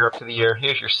middle finger up to the air.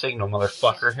 Here's your signal,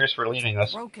 motherfucker. Here's for leaving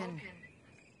us. Broken.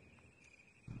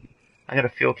 I got a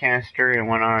fuel canister and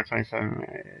 1 hour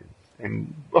 27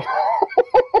 and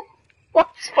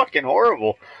that's fucking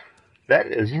horrible. That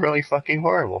is really fucking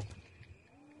horrible.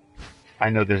 I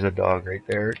know there's a dog right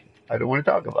there. I don't want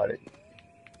to talk about it.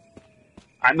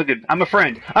 I'm a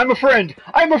friend. I'm a friend.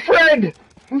 I'm a friend.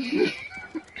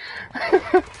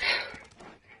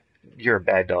 You're a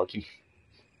bad doggy.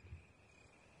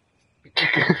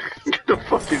 The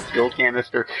fucking fuel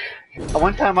canister.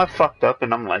 One time I fucked up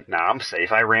and I'm like, nah, I'm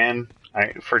safe. I ran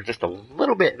for just a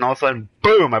little bit and all of a sudden,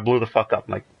 boom, I blew the fuck up.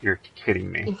 I'm like, you're kidding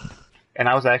me. And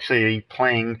I was actually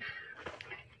playing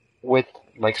with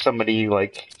like somebody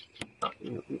like,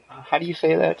 how do you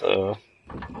say that?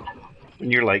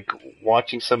 When you're like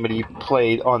watching somebody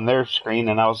play on their screen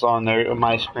and I was on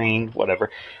my screen, whatever.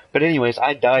 But anyways,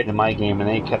 I died in my game and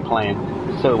they kept playing.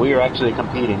 So we were actually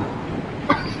competing.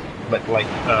 But like,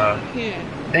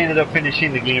 they ended up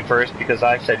finishing the game first because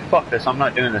I said, fuck this, I'm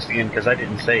not doing this again because I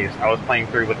didn't save. I was playing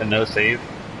through with a no save.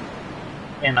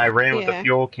 And I ran with the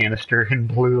fuel canister and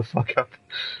blew the fuck up.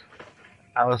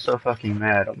 I was so fucking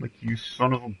mad. I'm like, you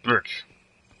son of a bitch.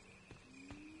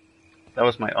 That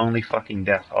was my only fucking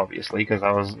death, obviously, because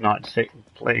I was not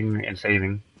playing and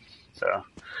saving. So,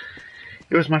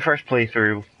 it was my first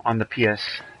playthrough on the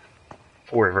PS4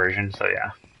 version, so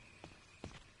yeah.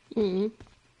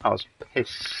 I was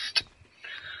pissed.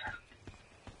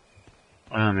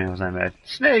 Oh man, was I mad.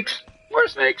 Snakes! More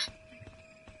snakes!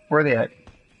 Where are they at?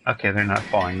 Okay, they're not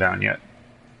falling down yet.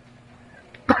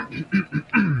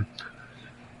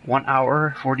 1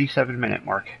 hour, 47-minute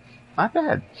mark. Not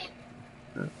bad.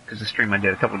 Because the stream I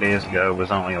did a couple days ago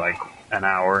was only like an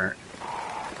hour.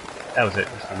 That was it,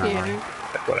 just an hour.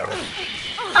 But whatever.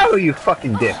 Oh, you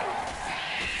fucking dick.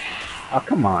 Oh,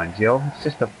 come on, Jill. It's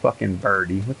just a fucking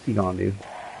birdie. What's he gonna do?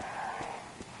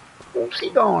 What's he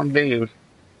gonna do?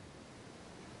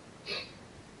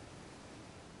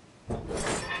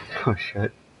 Oh,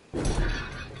 shit.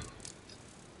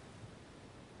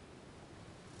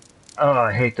 Oh,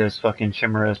 I hate those fucking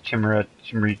chimmy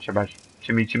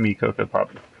cocoa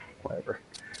pop. Whatever.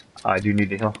 I do need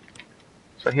to heal.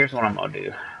 So here's what I'm gonna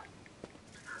do.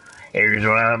 Here's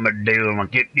what I'm gonna do. I'm gonna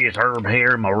get this herb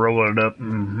here, I'm gonna roll it up,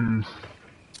 and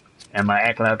I'm gonna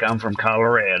act like I'm from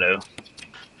Colorado.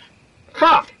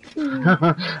 Fuck!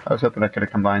 I was hoping I could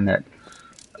have combined that.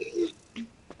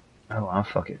 Oh, well,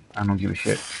 fuck it. I don't give a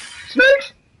shit.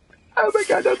 Snakes! Oh my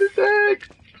god, those snakes!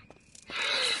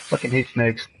 Fucking hate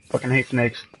snakes. Fucking hate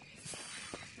snakes.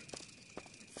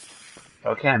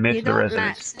 Okay, I made it to the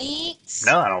residence. Like snakes?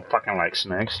 No, I don't fucking like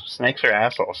snakes. Snakes are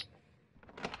assholes.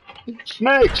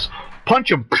 Snakes! Punch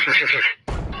them!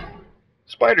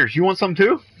 Spiders, you want some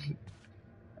too?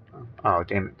 Oh,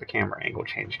 damn it, the camera angle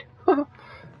changed. So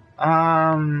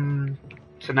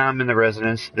now I'm in the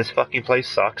residence. This fucking place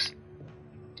sucks.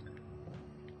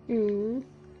 I'll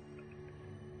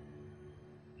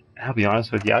be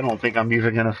honest with you, I don't think I'm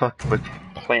even gonna fuck with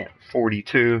Plant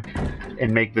 42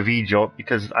 and make the V-Jolt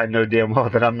because I know damn well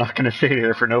that I'm not gonna stay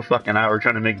there for no fucking hour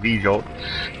trying to make V-Jolt.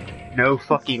 No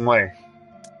fucking way.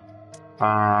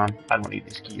 I don't need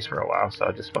these keys for a while, so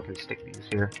I'll just fucking stick these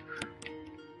here.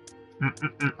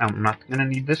 I'm not gonna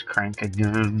need this crank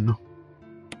again.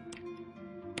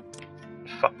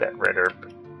 Fuck that red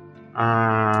herb.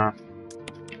 I'm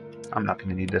not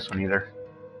gonna need this one either.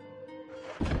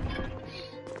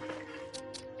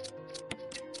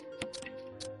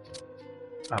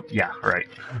 Yeah, right.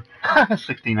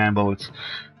 69 bullets.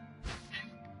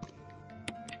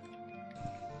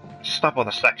 Stop all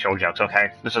the sexual jokes,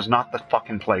 okay? This is not the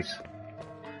fucking place.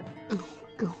 Oh,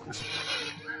 God.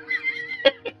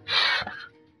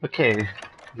 Okay,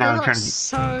 now I'm trying to...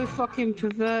 so fucking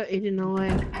perverted in a way.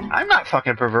 I'm not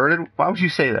fucking perverted. Why would you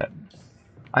say that?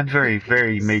 I'm very,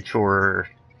 very mature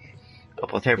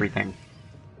up with everything.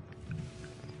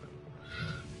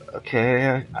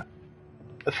 Okay,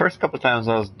 the first couple times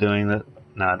I was doing that...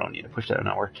 No, I don't need to push that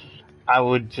nowhere. I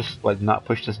would just, like, not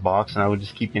push this box, and I would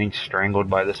just keep getting strangled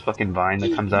by this fucking vine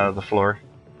that comes out of the floor.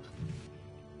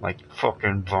 Like,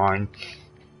 fucking vine.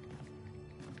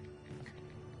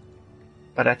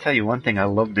 But I tell you one thing I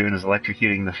love doing is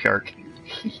electrocuting the shark.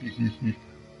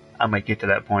 I might get to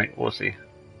that point. We'll see.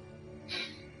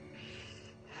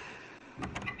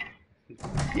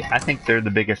 Yeah, I think they're the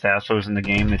biggest assholes in the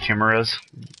game, the Chimeras.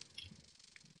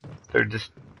 They're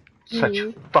just such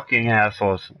fucking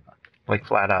assholes. Like,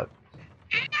 flat out.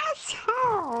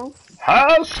 Assholes!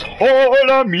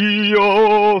 Asshole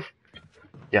mio!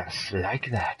 Yes, like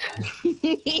that.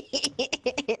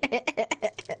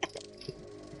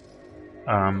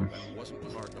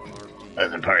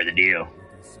 Wasn't part of the deal.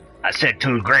 I said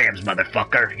 2 grams,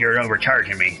 motherfucker. You're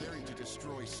overcharging me.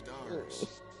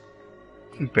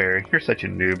 Barry, you're such a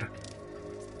noob.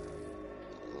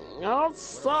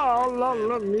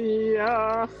 Assholes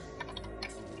mia!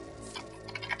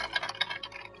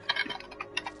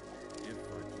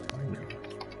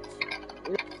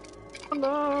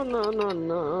 No, no, no,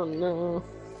 no, no.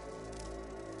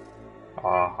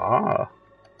 Aha.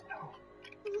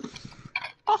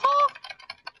 Aha!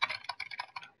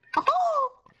 Aha!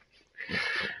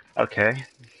 Okay.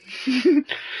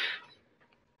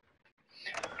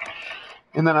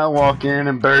 And then I walk in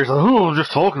and Barry's like, oh, I'm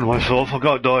just talking to myself. I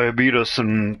got diabetes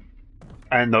and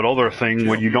that other thing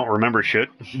when you don't remember shit.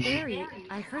 Barry,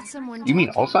 I heard someone. You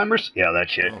mean Alzheimer's? Yeah, that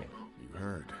shit. Oh, you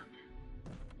heard.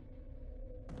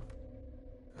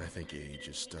 I think age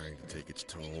is starting to take its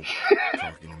toll.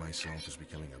 Talking to myself is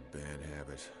becoming a bad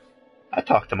habit. I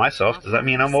talk to myself. Does that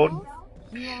mean I'm old?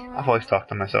 You all right? I've always talked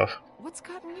to myself. What's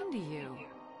gotten into you?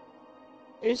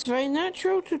 It's very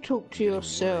natural to talk to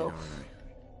yourself.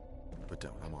 But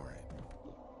don't, I'm alright.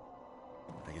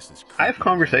 I guess this. I have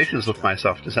conversations with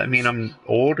myself. Does that mean I'm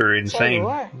old or insane? So do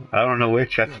I. I don't know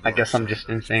which. I guess I'm just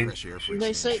insane.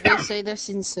 They say that's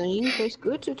insane, but it's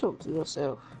good to talk to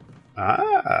yourself.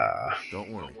 Ah.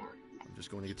 Don't worry. I'm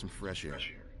just going to get some fresh air.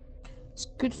 It's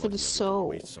good for the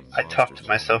soul. I talk to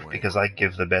myself because I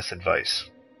give the best advice.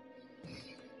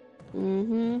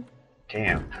 Mm-hmm.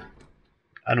 Damn.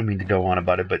 I don't mean to go on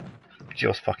about it, but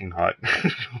Jill's fucking hot.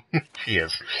 She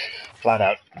is. Flat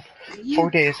out. 4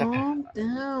 days. Calm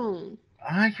down.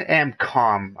 I am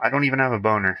calm. I don't even have a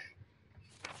boner.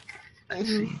 Let's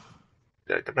see.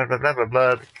 Blah, blah, blah, blah,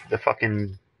 blah. The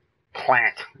fucking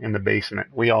plant in the basement.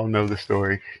 We all know the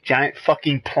story. Giant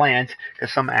fucking plant,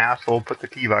 because some asshole put the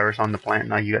T-virus on the plant.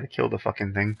 Now you gotta kill the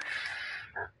fucking thing.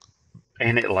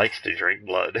 And it likes to drink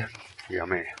blood.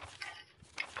 Yummy.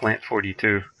 Plant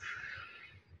 42.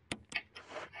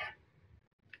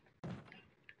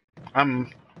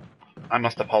 I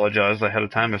must apologize ahead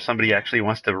of time if somebody actually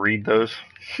wants to read those.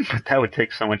 But that would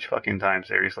take so much fucking time,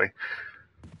 seriously.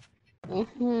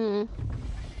 Mm-hmm.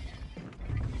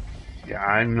 Yeah,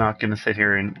 I'm not gonna sit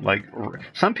here and, like...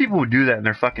 Some people would do that in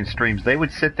their fucking streams. They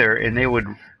would sit there and they would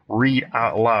read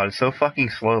out loud so fucking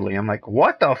slowly. I'm like,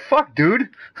 what the fuck, dude?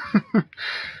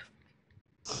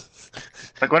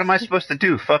 Like, what am I supposed to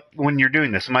do? Fuck, when you're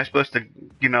doing this, am I supposed to,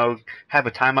 you know, have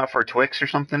a timeout for a Twix or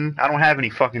something? I don't have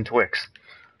any fucking Twix.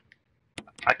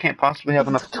 I can't possibly have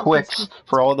enough Twix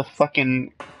for all the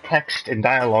fucking text and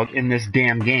dialogue in this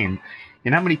damn game.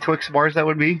 You know how many Twix bars that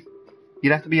would be?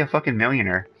 You'd have to be a fucking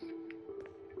millionaire.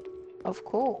 Of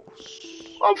course.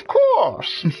 Of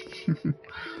course!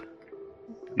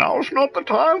 Now's not the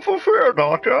time for fear,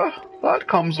 Doctor. That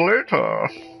comes later.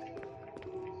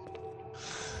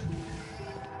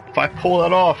 If I pull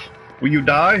that off, will you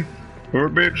die? It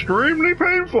would be extremely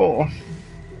painful.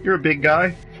 You're a big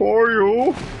guy. For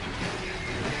you.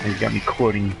 And you got me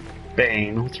quoting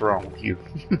Bane. What's wrong with you?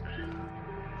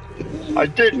 I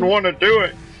didn't want to do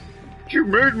it. You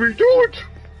made me do it.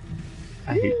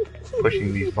 I hate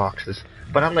pushing these boxes.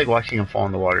 But I like watching them fall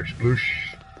in the water. Sploosh.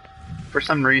 For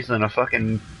some reason, a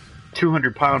fucking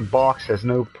 200-pound box has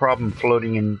no problem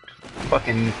floating in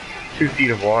fucking 2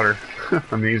 feet of water.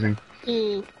 Amazing.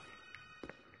 Mm.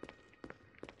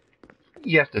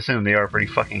 You have to assume they are pretty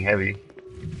fucking heavy.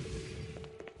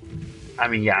 I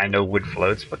mean, yeah, I know wood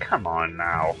floats, but come on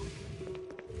now.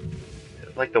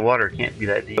 Like, the water can't be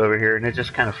that deep over here, and it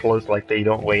just kind of floats like they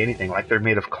don't weigh anything, like they're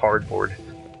made of cardboard.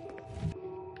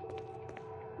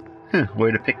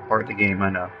 Way to pick apart the game,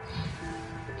 I know.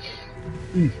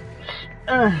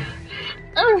 I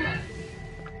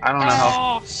don't know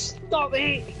how... Oh, stop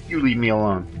it! You leave me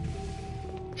alone.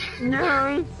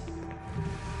 No.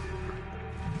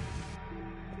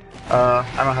 I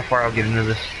don't know how far I'll get into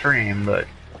this stream, but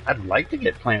I'd like to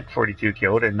get Plant 42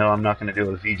 killed, and no, I'm not going to do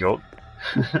it with V-Jolt.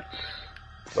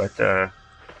 But,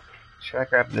 should I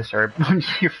grab this herb?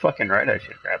 You're fucking right, I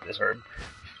should grab this herb.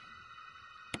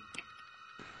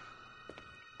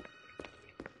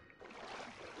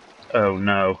 Oh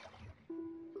no.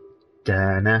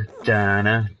 Dana,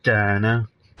 Dana, Dana.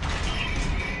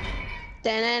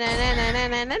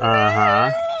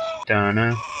 Uh-huh.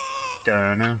 Dana,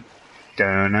 Dana,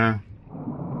 Don't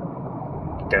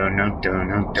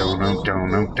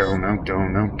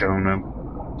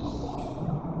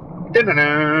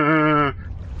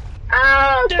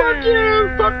Ah, fuck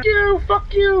you, fuck you,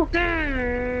 fuck you.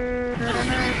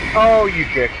 Oh, you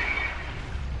dick.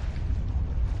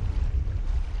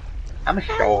 I'm a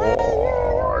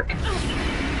shark.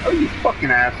 Oh, you fucking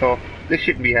asshole. This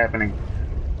shouldn't be happening.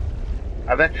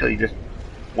 I've actually just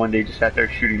one day just sat there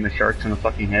shooting the sharks in the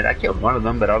fucking head. I killed one of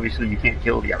them, but obviously you can't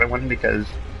kill the other one because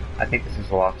I think this is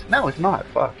locked. No, it's not.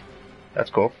 Fuck. That's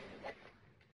cool.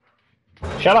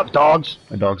 Shut up, dogs!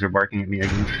 The dogs are barking at me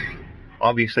again.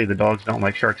 Obviously the dogs don't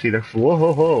like sharks either. Whoa,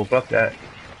 ho, ho, fuck that.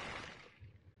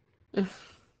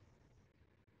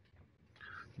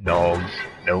 Dogs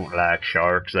don't like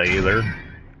sharks either.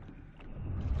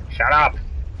 Shut up!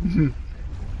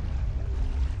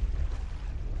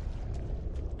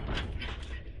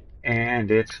 And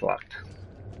it's locked.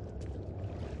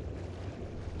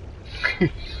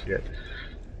 Shit.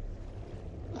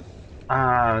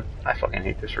 I fucking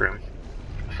hate this room.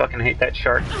 I fucking hate that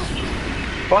shark.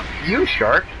 Fuck you,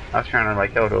 shark! I was trying to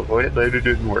like how to avoid it, but it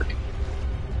didn't work.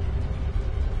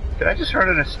 Did I just run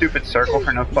in a stupid circle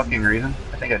for no fucking reason?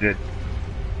 I think I did.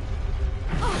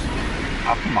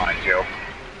 Oh, come on, Joe.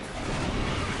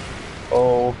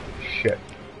 Oh, shit.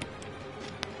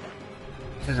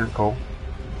 This isn't cool.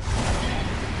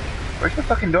 Where's the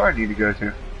fucking door I need to go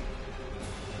to?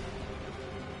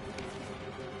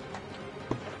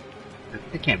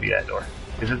 It can't be that door.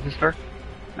 Is it this door?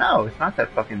 No, it's not that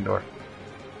fucking door.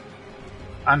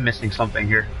 I'm missing something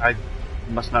here. I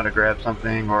must not have grabbed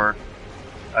something, or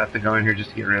I have to go in here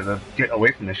just to get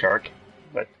away from the shark.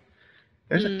 But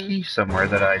there's a key somewhere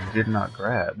that I did not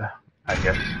grab, I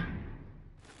guess. Is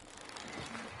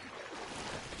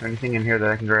there anything in here that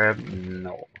I can grab?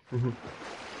 No.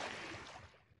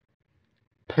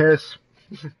 Piss.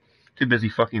 Too busy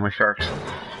fucking with sharks.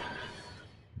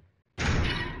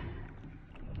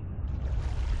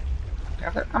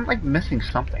 I'm like missing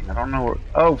something. I don't know where.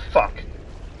 Oh, fuck.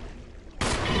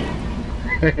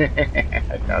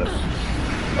 I got it.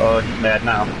 Oh, he's mad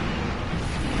now.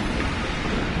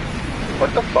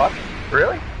 What the fuck?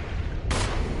 Really?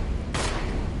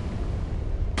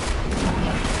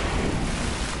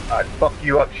 I'd fuck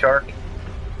you up, shark.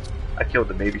 I killed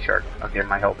the baby shark. Okay,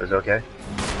 my health is okay.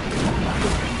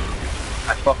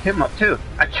 I fucked him up too.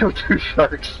 I killed 2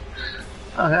 sharks.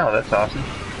 Oh hell, that's awesome.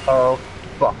 Oh,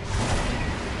 fuck.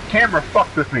 Camera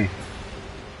fucked with me.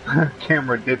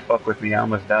 Camera did fuck with me. I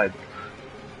almost died.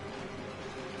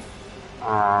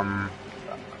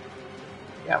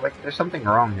 Yeah, like, there's something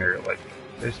wrong here. Like,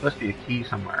 there's supposed to be a key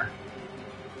somewhere.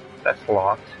 That's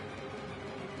locked.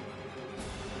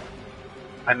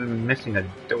 I'm missing a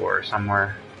door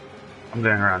somewhere. I'm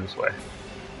going around this way.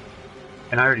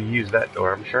 And I already used that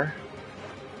door, I'm sure.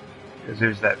 Because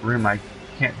there's that room I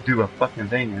can't do a fucking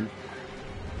thing in.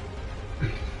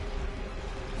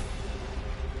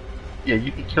 Yeah,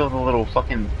 you can kill the little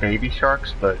fucking baby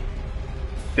sharks, but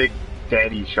Big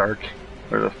Daddy Shark,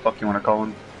 whatever the fuck you want to call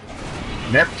him.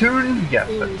 Neptune? Yes,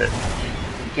 that's it.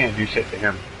 You can't do shit to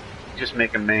him. Just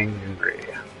make him angry.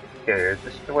 Okay, is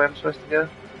this the way I'm supposed to go?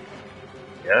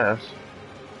 Yes.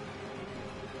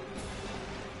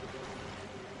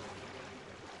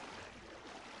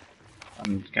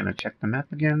 I'm gonna check the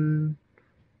map again.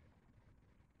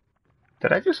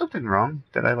 Did I do something wrong?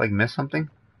 Did I, like, miss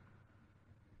something?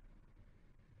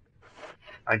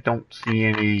 I don't see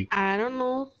any... I don't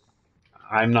know.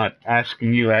 I'm not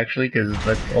asking you, actually, because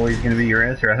that's always going to be your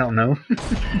answer. I don't know.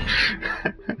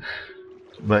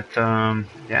 But,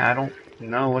 yeah, I don't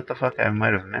know what the fuck I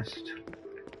might have missed.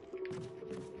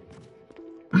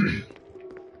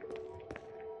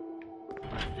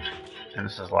 And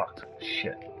this is locked.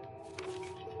 Shit.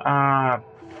 I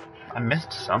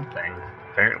missed something,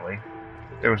 apparently.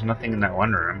 There was nothing in that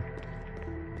one room.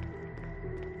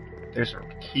 There's a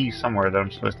key somewhere that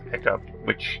I'm supposed to pick up,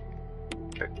 which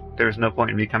there's no point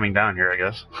in me coming down here, I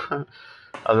guess.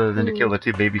 Other than to kill the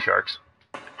 2 baby sharks.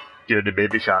 Kill the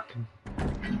baby shark.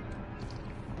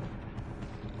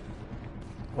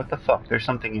 What the fuck? There's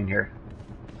something in here.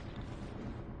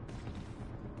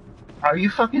 Are you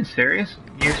fucking serious?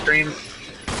 Ustream?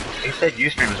 They said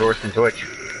Ustream is worse than Twitch.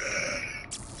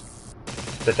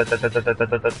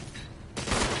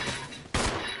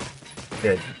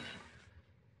 Dead.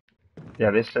 Yeah,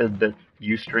 they said that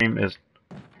Ustream is...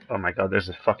 Oh my god, there's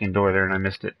a fucking door there and I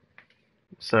missed it.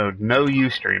 So, no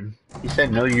Ustream. He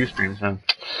said no Ustream, so...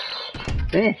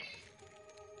 Eh.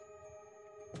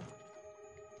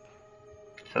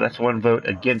 So that's 1 vote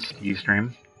against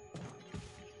Ustream.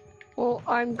 Well,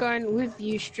 I'm going with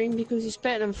Ustream because it's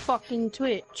better than fucking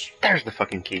Twitch. There's the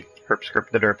fucking key. Perp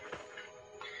script the derp.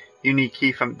 Unique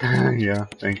key from... yeah,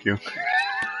 thank you.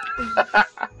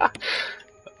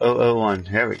 001,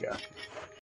 here we go.